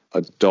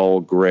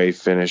dull gray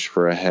finish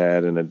for a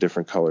head and a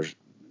different color,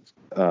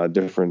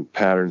 different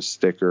pattern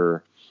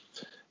sticker.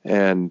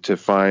 And to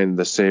find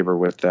the saber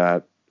with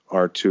that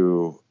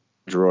R2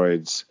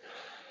 droids,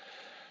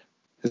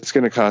 it's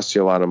going to cost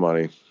you a lot of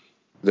money.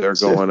 They're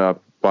going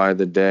up by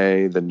the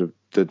day. The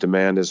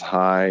demand is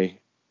high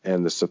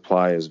and the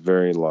supply is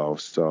very low.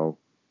 So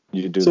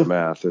you do the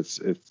math. It's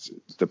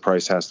the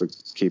price has to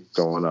keep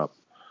going up.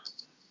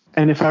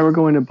 And if I were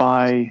going to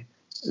buy,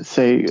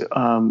 say,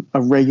 a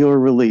regular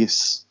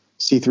release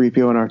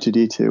C-3PO and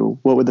R2-D2,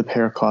 what would the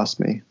pair cost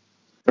me?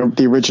 Or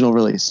the original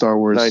release, Star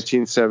Wars.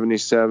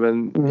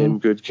 1977 in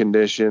good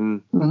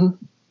condition.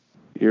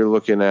 You're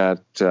looking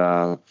at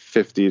 $50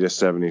 to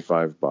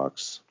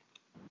 $75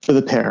 for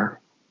the pair.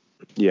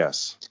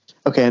 Yes.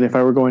 Okay, and if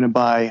I were going to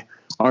buy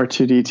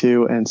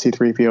R2-D2 and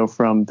C-3PO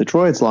from the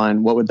Droids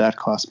line, what would that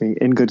cost me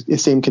in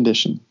same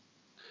condition?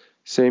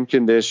 Same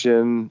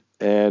condition,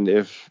 and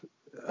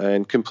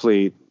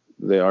complete.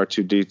 The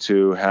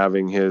R2-D2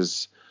 having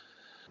his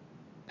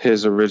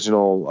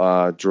original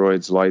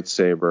droid's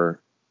lightsaber,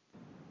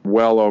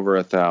 well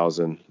over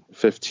 $1,000,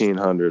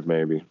 $1,500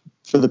 maybe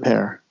for the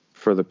pair.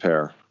 For the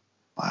pair.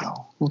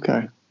 Wow.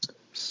 Okay.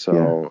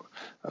 So,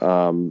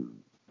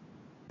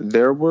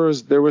 there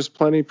was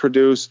plenty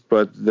produced,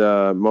 but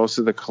most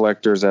of the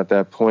collectors at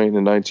that point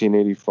in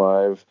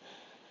 1985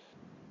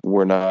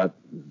 were not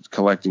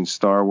collecting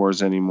Star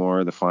Wars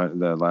anymore.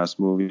 The last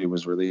movie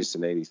was released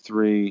in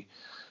 '83,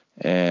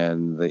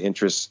 and the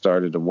interest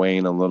started to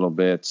wane a little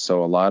bit.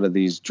 So a lot of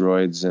these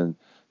droids and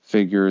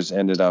figures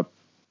ended up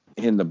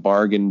in the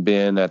bargain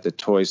bin at the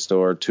toy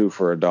store, 2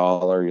 for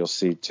 $1. You'll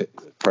see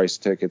price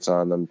tickets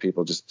on them.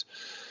 People just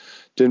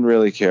didn't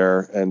really care,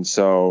 and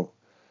so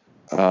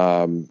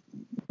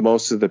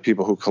most of the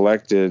people who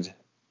collected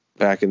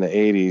back in the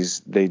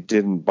 80s, they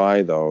didn't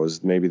buy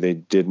those. Maybe they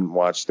didn't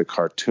watch the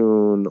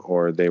cartoon,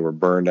 or they were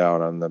burned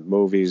out on the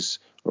movies,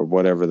 or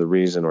whatever the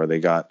reason, or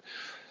they got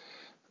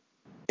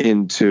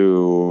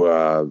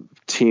into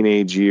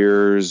teenage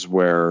years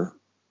where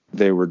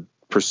they were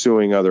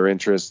pursuing other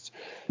interests,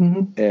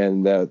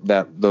 and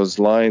that those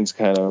lines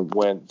kind of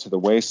went to the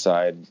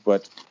wayside.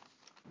 But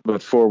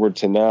forward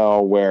to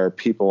now, where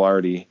people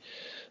already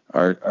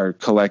are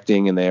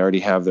collecting, and they already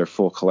have their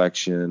full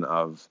collection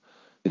of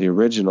the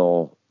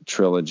original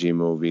trilogy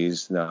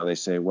movies. Now they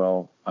say,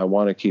 well, I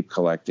want to keep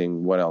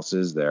collecting. What else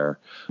is there?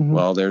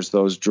 Well, there's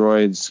those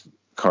Droids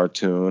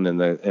cartoon and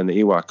the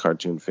Ewok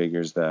cartoon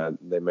figures that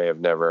they may have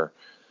never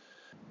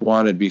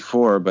wanted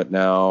before, but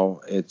now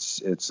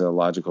it's a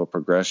logical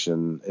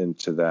progression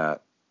into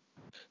that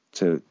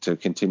to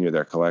continue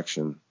their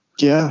collection.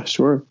 Yeah,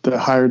 sure. The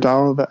higher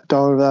dollar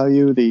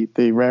value,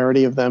 the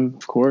rarity of them,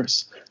 of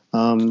course.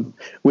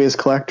 We as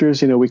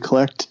collectors, we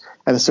collect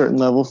at a certain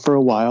level for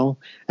a while,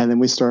 and then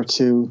we start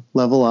to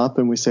level up,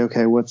 and we say,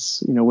 okay, what's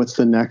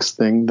the next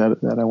thing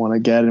that I want to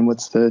get, and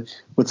what's the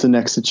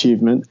next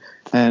achievement,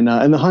 and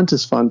the hunt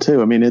is fun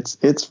too. I mean,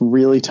 it's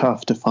really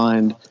tough to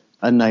find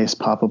a nice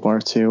pop-up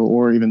R2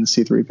 or even the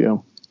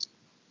C-3PO.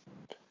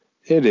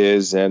 It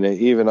is, and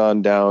even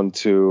on down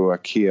to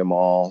Akia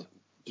Mall,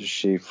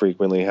 she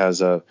frequently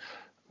has a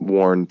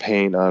worn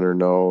paint on her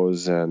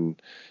nose,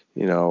 and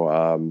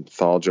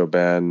Thal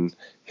Joben,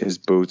 his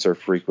boots are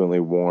frequently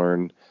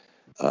worn,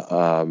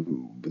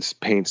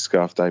 paint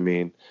scuffed, I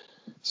mean.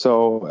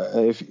 So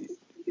if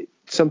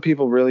some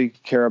people really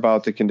care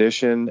about the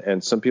condition,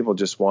 and some people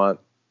just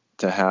want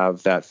to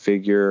have that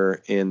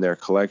figure in their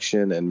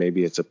collection, and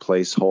maybe it's a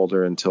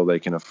placeholder until they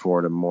can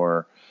afford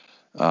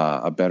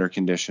a better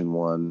condition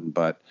one.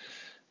 But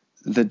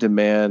the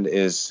demand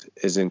is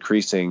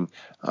increasing.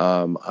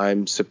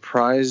 I'm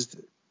surprised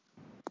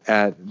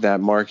at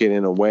that market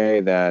in a way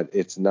that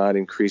it's not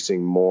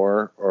increasing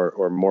more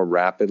or more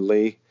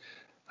rapidly.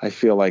 I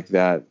feel like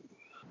that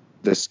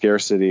the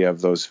scarcity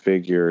of those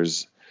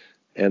figures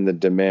and the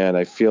demand,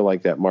 I feel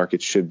like that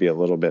market should be a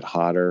little bit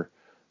hotter.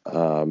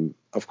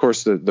 Of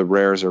course, the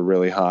rares are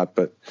really hot,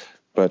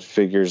 but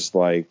figures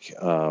like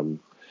Thal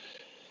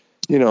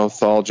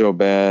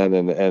Joben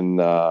and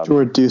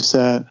George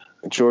Doucette,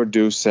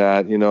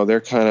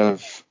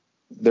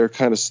 they're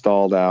kind of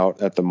stalled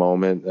out at the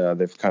moment.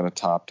 They've kind of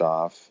topped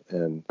off,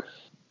 and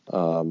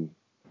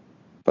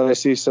but I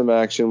see some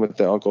action with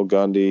the Uncle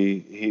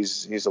Gundy.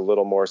 He's a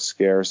little more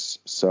scarce,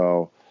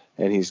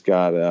 and he's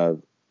got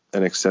an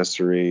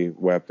accessory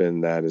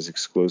weapon that is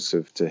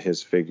exclusive to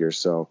his figure,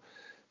 so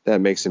that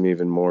makes him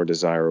even more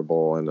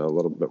desirable and a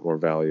little bit more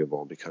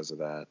valuable because of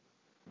that.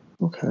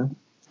 Okay.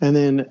 And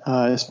then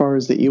as far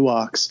as the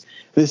Ewoks,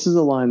 this is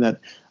a line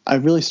that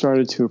I've really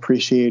started to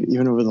appreciate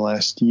even over the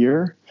last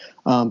year,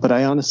 but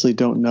I honestly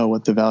don't know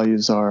what the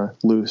values are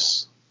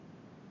loose.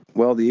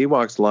 Well, the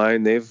Ewoks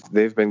line,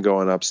 they've been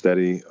going up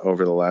steady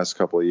over the last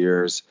couple of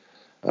years.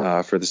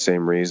 for the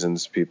same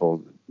reasons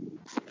people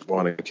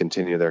want to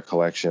continue their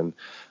collection.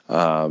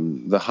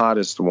 The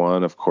hottest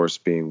one, of course,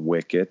 being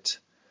Wicket.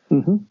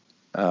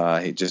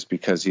 Just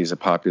because he's a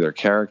popular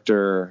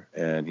character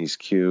and he's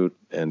cute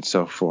and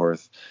so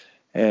forth.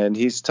 And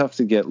he's tough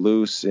to get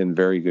loose in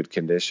very good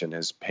condition.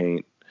 His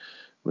paint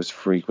was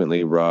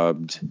frequently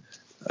rubbed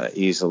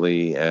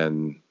easily.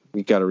 And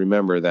we got to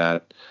remember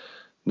that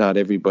not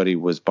everybody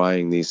was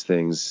buying these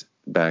things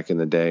back in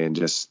the day and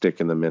just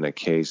sticking them in a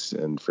case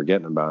and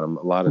forgetting about them.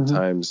 A lot of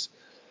times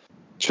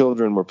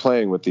children were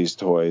playing with these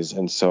toys.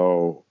 And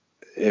so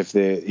if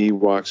the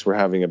Ewoks were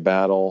having a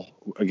battle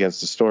against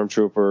the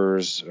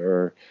stormtroopers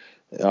or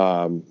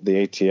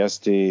the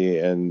AT-ST,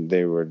 and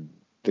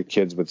the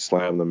kids would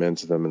slam them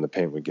into them and the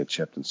paint would get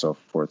chipped and so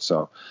forth.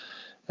 So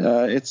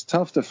it's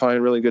tough to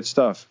find really good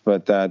stuff,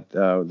 but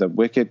the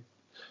Wicket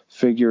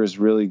figure is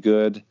really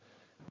good.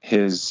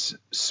 His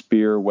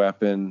spear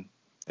weapon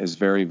is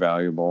very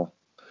valuable.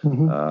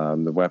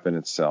 The weapon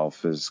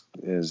itself is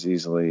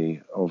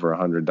easily over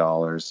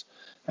 $100,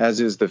 as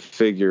is the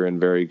figure in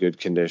very good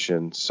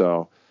condition.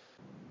 So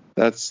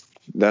that's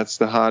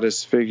the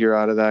hottest figure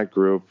out of that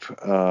group.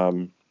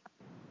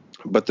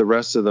 But the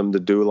rest of them, the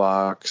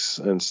Dulocs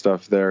and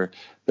stuff,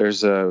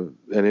 there's an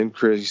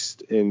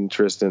increased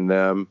interest in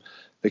them.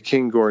 The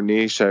King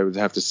Gornish, I would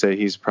have to say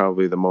he's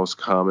probably the most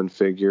common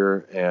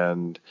figure,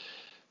 and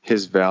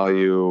his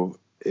value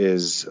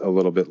is a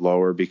little bit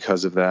lower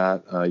because of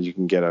that. You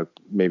can get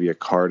maybe a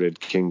carded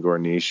King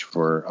Gornish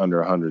for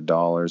under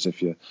 $100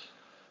 if you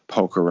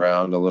poke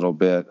around a little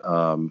bit.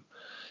 And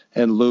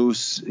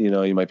loose,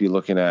 you might be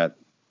looking at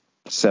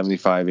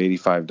 $75,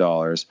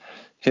 $85.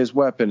 His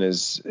weapon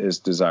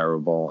is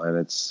desirable, and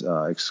it's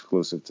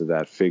exclusive to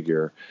that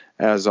figure,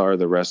 as are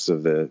the rest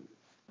of the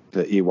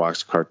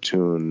Ewoks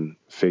cartoon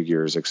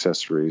figures,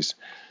 accessories.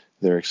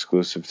 They're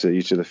exclusive to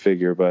each of the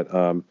figure, but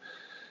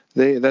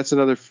that's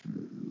another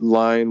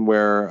line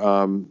where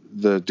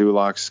the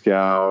Duloc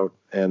Scout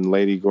and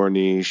Lady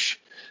Gornish,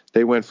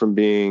 they went from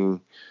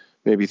being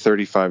maybe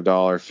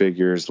 $35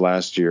 figures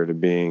last year to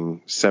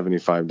being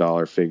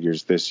 $75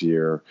 figures this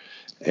year,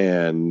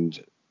 and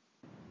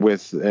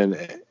with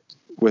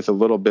a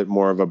little bit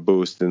more of a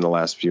boost in the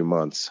last few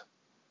months.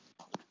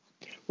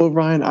 Well,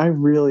 Ryan, I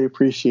really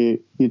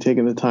appreciate you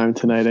taking the time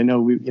tonight. I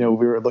know we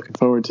were looking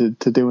forward to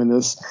doing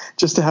this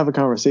just to have a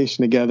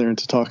conversation together and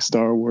to talk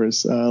Star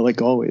Wars,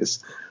 like always.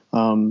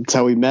 It's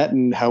how we met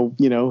and how,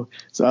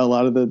 it's a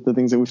lot of the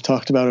things that we've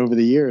talked about over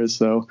the years.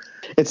 So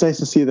it's nice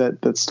to see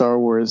that Star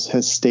Wars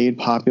has stayed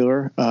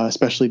popular,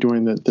 especially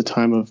during the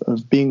time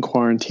of being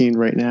quarantined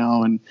right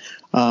now. And,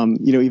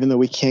 even though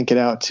we can't get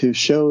out to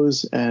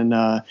shows and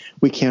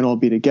we can't all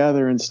be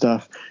together and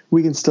stuff,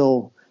 we can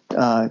still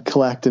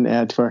collect and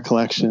add to our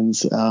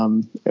collections.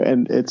 And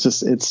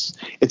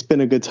it's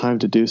been a good time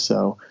to do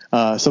so.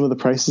 Some of the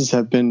prices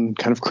have been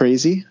kind of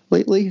crazy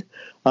lately.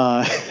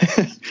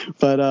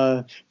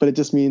 But it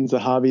just means the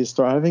hobby is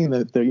thriving and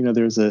that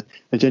there's a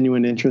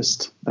genuine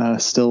interest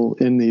still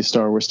in these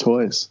Star Wars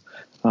toys.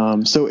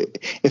 So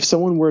if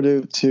someone were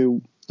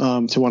to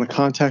want to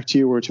contact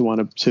you or to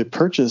want to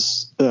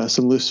purchase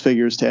some loose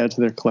figures to add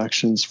to their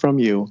collections from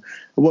you,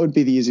 what would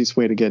be the easiest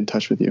way to get in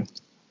touch with you?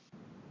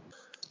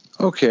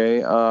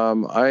 Okay,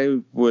 I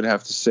would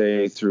have to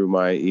say through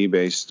my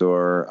eBay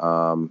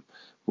store,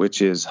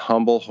 which is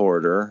Humble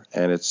Hoarder,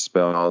 and it's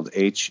spelled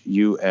HUMBLEHORDER,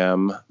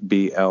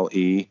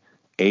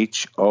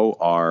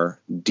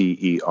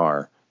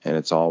 and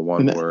it's all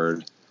one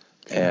word.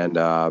 And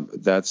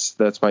that's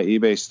my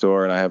eBay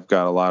store, and I have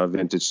got a lot of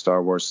vintage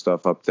Star Wars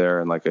stuff up there.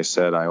 And like I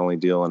said, I only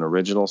deal in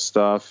original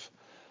stuff.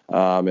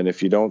 And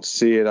if you don't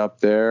see it up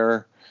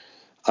there,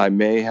 I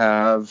may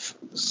have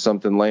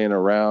something laying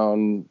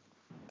around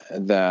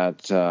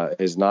that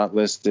is not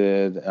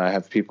listed. I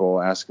have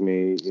people ask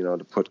me,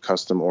 to put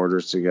custom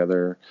orders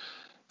together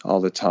all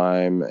the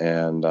time.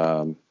 And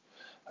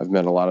I've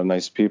met a lot of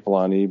nice people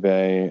on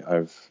eBay.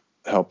 I've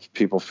helped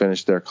people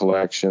finish their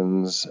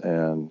collections,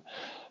 and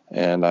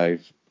I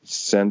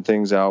send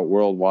things out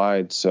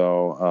worldwide.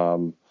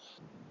 So,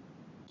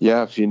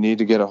 if you need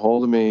to get a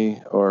hold of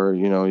me, or,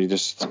 you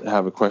just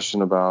have a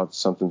question about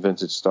something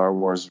vintage Star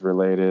Wars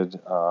related,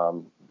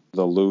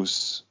 the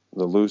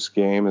loose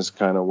game is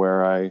kind of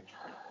where I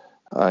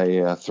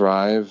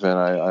thrive and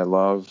I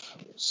love.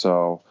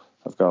 So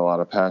I've got a lot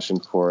of passion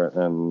for it.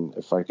 And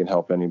if I can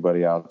help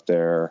anybody out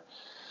there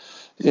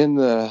in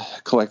the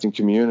collecting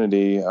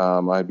community,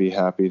 I'd be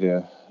happy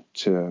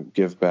to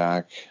give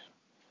back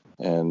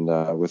and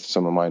with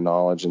some of my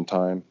knowledge and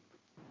time.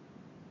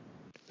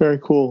 Very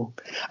cool.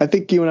 I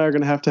think you and I are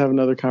going to have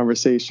another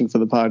conversation for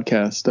the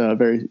podcast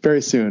very,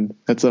 very soon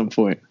at some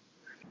point.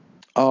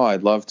 Oh,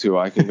 I'd love to.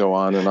 I can go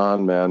on and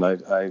on, man.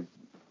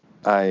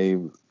 I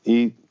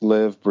eat,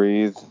 live,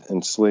 breathe,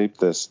 and sleep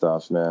this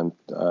stuff, man.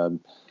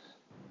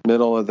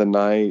 Middle of the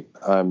night,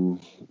 I'm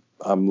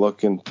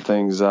looking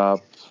things up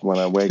when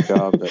I wake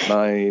up at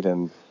night,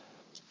 and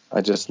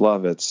I just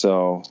love it.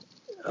 So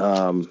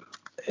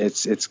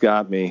it's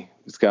got me.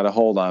 It's got a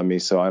hold on me,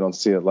 so I don't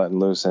see it letting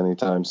loose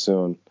anytime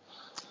soon.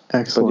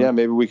 Excellent. But yeah,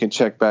 maybe we can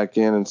check back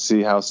in and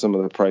see how some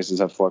of the prices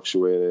have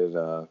fluctuated.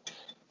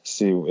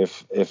 See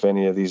if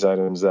any of these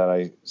items that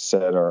I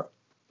said are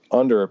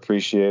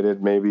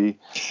underappreciated. Maybe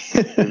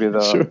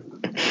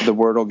the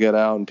word will get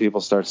out and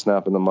people start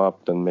snapping them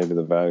up, and maybe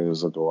the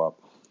values will go up.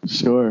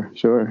 Sure.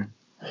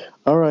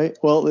 All right.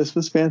 Well, this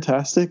was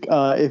fantastic.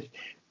 If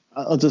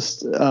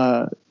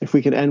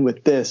we could end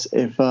with this,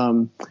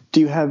 do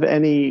you have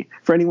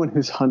for anyone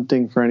who's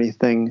hunting for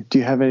anything, do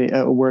you have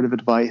a word of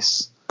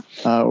advice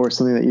or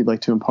something that you'd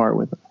like to impart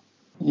with them?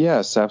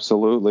 Yes,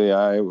 absolutely.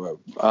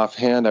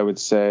 Offhand, I would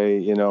say,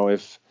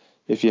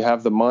 if you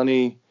have the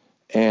money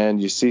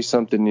and you see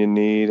something you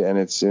need and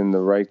it's in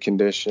the right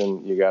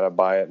condition, you got to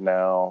buy it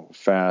now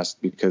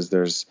fast, because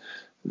there's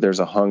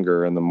a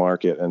hunger in the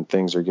market and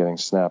things are getting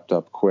snapped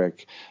up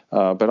quick.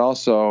 But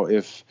also,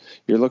 if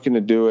you're looking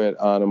to do it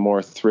on a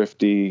more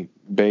thrifty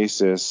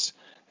basis,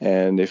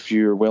 and if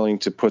you're willing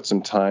to put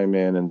some time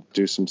in and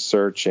do some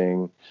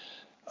searching,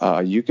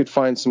 you could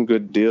find some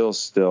good deals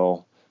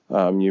still.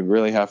 You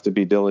really have to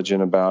be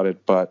diligent about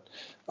it. But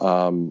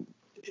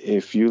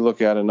if you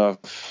look at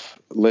enough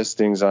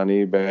listings on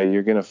eBay,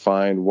 you're going to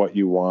find what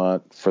you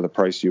want for the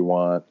price you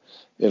want.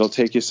 It'll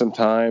take you some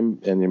time,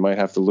 and you might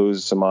have to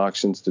lose some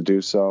auctions to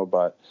do so,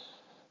 but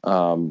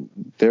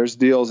there's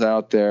deals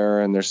out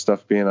there, and there's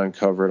stuff being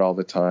uncovered all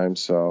the time.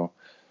 So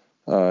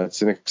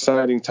it's an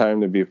exciting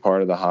time to be a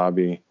part of the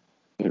hobby.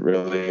 It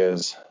really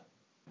is.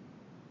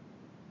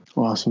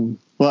 Awesome.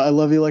 Well, I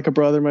love you like a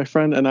brother, my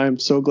friend, and I'm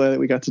so glad that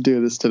we got to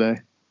do this today.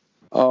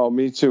 Oh,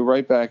 me too.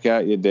 Right back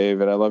at you,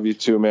 David. I love you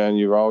too, man.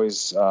 You've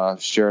always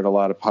shared a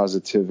lot of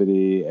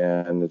positivity,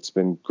 and it's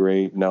been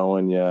great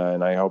knowing you.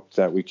 And I hope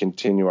that we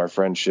continue our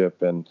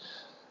friendship, and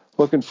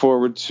looking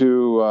forward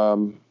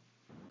to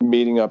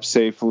meeting up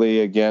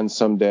safely again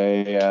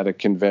someday at a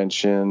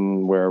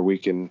convention where we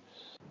can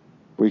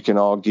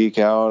all geek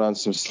out on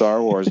some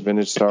Star Wars,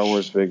 vintage Star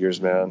Wars figures,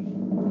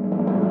 man.